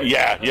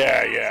 Yeah.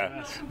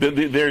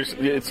 There's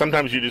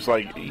sometimes you just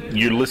like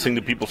you're listening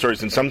to people's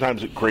stories, and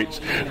sometimes it creates,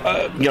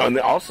 and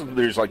also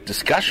there's like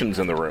discussions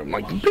in the room,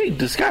 like big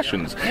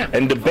discussions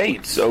and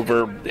debates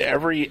over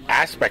every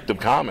aspect of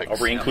comics,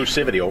 over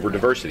inclusivity, over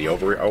diversity,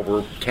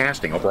 over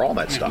casting, over all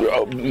that stuff,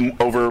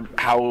 over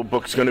how a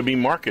book's going to be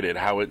marketed,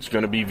 how it's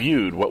going to be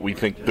viewed, what we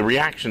think the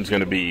reaction's going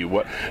to be,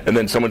 and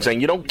then someone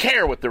saying you don't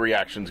care what the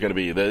reaction's going to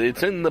be.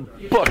 It's in the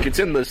book, it's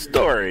in the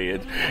story.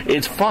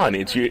 It's fun.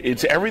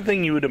 It's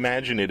everything you would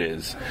imagine it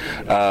is.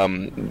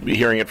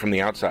 Hearing it from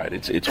the outside,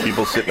 it's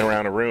people sitting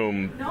around a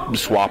room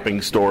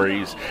swapping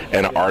stories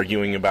and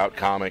arguing about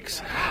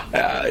comics.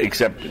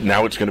 Except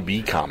now it's going to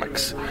be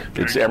comics.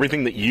 It's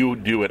everything that you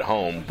do at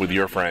home with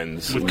your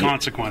friends with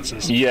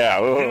consequences. Yeah,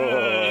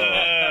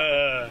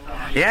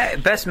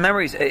 best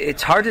memories.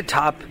 It's hard to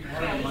top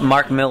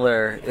Mark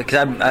Miller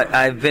because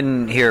I've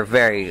been here a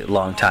very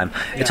long time.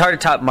 It's hard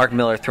to top Mark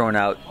Miller throwing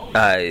out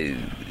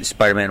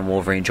Spider-Man and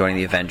Wolverine joining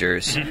the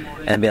Avengers, and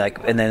then be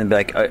like,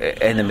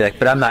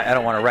 but I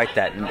don't want to write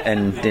that,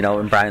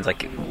 and Brian's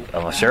like,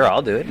 oh sure,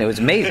 I'll do it, and it was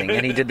amazing,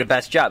 and he did the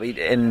best job.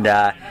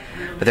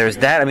 But there was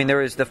that. I mean, there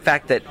was the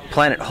fact that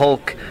Planet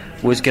Hulk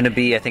was going to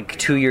be, I think,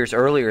 2 years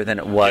earlier than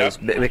it was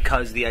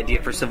because the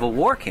idea for Civil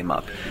War came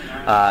up.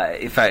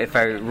 If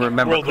I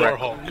remember World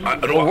correctly,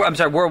 War Hulk. I'm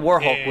sorry, World War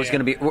Hulk was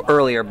going to be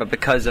earlier, but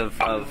because of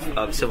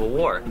Civil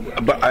War.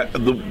 But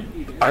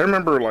I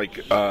remember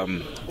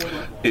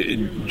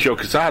Joe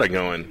Quesada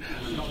going,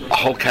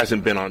 Hulk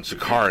hasn't been on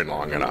Sakaar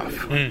long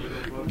enough.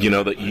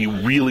 That you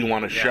really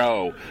want to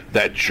show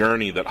that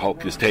journey that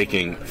Hulk is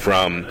taking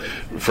from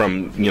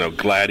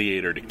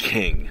gladiator to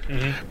king.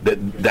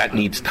 That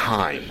needs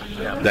time.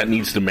 That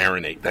needs to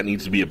marinate. That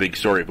needs to be a big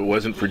story. If it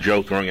wasn't for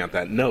Joe throwing out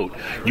that note,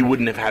 you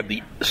wouldn't have had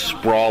the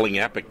sprawling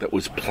epic that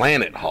was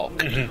Planet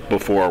Hulk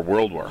before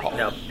World War Hulk.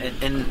 Yeah.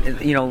 And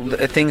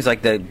things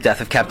like the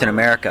death of Captain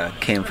America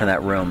came from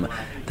that room.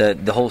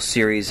 The whole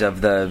series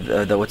of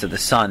the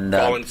Sun,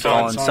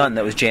 Fallen Sun,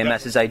 that was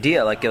JMS's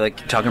idea. Like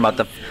talking about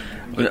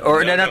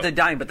not the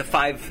dying, but the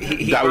five.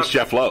 That was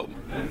Jeff Loeb.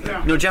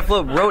 No, Jeff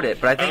Loeb wrote it,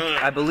 but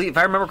I believe, if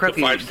I remember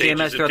correctly,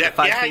 JMS wrote the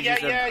 5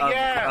 stages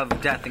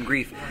of death and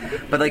grief.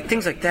 But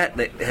things like that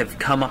have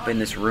come up in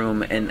this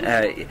room, and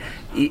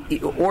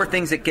or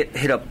things that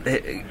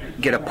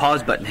get a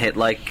pause button hit,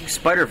 like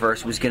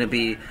Spider-Verse was going to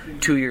be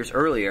 2 years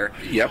earlier.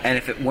 Yep. And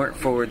if it weren't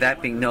for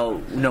that being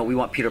no, we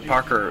want Peter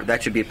Parker.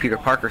 That should be a Peter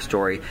Parker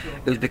story.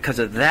 It was because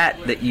of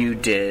that you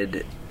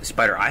did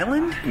Spider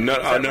Island?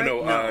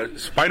 No.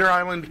 Spider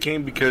Island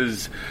came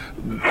because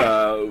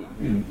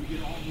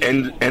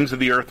Ends of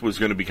the Earth was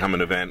going to become an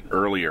event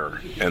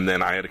earlier, and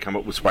then I had to come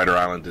up with Spider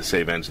Island to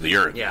save Ends of the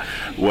Earth. Yeah.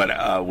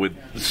 With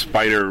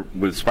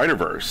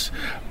Spider-Verse,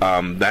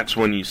 that's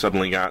when you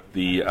suddenly got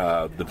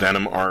the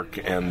Venom arc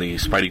and the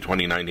Spidey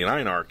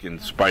 2099 arc in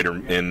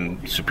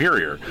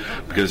Superior,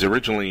 because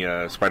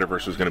originally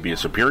Spider-Verse was going to be a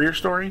Superior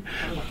story,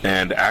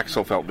 and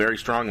Axel felt very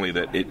strongly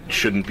that it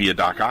shouldn't be a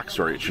Doc Ock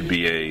story; it should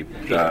be a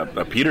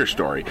Peter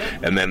story.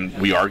 And then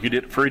we argued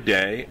it for a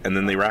day, and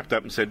then they wrapped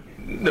up and said,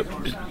 no,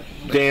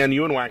 Dan,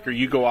 you and Wacker,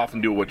 you go off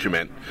and do what you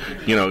meant.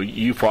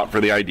 You fought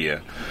for the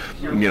idea.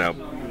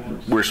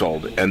 we're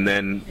sold. And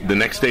then the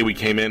next day we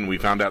came in, we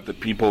found out that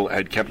people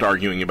had kept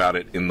arguing about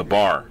it in the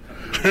bar.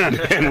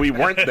 And we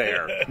weren't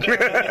there.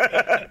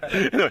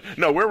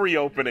 No, we're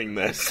reopening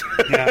this.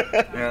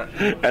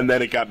 And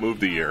then it got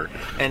moved a year.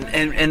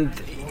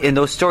 And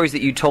those stories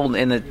that you told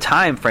in the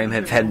time frame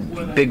have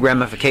had big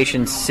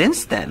ramifications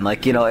since then.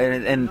 Like,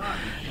 and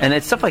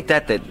it's stuff like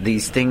that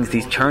these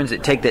turns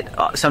that take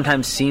that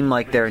sometimes seem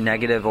like they're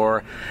negative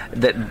or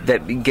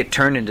that get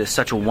turned into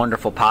such a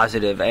wonderful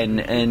positive,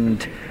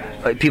 and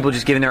people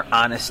just giving their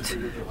honest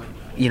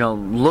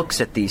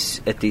looks at these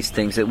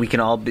things that we can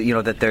all be,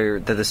 that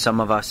the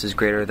sum of us is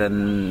greater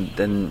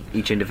than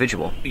each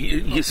individual.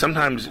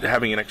 Sometimes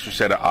having an extra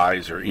set of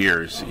eyes or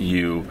ears,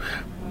 you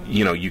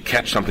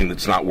catch something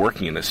that's not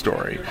working in a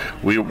story.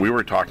 We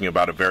were talking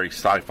about a very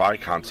sci-fi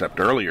concept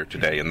earlier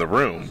today in the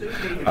room.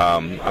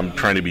 I'm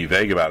trying to be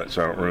vague about it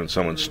so I don't ruin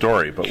someone's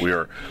story, but we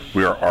are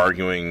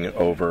arguing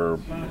over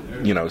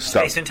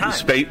stuff, space and time,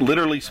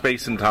 literally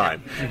space and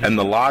time, and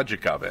the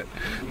logic of it.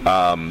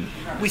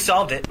 We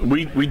solved it.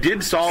 We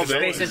did solve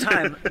it. Space and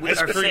time.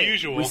 As per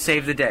usual. We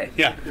saved the day.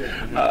 Yeah.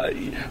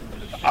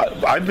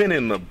 I've been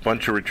in a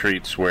bunch of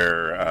retreats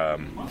where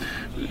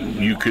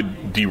you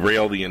could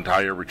derail the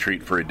entire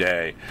retreat for a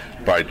day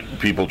by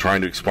people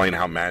trying to explain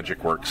how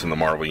magic works in the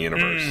Marvel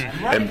Universe.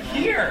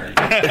 Here.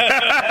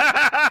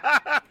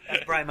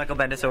 Brian Michael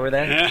Bendis over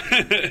there.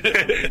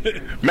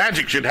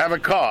 Magic should have a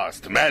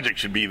cost. Magic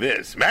should be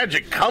this.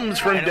 Magic comes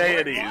from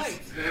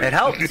deities. It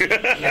helped.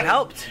 It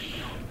helped.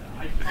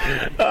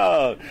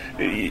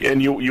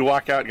 And you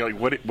walk out and you're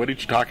like, what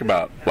did you talk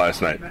about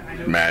last night?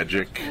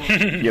 Magic.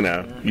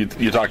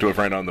 You talk to a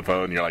friend on the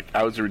phone and you're like,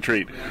 how was the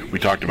retreat? We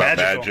talked about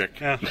magic.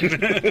 Yeah.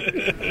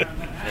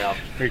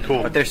 Very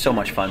cool. But they're so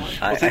much fun.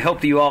 I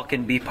hope that you all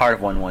can be part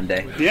of one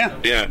day.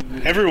 Yeah.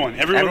 Everyone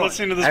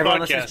listening to this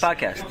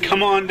podcast.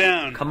 Come on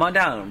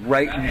down.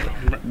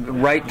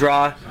 Write,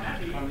 draw,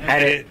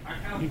 edit,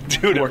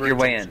 work your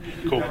way in.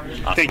 Cool.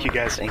 Awesome. Thank you,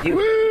 guys. Thank you.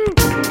 Woo!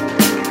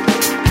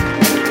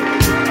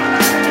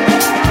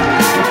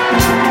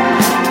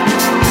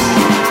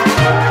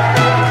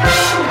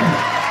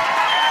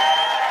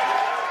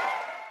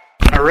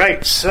 All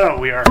right, so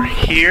we are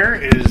here.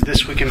 It is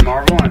This Week in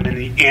Marvel. I'm in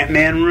the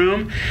Ant-Man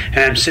room, and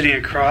I'm sitting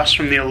across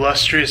from the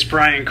illustrious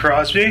Brian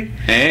Crosby.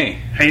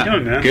 Hey. How you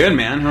doing, man? Good,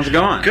 man. How's it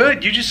going?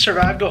 Good. You just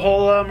survived a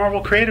whole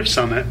Marvel Creative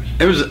Summit.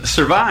 It was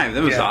survived.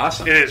 It was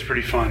awesome. It is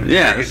pretty fun.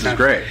 Yeah, this is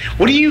great.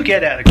 What do you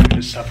get out of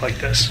doing stuff like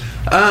this?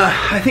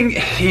 I think,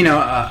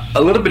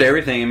 a little bit of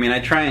everything. I mean, I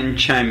try and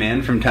chime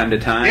in from time to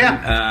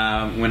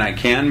time when I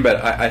can,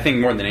 but I think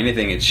more than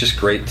anything, it's just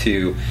great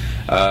to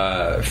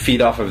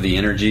feed off of the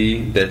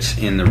energy that's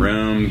in the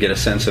room, get a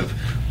sense of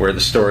where the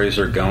stories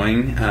are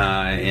going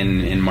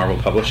in Marvel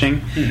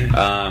Publishing.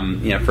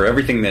 Mm-hmm. For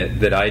everything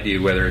that I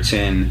do, whether it's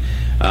in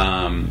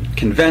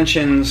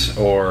conventions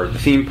or the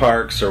theme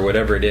parks or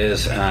whatever it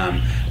is,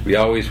 we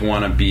always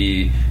want to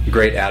be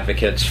great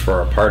advocates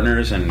for our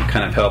partners and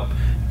kind of help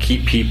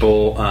keep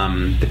people,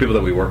 the people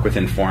that we work with,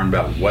 informed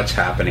about what's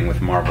happening with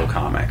Marvel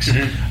Comics.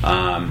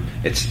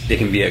 Mm-hmm. It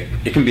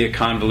can be a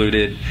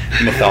convoluted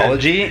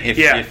mythology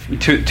if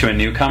to a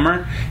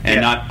newcomer,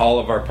 and not all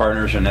of our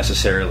partners are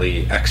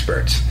necessarily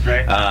experts.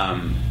 Right.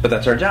 But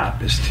that's our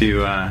job is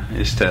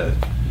to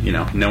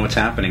know what's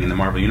happening in the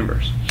Marvel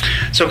Universe.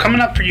 So coming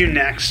up for you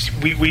next,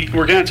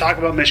 we're going to talk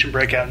about Mission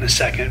Breakout in a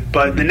second,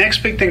 but the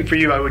next big thing for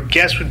you, I would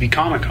guess, would be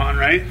Comic-Con,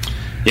 right?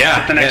 Yeah. Is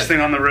that the next thing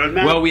on the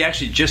roadmap? Well, we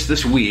actually just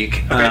this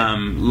week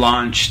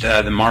launched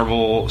the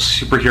Marvel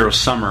Superhero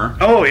Summer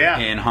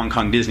in Hong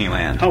Kong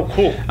Disneyland. Oh,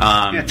 cool.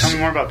 Tell me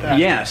more about that.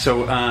 Yeah,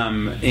 so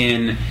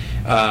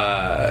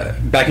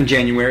back in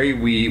January,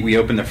 we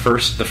opened the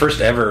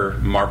first ever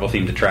Marvel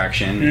themed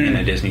attraction in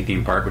a Disney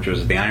theme park, which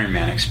was the Iron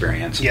Man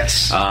experience.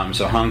 Yes.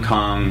 So Hong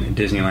Kong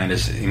Disneyland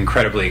is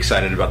incredibly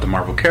excited about the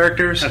Marvel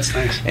characters. That's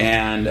nice.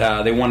 And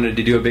they wanted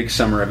to do a big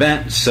summer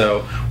event,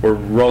 so we're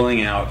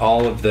rolling out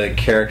all of the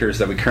characters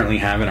that we currently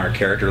have in our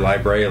character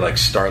library, like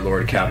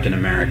Star-Lord, Captain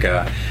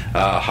America,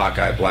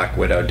 Hawkeye, Black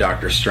Widow,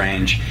 Doctor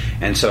Strange.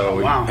 And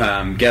so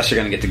guests are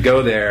going to get to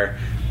go there,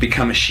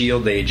 become a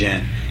S.H.I.E.L.D.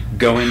 agent,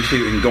 go on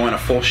a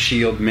full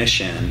S.H.I.E.L.D.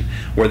 mission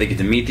where they get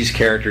to meet these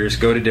characters,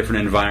 go to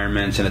different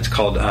environments, and it's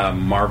called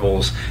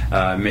Marvel's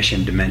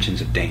Mission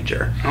Dimensions of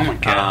Danger. Oh my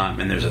god!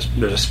 And there's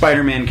a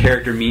Spider-Man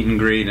character meet and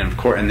greet,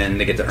 and then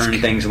they get to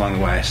earn things along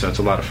the way. So it's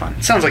a lot of fun.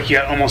 It sounds like you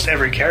got almost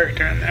every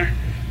character in there.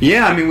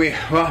 Yeah, I mean we're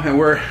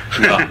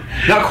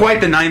not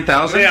quite the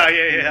 9,000.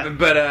 Yeah.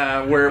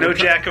 But we're no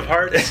Jack of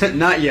Hearts.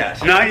 Not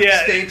yet. Not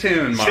yet. Stay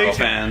tuned, Marvel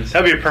fans.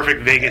 That'd be a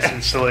perfect Vegas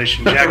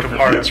installation. Jack of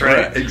Hearts,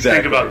 right?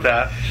 Exactly. Think about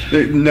that.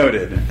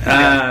 Noted.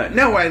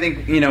 No, I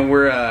think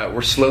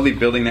we're slowly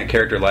building that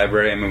character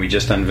library. I mean, we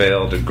just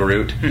unveiled a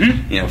Groot,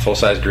 full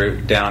size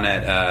Groot down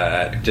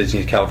at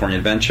Disney's California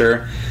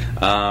Adventure,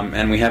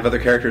 and we have other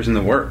characters in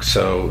the works.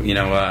 So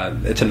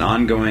it's an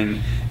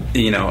ongoing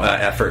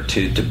effort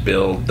to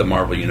build the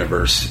Marvel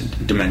Universe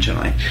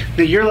dimensionally.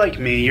 Now, you're like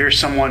me. You're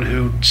someone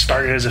who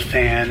started as a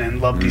fan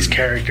and loved these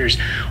characters.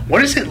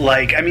 What is it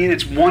like? I mean,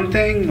 it's one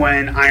thing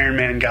when Iron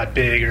Man got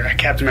big or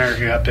Captain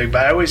America got big,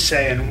 but I always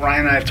say, and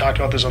Ryan and I have talked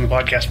about this on the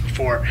podcast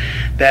before,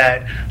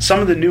 that some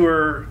of the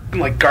newer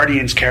like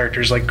Guardians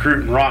characters like Groot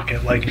and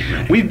Rocket, like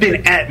we've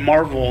been at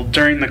Marvel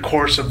during the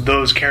course of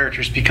those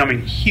characters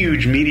becoming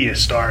huge media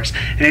stars,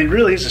 and it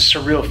really is a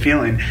surreal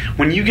feeling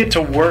when you get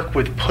to work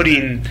with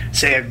putting,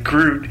 say, a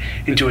Groot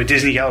into a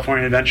Disney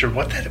California Adventure.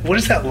 What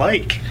is that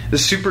like?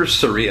 It's super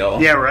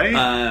surreal. Yeah, right.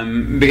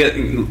 Because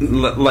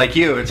like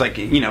you, it's like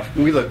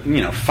we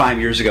look 5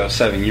 years ago,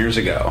 7 years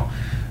ago.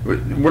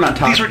 We're not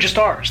talking. These were just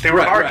ours. They were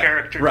our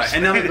characters, right?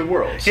 And now they're the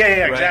world's.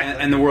 yeah, right?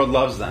 exactly. And the world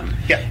loves them.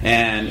 Yeah.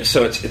 And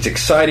so it's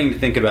exciting to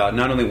think about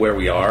not only where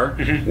we are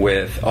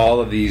with all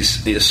of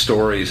these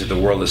stories that the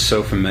world is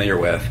so familiar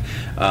with,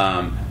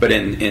 but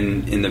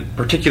in the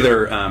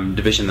particular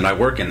division that I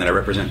work in, that I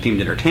represent,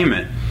 themed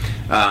entertainment,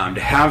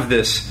 to have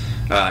this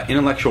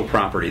intellectual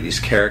property, these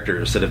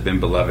characters that have been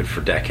beloved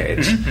for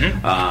decades.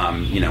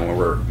 When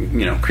we're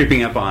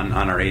creeping up on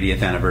our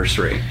 80th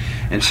anniversary,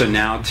 and so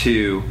now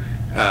to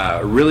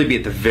really be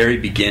at the very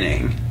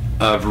beginning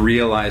of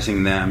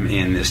realizing them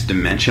in this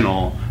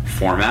dimensional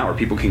format where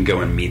people can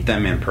go and meet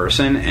them in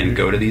person and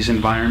go to these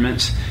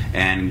environments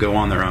and go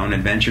on their own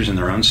adventures and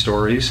their own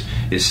stories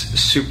is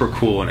super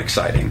cool and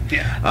exciting.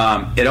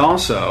 Yeah. It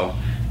also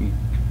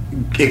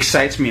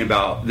excites me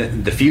about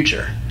the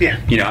future. Yeah.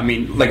 I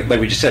mean, like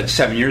we just said,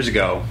 7 years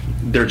ago,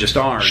 they're just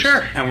ours.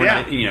 Sure. And we're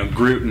not,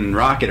 Groot and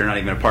Rocket are not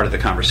even a part of the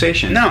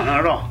conversation. No,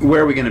 not at all.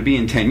 Where are we going to be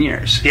in 10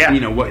 years?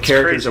 Yeah. What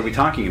characters are we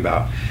talking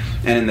about?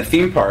 And in the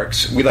theme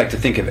parks, we like to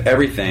think of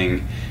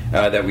everything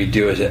that we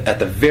do as at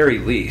the very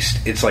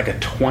least, it's like a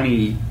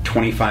 20,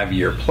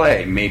 25-year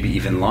play, maybe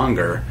even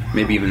longer,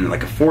 maybe even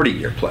like a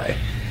 40-year play.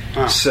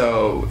 Wow.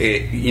 So,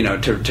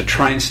 to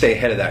try and stay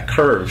ahead of that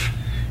curve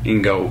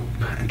and go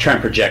try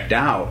and project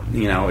out,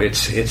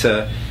 it's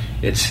a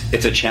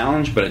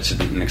challenge, but it's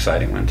an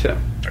exciting one too.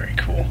 Very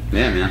cool.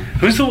 Yeah, man.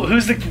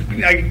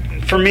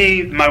 For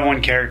me, my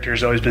one character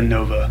has always been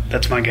Nova.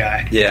 That's my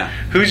guy. Yeah.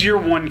 Who's your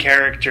one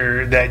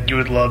character that you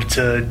would love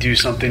to do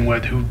something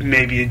with who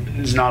maybe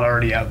is not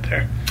already out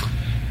there?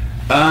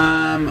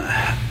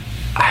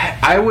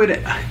 I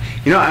would,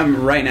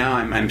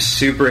 I'm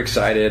super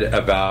excited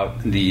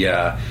about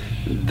the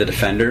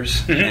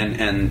Defenders,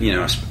 and on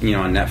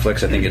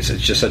Netflix. I think it's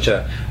just such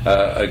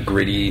a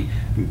gritty,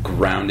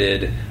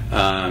 grounded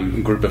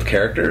group of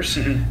characters,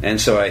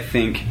 and so I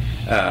think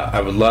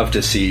I would love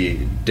to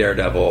see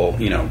Daredevil,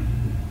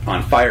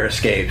 on fire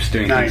escapes,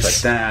 doing things like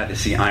that. To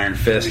see Iron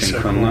Fist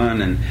and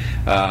Kunlun,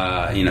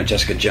 and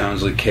Jessica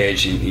Jones, Luke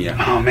Cage.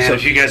 Oh man, so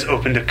if you guys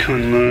opened a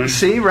Kunlun,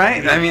 see,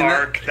 right? I mean,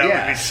 that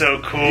would be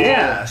so cool.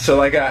 Yeah.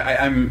 So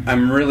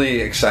I'm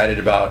really excited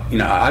about.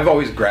 I've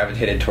always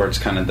gravitated towards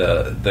kind of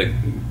the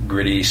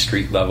gritty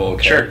street level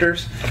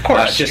characters. Of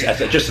course, just as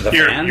a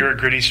fan. You're a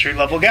gritty street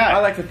level guy. I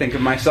like to think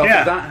of myself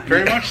as that.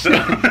 Very much so.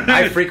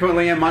 I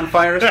frequently am on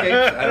fire escapes.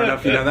 I don't know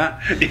if you know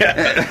that.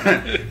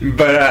 Yeah.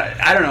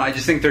 But I don't know. I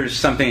just think there's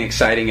something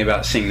exciting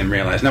about seeing them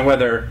realize. Now,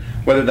 whether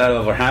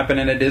that'll ever happen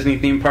in a Disney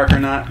theme park or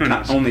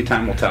not, only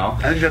time will tell.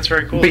 I think that's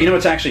very cool. But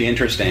what's actually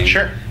interesting?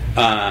 Sure.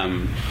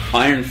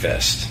 Iron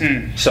Fist.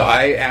 So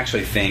I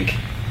actually think,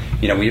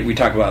 we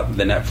talk about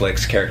the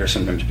Netflix characters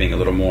sometimes being a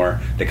little more,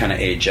 they kind of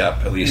age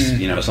up, at least,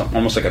 it's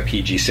almost like a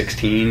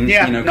PG-16.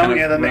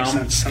 That makes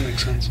sense. That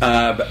makes sense.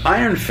 But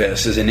Iron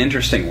Fist is an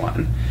interesting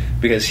one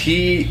because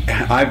he,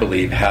 I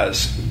believe,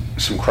 has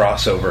some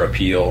crossover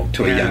appeal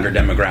to a younger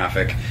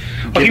demographic.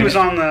 Well, he was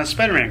on the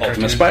Spider-Man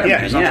Ultimate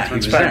Spider-Man. Yeah, he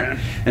was Spider-Man.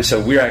 And so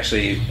we're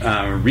actually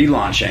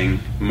relaunching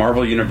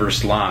Marvel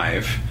Universe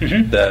Live,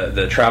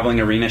 the traveling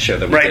arena show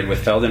that we did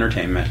with Feld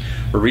Entertainment.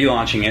 We're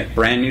relaunching it,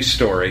 brand new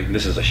story.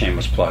 This is a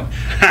shameless plug,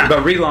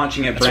 but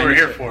relaunching it. That's what we're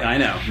here for. I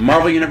know.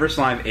 Marvel Universe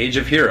Live: Age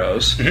of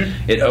Heroes.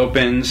 It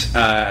opens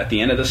at the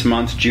end of this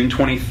month, June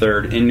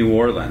 23rd, in New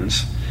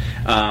Orleans.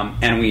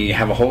 And we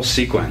have a whole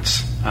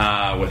sequence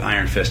with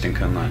Iron Fist and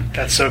Kunlun.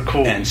 That's so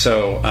cool. And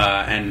so,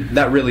 and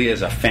that really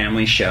is a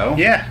family show.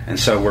 Yeah. And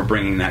so we're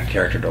bringing that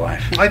character to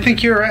life. Well, I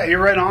think you're right.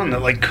 You're right on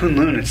that. Like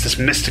Kunlun, it's this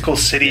mystical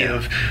city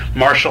of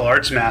martial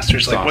arts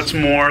masters. Like, what's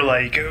more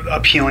like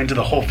appealing to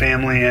the whole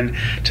family and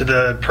to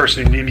the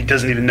person who maybe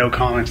doesn't even know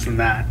comics than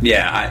that?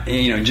 Yeah.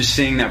 Just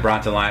seeing that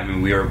brought to life. I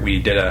mean, we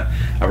did a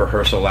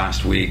rehearsal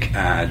last week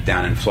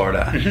down in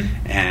Florida,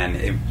 and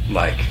it,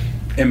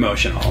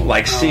 emotional,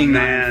 seeing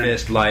that Iron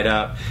Fist light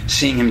up,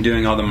 seeing him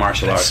doing all the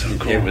martial arts. So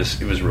cool. It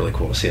was really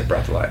cool to see it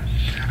brought to life.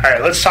 All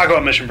right, let's talk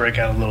about Mission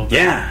Breakout a little bit.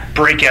 Yeah,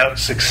 Breakout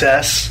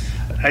success.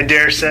 I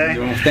dare say.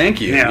 Well,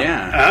 thank you.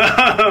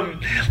 Yeah.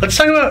 Let's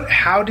talk about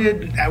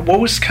what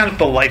was kind of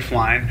the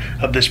lifeline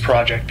of this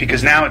project?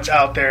 Because now it's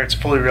out there, it's a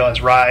fully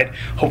realized ride.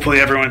 Hopefully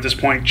everyone at this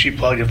point, cheap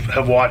plug,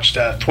 have watched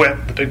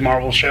TWIP, the big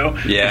Marvel show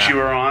that you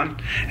were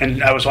on.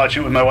 And I was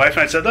watching it with my wife,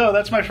 and I said, "Oh,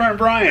 that's my friend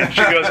Brian."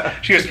 She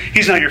goes,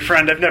 "He's not your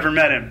friend. I've never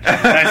met him."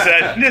 And I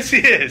said, "Yes, he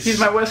is. He's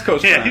my West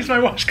Coast friend." Yeah, he's my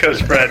West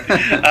Coast friend.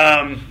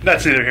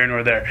 That's neither here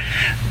nor there.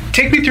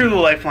 Take me through the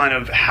lifeline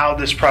of how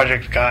this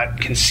project got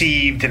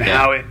conceived and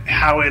how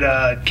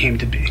it came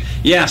to be.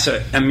 Yeah,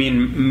 so I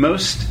mean,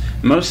 most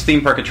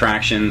theme park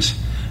attractions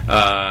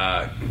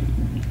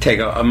take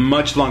a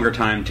much longer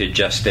time to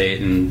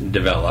gestate and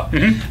develop.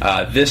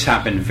 This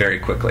happened very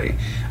quickly.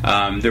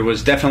 There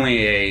was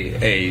definitely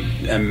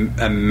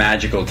a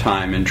magical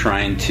time in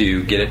trying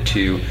to get it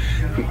to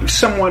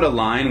somewhat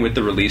align with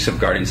the release of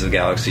Guardians of the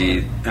Galaxy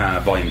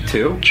Volume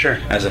 2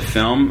 as a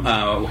film,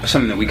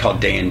 something that we call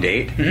day and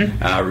date,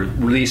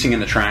 releasing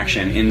an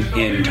attraction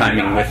in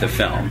timing with the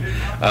film.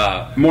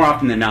 More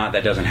often than not,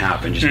 that doesn't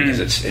happen just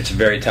because it's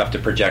very tough to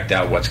project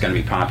out what's going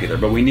to be popular.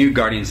 But we knew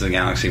Guardians of the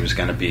Galaxy was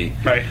going to be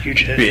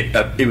huge hit.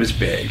 It was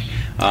big.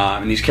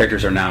 And these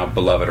characters are now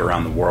beloved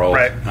around the world.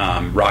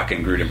 Rocket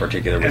and Groot in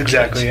particular.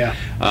 Exactly, kids.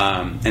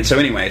 And so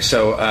anyway,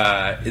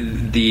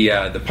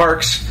 the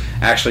parks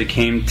actually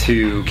came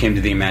to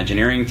the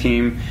Imagineering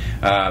team.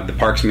 The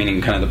parks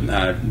meaning kind of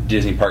the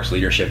Disney Parks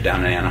leadership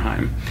down in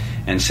Anaheim,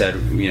 and said,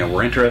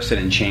 we're interested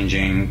in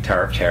changing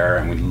Tower of Terror,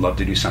 and we'd love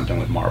to do something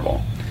with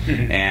Marvel.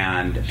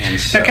 And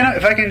so, now,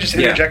 if I can just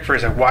interject for a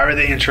second, why were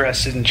they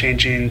interested in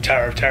changing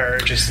Tower of Terror?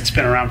 It's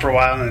been around for a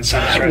while, and it's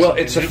not well,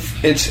 it's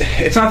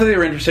not that they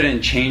were interested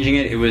in changing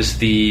it. It was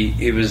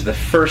the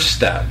first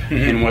step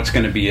in what's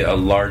going to be a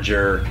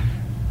larger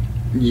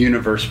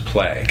universe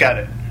play. Got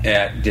it.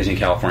 At Disney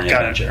California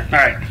Adventure. All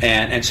right.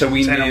 And so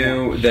we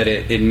knew that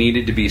it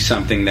needed to be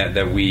something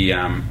that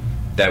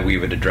we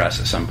would address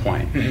at some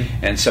point.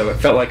 And so it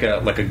felt like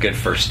a good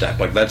first step.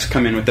 Like, let's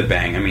come in with the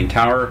bang. I mean,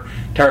 Tower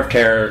of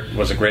Terror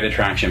was a great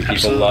attraction.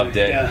 People loved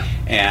it.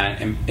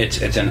 And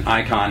it's an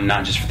icon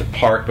not just for the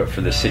park but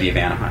for the city of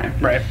Anaheim.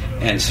 Right.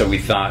 And so we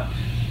thought,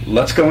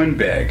 let's go in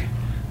big.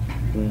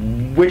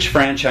 Which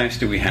franchise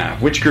do we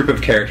have? Which group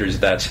of characters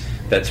that's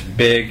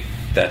big,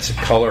 that's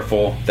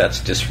colorful,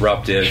 that's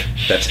disruptive,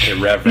 that's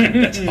irreverent,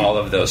 that's all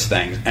of those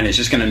things, and it's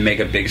just going to make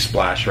a big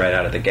splash right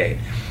out of the gate.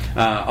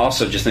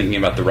 Also, just thinking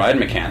about the ride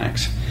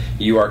mechanics,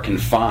 you are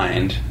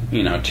confined,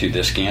 to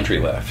this gantry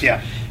lift.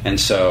 Yeah. And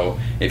so,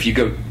 if you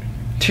go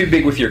too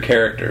big with your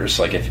characters,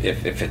 like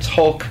if it's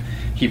Hulk,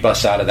 he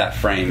busts out of that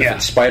frame. If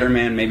it's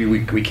Spider-Man, maybe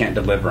we can't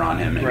deliver on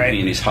him, and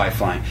he's high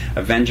flying.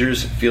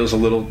 Avengers feels a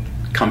little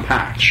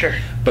compact. Sure.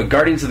 But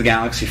Guardians of the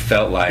Galaxy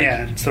felt like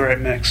it's the right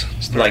mix.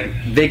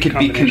 They could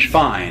be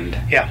confined.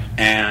 Yeah.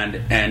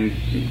 And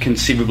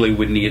conceivably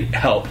would need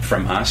help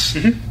from us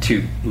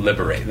to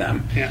liberate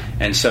them. Yeah.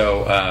 And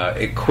so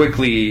we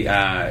quickly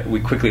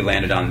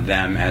landed on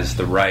them as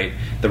the right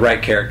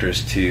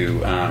characters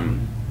to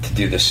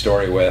do this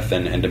story with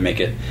and to make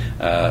it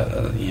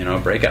a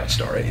breakout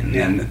story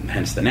and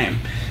hence the name.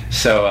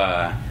 So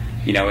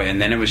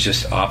and then it was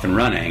just off and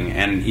running.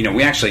 And,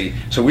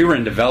 we were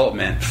in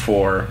development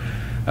for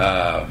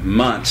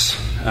months,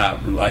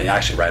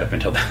 actually right up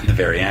until the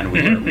very end.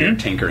 We were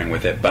tinkering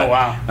with it. But,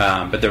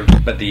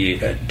 but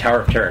the Tower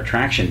of Terror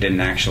attraction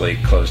didn't actually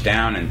close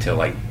down until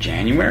like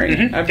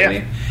January, I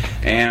believe.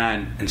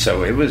 And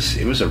so it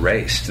was a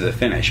race to the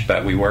finish.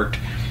 But we worked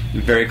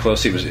very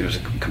closely. It was a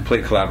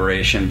complete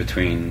collaboration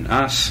between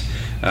us,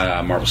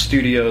 Marvel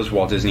Studios,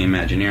 Walt Disney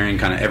Imagineering,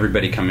 kind of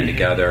everybody coming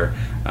together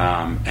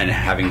and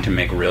having to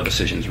make real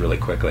decisions really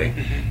quickly.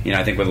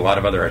 I think with a lot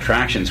of other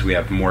attractions, we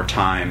have more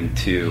time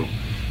to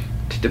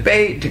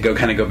debate, to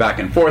go back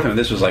and forth. And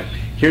this was like,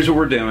 here's what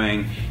we're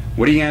doing.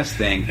 What do you guys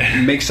think?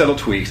 Make subtle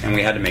tweaks, and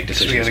we had to make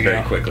decisions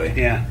very quickly.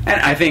 Yeah. And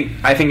I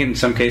think in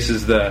some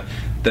cases the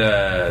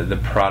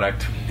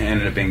product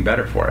ended up being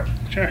better for it.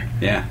 Sure.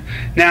 Yeah.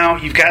 Now,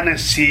 you've gotten to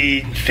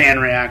see fan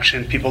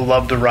reaction. People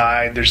love the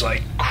ride. There's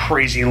like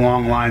crazy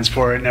long lines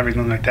for it and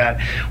everything like that.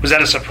 Was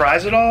that a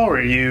surprise at all?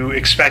 Were you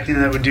expecting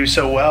that it would do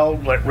so well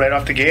right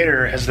off the gate,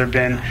 or has there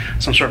been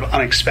some sort of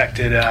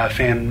unexpected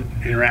fan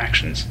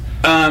interactions?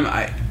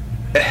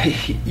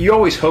 You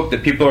always hope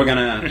that people are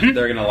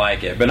gonna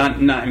like it, but not.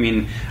 I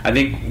mean, I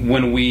think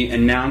when we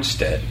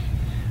announced it,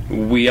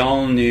 we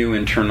all knew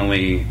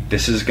internally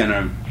this is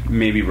gonna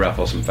maybe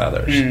ruffle some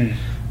feathers.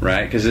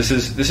 Right, because this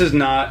is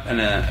not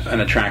an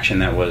attraction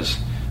that was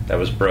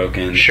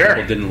broken. Sure,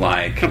 people didn't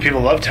like. People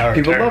loved Tower.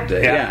 People loved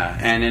it. Yeah,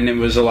 and it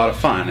was a lot of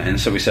fun. And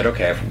so we said,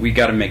 okay, we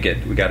got to make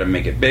it big. We got to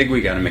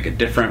make it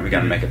different. We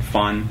got to make it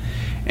fun,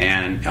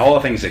 and all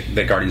the things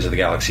that Guardians of the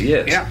Galaxy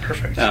is. Yeah,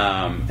 perfect.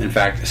 In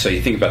fact, so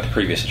you think about the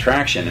previous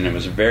attraction, and it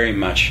was very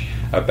much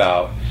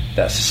about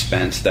that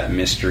suspense, that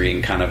mystery,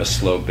 and kind of a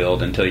slow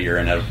build until your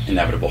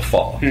inevitable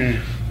fall.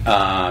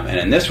 And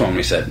in this one,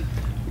 we said,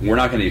 we're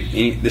not going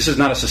to. This is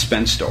not a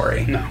suspense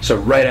story. No. So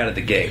right out of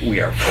the gate, we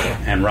are.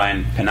 And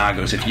Ryan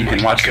Penagos, if you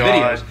can watch the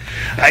videos,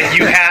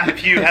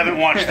 if you haven't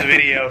watched the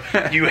video,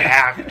 you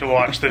have to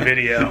watch the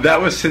video.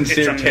 That was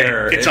sincere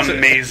terror. It's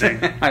amazing.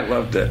 I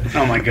loved it.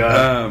 Oh my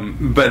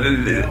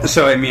god.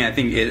 So I mean, I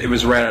think it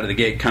was right out of the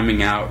gate,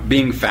 coming out,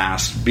 being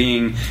fast,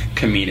 being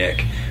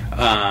comedic,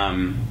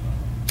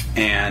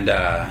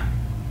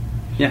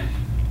 yeah.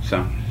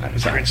 So I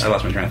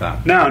lost my train of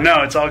thought.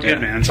 No, it's all good,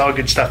 man. It's all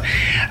good stuff.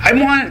 I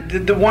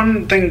want the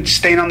one thing,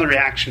 staying on the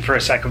reaction for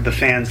a sec of the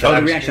fans.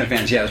 The reaction of the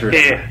fans,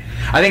 yeah.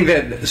 I think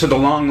that, so the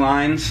long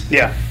lines,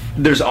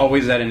 there's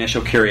always that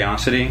initial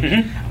curiosity.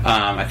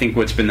 I think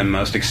what's been the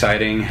most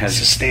exciting has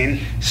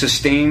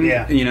sustain,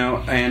 you know,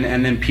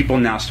 and then people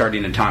now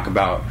starting to talk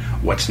about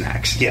what's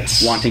next,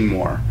 wanting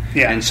more.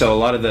 And so a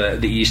lot of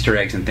the Easter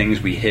eggs and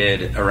things we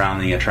hid around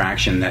the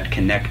attraction that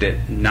connect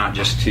it not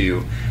just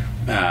to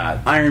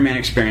Iron Man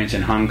experience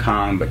in Hong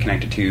Kong, but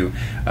connected to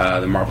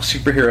the Marvel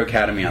Superhero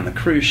Academy on the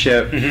cruise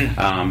ship,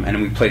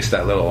 and we placed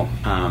that little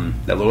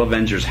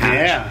Avengers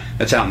hatch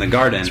that's out in the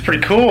garden. It's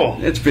pretty cool.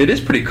 It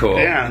is pretty cool.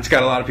 Yeah, it's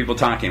got a lot of people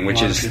talking,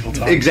 which is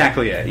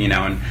exactly it. You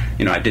know, and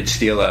you know, I did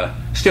steal a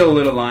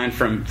little line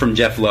from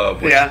Jeff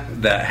Loeb. Which,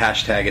 the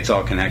hashtag "It's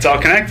all connected." It's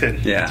all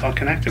connected. Yeah, it's all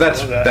connected.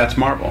 That's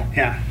Marvel.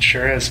 Yeah, it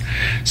sure is.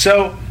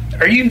 So,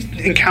 are you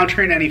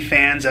encountering any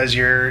fans as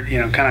you're, you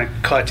know, kind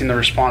of collecting the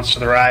response to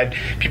the ride?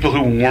 People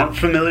who weren't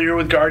familiar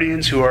with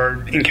Guardians who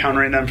are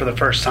encountering them for the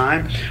first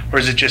time, or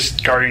is it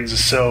just Guardians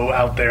is so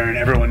out there and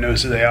everyone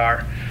knows who they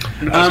are?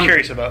 I was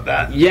curious about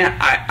that. Yeah,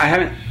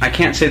 I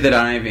can't say that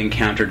I've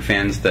encountered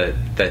fans that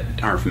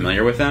aren't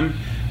familiar with them,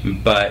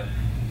 but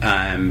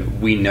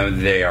we know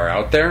they are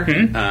out there.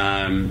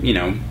 You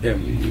know,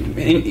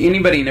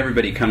 anybody and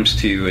everybody comes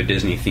to a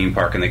Disney theme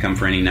park, and they come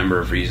for any number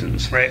of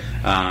reasons. Right.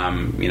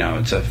 You know,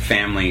 it's a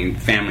family,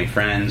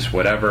 friends,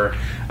 whatever,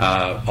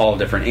 all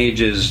different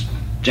ages,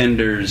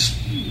 genders,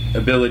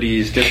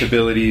 abilities,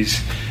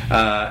 disabilities.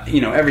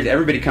 You know,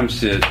 everybody comes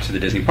to the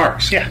Disney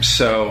parks. Yeah.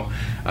 So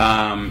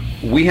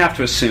we have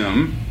to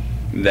assume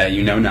that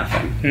you know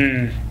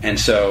nothing, and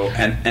so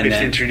and we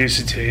then introduce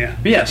it to you.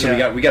 Yeah, so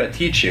we got to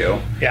teach you.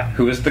 Yeah.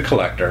 Who is the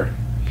Collector?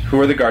 Who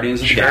are the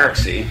Guardians of the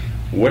Galaxy?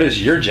 What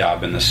is your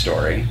job in the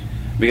story?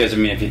 Because I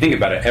mean, if you think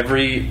about it,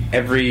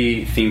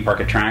 every theme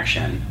park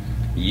attraction,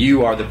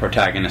 you are the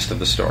protagonist of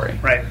the story,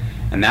 right?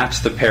 And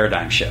that's the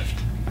paradigm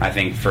shift, I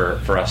think,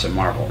 for us at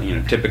Marvel. You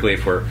know, typically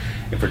if we're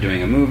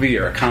doing a movie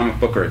or a comic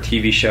book or a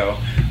TV show,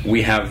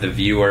 we have the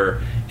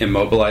viewer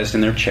immobilized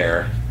in their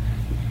chair,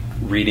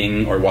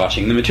 reading or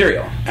watching the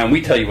material, and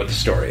we tell you what the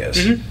story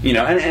is. You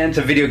know, and it's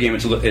a video game.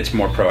 It's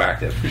more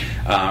proactive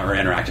or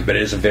interactive, but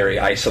it is a very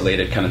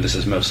isolated kind of. This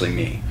is mostly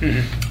me.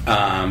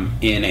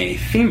 In a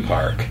theme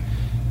park,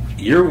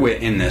 you're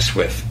in this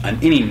with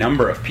any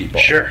number of people.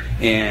 Sure,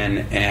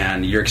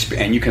 and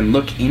you can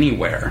look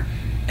anywhere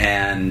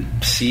and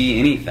see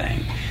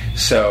anything.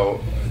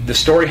 So the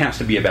story has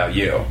to be about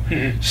you.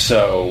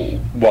 So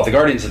while the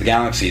Guardians of the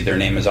Galaxy, their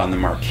name is on the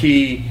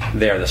marquee,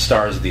 they are the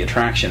stars of the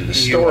attraction. The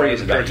story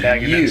is about you,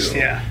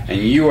 and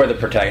you are the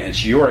protagonist.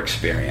 It's your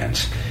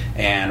experience,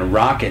 and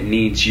Rocket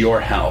needs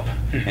your help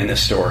in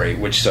this story.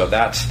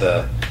 That's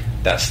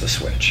the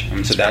switch.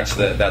 And so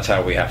that's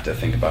how we have to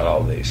think about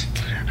all of these.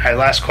 All right,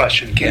 last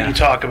question. Can you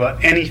talk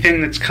about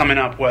anything that's coming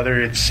up,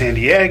 whether it's San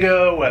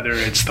Diego, whether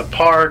it's the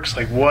parks?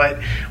 Like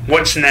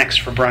what's next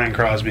for Brian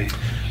Crosby?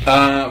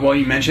 Well,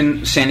 you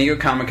mentioned San Diego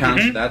Comic-Con,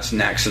 so that's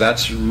next. So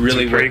that's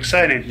really pretty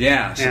exciting.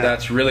 Yeah, so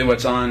that's really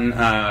what's on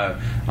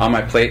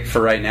my plate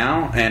for right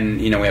now.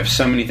 And, you know, we have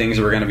so many things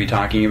that we're going to be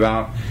talking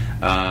about.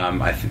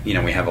 You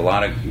know, we have a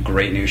lot of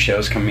great new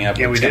shows coming up.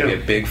 It's going to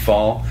be a big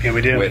fall. Yeah,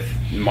 we do. With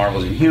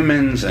Marvel's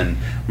Inhumans and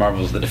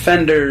Marvel's The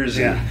Defenders.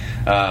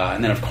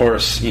 And then, of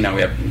course, you know,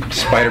 we have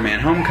Spider-Man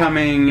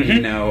Homecoming,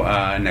 you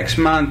know, next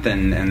month,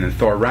 and then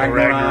Thor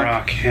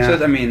Ragnarok.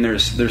 So, I mean,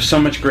 there's so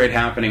much great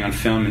happening on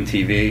film and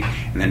TV,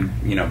 and then,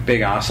 you know,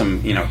 big,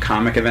 awesome, you know,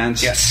 comic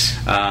events. Yes.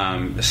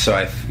 So,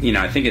 I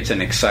think it's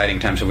an exciting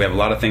time. So we have a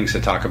lot of things to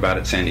talk about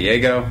at San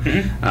Diego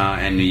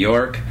and New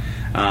York.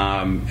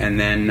 And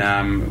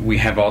then we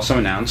have also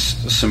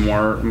announced some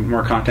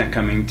more content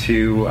coming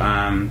to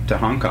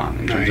Hong Kong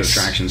in terms of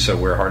attractions. So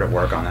we're hard at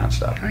work on that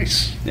stuff.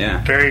 Nice.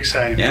 Yeah. Very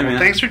exciting. Yeah, man.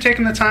 Thanks for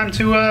taking the time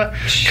to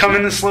come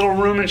in this little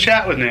room and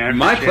chat with me.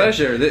 My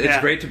pleasure. It's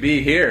great to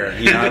be here.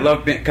 You know, I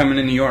love coming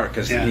to New York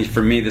because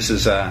for me this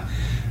is the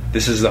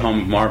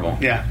home of Marvel.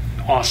 Yeah.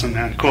 Awesome,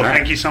 man. Cool. Right.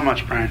 Thank you so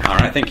much, Brian. All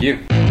right. Thank you.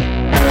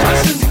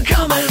 Questions and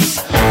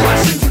comments.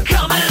 Questions and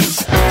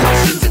comments.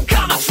 Questions and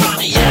comments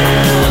from you.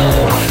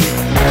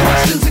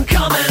 Questions and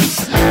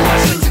comments.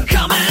 Questions and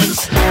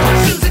comments.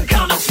 Questions and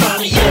comments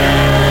from you.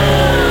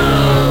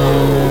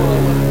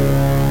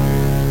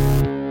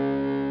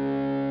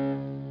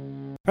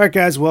 All right,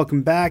 guys,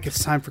 welcome back.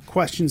 It's time for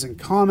questions and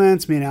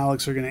comments. Me and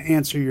Alex are going to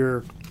answer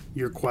your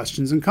your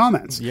questions and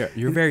comments. Yeah,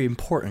 your very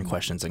important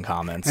questions and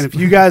comments. And if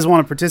you guys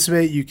want to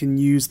participate, you can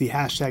use the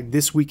hashtag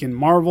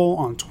 #ThisWeekInMarvel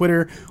on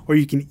Twitter, or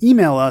you can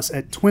email us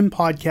at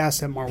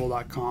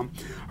twinpodcast@marvel.com.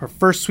 Our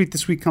first tweet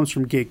this week comes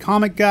from Gay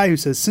Comic Guy, who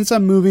says, since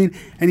I'm moving,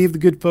 any of the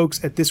good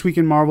folks at This Week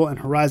in Marvel and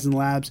Horizon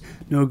Labs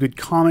know a good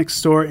comic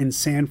store in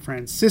San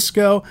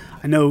Francisco.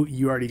 I know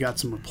you already got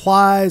some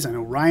replies. I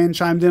know Ryan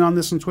chimed in on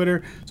this on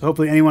Twitter. So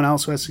hopefully anyone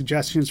else who has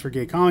suggestions for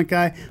Gay Comic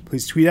Guy,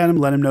 please tweet at him.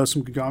 Let him know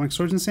some good comic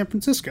stores in San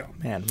Francisco.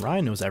 Man,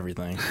 Ryan knows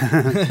everything.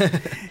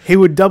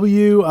 Haywood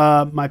W.,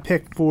 my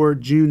pick for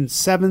June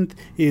 7th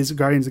is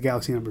Guardians of the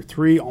Galaxy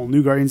 #3, all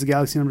new Guardians of the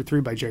Galaxy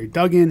 #3 by Jerry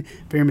Duggan.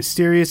 Very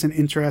mysterious and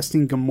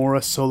interesting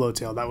Gamora solo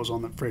tale. That was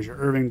one that Fraser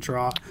Irving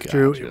drew.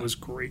 It was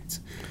great.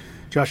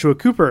 Joshua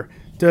Cooper,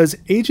 does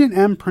Agent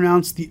M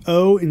pronounce the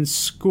O in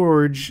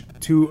Scourge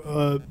to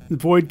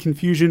avoid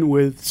confusion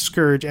with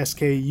Scourge,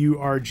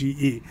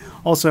 Skurge?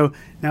 Also,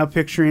 now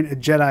picturing a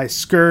Jedi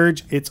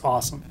Scourge, it's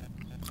awesome.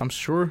 I'm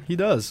sure he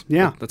does.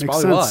 Yeah, that's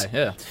makes probably sense. why.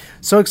 Yeah.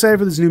 So excited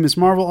for this new Miss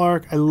Marvel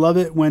arc. I love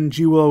it when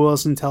G. Willow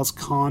Wilson tells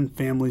Khan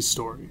family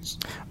stories.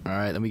 All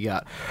right, then we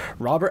got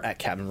Robert at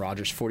Captain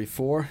Rogers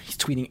 44. He's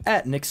tweeting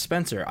at Nick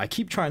Spencer. I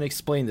keep trying to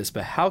explain this,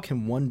 but how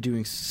can one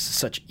doing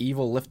such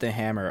evil lift the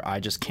hammer?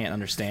 I just can't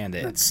understand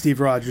it. That's Steve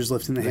Rogers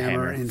lifting the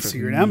hammer in for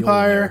Secret Mjolnir.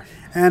 Empire.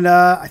 And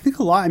I think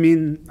a lot, I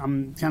mean,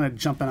 I'm kind of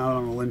jumping out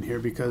on a limb here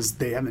because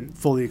they haven't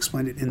fully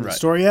explained it in the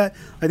story yet.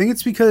 I think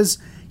it's because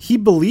he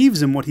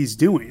believes in what he's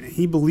doing.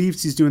 He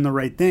believes he's doing the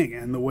right thing.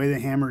 And the way the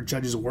hammer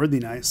judges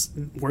worthiness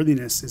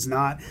is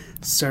not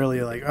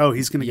necessarily like, oh,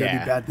 he's going to go do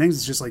bad things.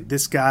 It's just like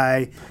this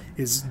guy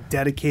is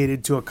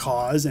dedicated to a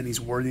cause and he's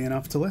worthy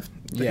enough to lift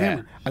the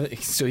hammer.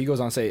 So he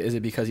goes on to say, is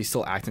it because he's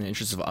still acting in the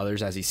interests of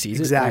others as he sees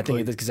it? Exactly.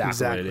 And I think it's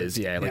exactly what it is.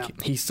 Yeah,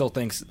 like he still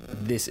thinks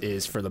this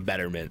is for the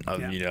betterment of,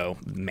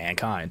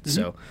 mankind.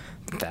 So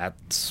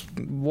that's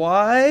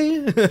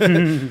why.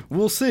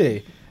 We'll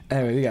see.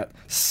 Anyway, we got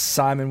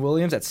Simon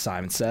Williams at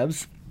Simon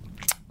Sebs.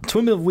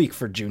 Twin of the week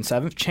for June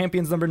 7th.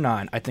 Champions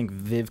 #9. I think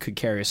Viv could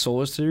carry a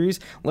solo series.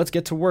 Let's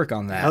get to work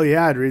on that. Hell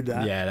yeah, I'd read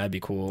that. Yeah, that'd be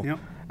cool. Yep.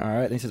 All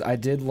right. And he says, I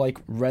did like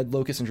Red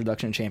Locust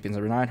introduction in Champions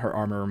 #9. Her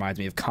armor reminds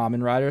me of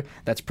Kamen Rider.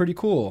 That's pretty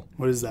cool.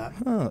 What is that?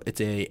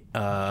 It's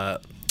a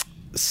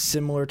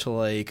similar to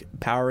like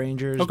Power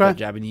Rangers, the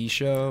Japanese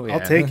show. Yeah.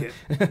 I'll take it.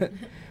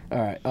 All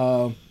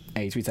right.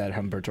 And he tweets at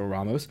Humberto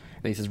Ramos.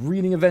 And he says,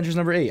 reading Avengers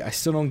 #8. I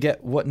still don't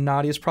get what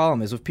Nadia's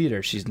problem is with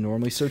Peter. She's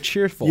normally so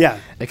cheerful. Yeah.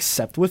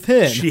 Except with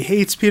him. She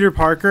hates Peter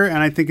Parker, and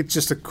I think it's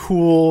just a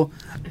cool...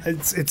 I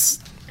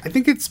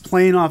think it's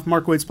playing off...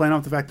 Mark Waid's playing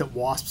off the fact that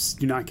wasps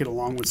do not get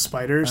along with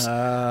spiders.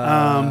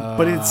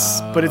 But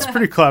it's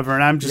pretty clever,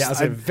 and I'm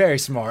just... very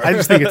smart. I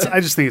just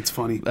think it's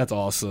funny. That's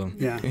awesome.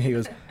 Yeah. And he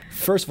goes...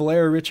 First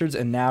Valeria Richards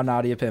and now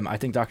Nadia Pym. I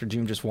think Dr.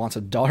 Doom just wants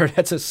a daughter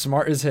that's as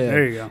smart as him.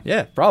 There you go.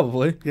 Yeah,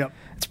 probably. Yep.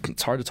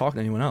 It's hard to talk to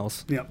anyone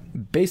else. Yep.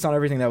 Based on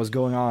everything that was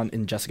going on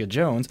in Jessica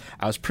Jones,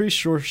 I was pretty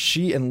sure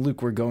she and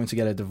Luke were going to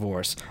get a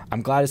divorce.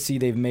 I'm glad to see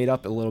they've made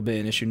up a little bit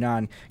in issue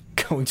 9.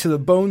 Going to the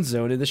Bone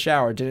Zone in the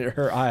shower didn't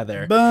hurt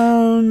either.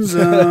 Bone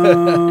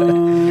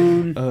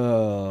Zone.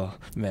 Oh,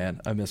 man.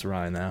 I miss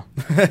Ryan now.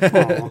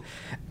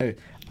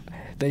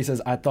 Then he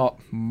says, I thought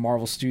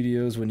Marvel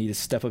Studios would need to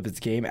step up its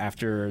game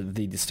after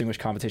the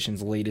Distinguished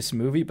Competition's latest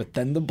movie, but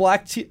then the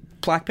Black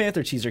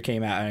Panther teaser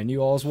came out, and I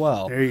knew all as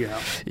well. There you go.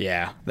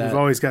 Yeah. We've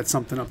always got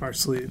something up our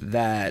sleeve.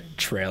 That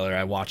trailer,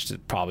 I watched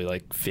it probably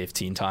like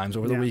 15 times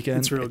over the weekend.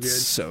 It's real good.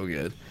 It's so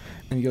good.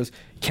 And he goes,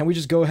 can we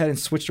just go ahead and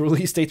switch the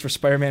release dates for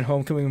Spider-Man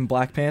Homecoming and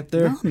Black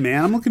Panther? No,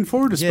 man, I'm looking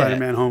forward to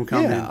Spider-Man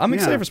Homecoming. Yeah, I'm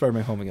excited for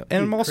Spider-Man Homecoming.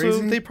 And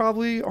also, they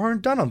probably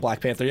aren't done on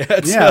Black Panther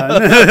yet. Yeah,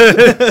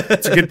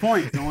 that's a good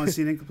point. You don't want to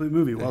see an incomplete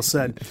movie. Well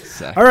said.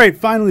 Exactly. All right,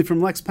 finally, from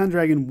Lex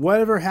Pendragon,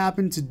 whatever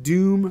happened to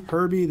Doom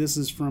Herbie? This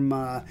is from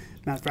Matt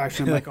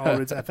Fraction and Mike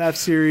Allred's FF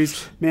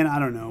series. Man, I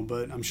don't know,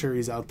 but I'm sure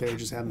he's out there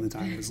just having the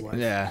time of his life.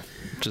 Yeah.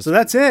 So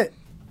that's it.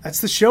 That's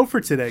the show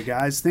for today,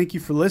 guys. Thank you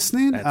for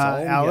listening. That's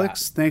all we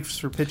Alex, thanks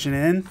for pitching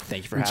in.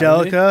 Thank you for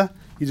Angelica,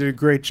 you did a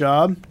great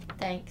job.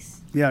 Thanks.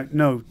 Yeah,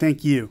 no,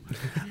 thank you.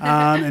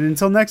 And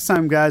until next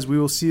time, guys, we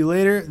will see you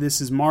later. This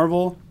is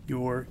Marvel,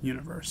 your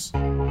universe.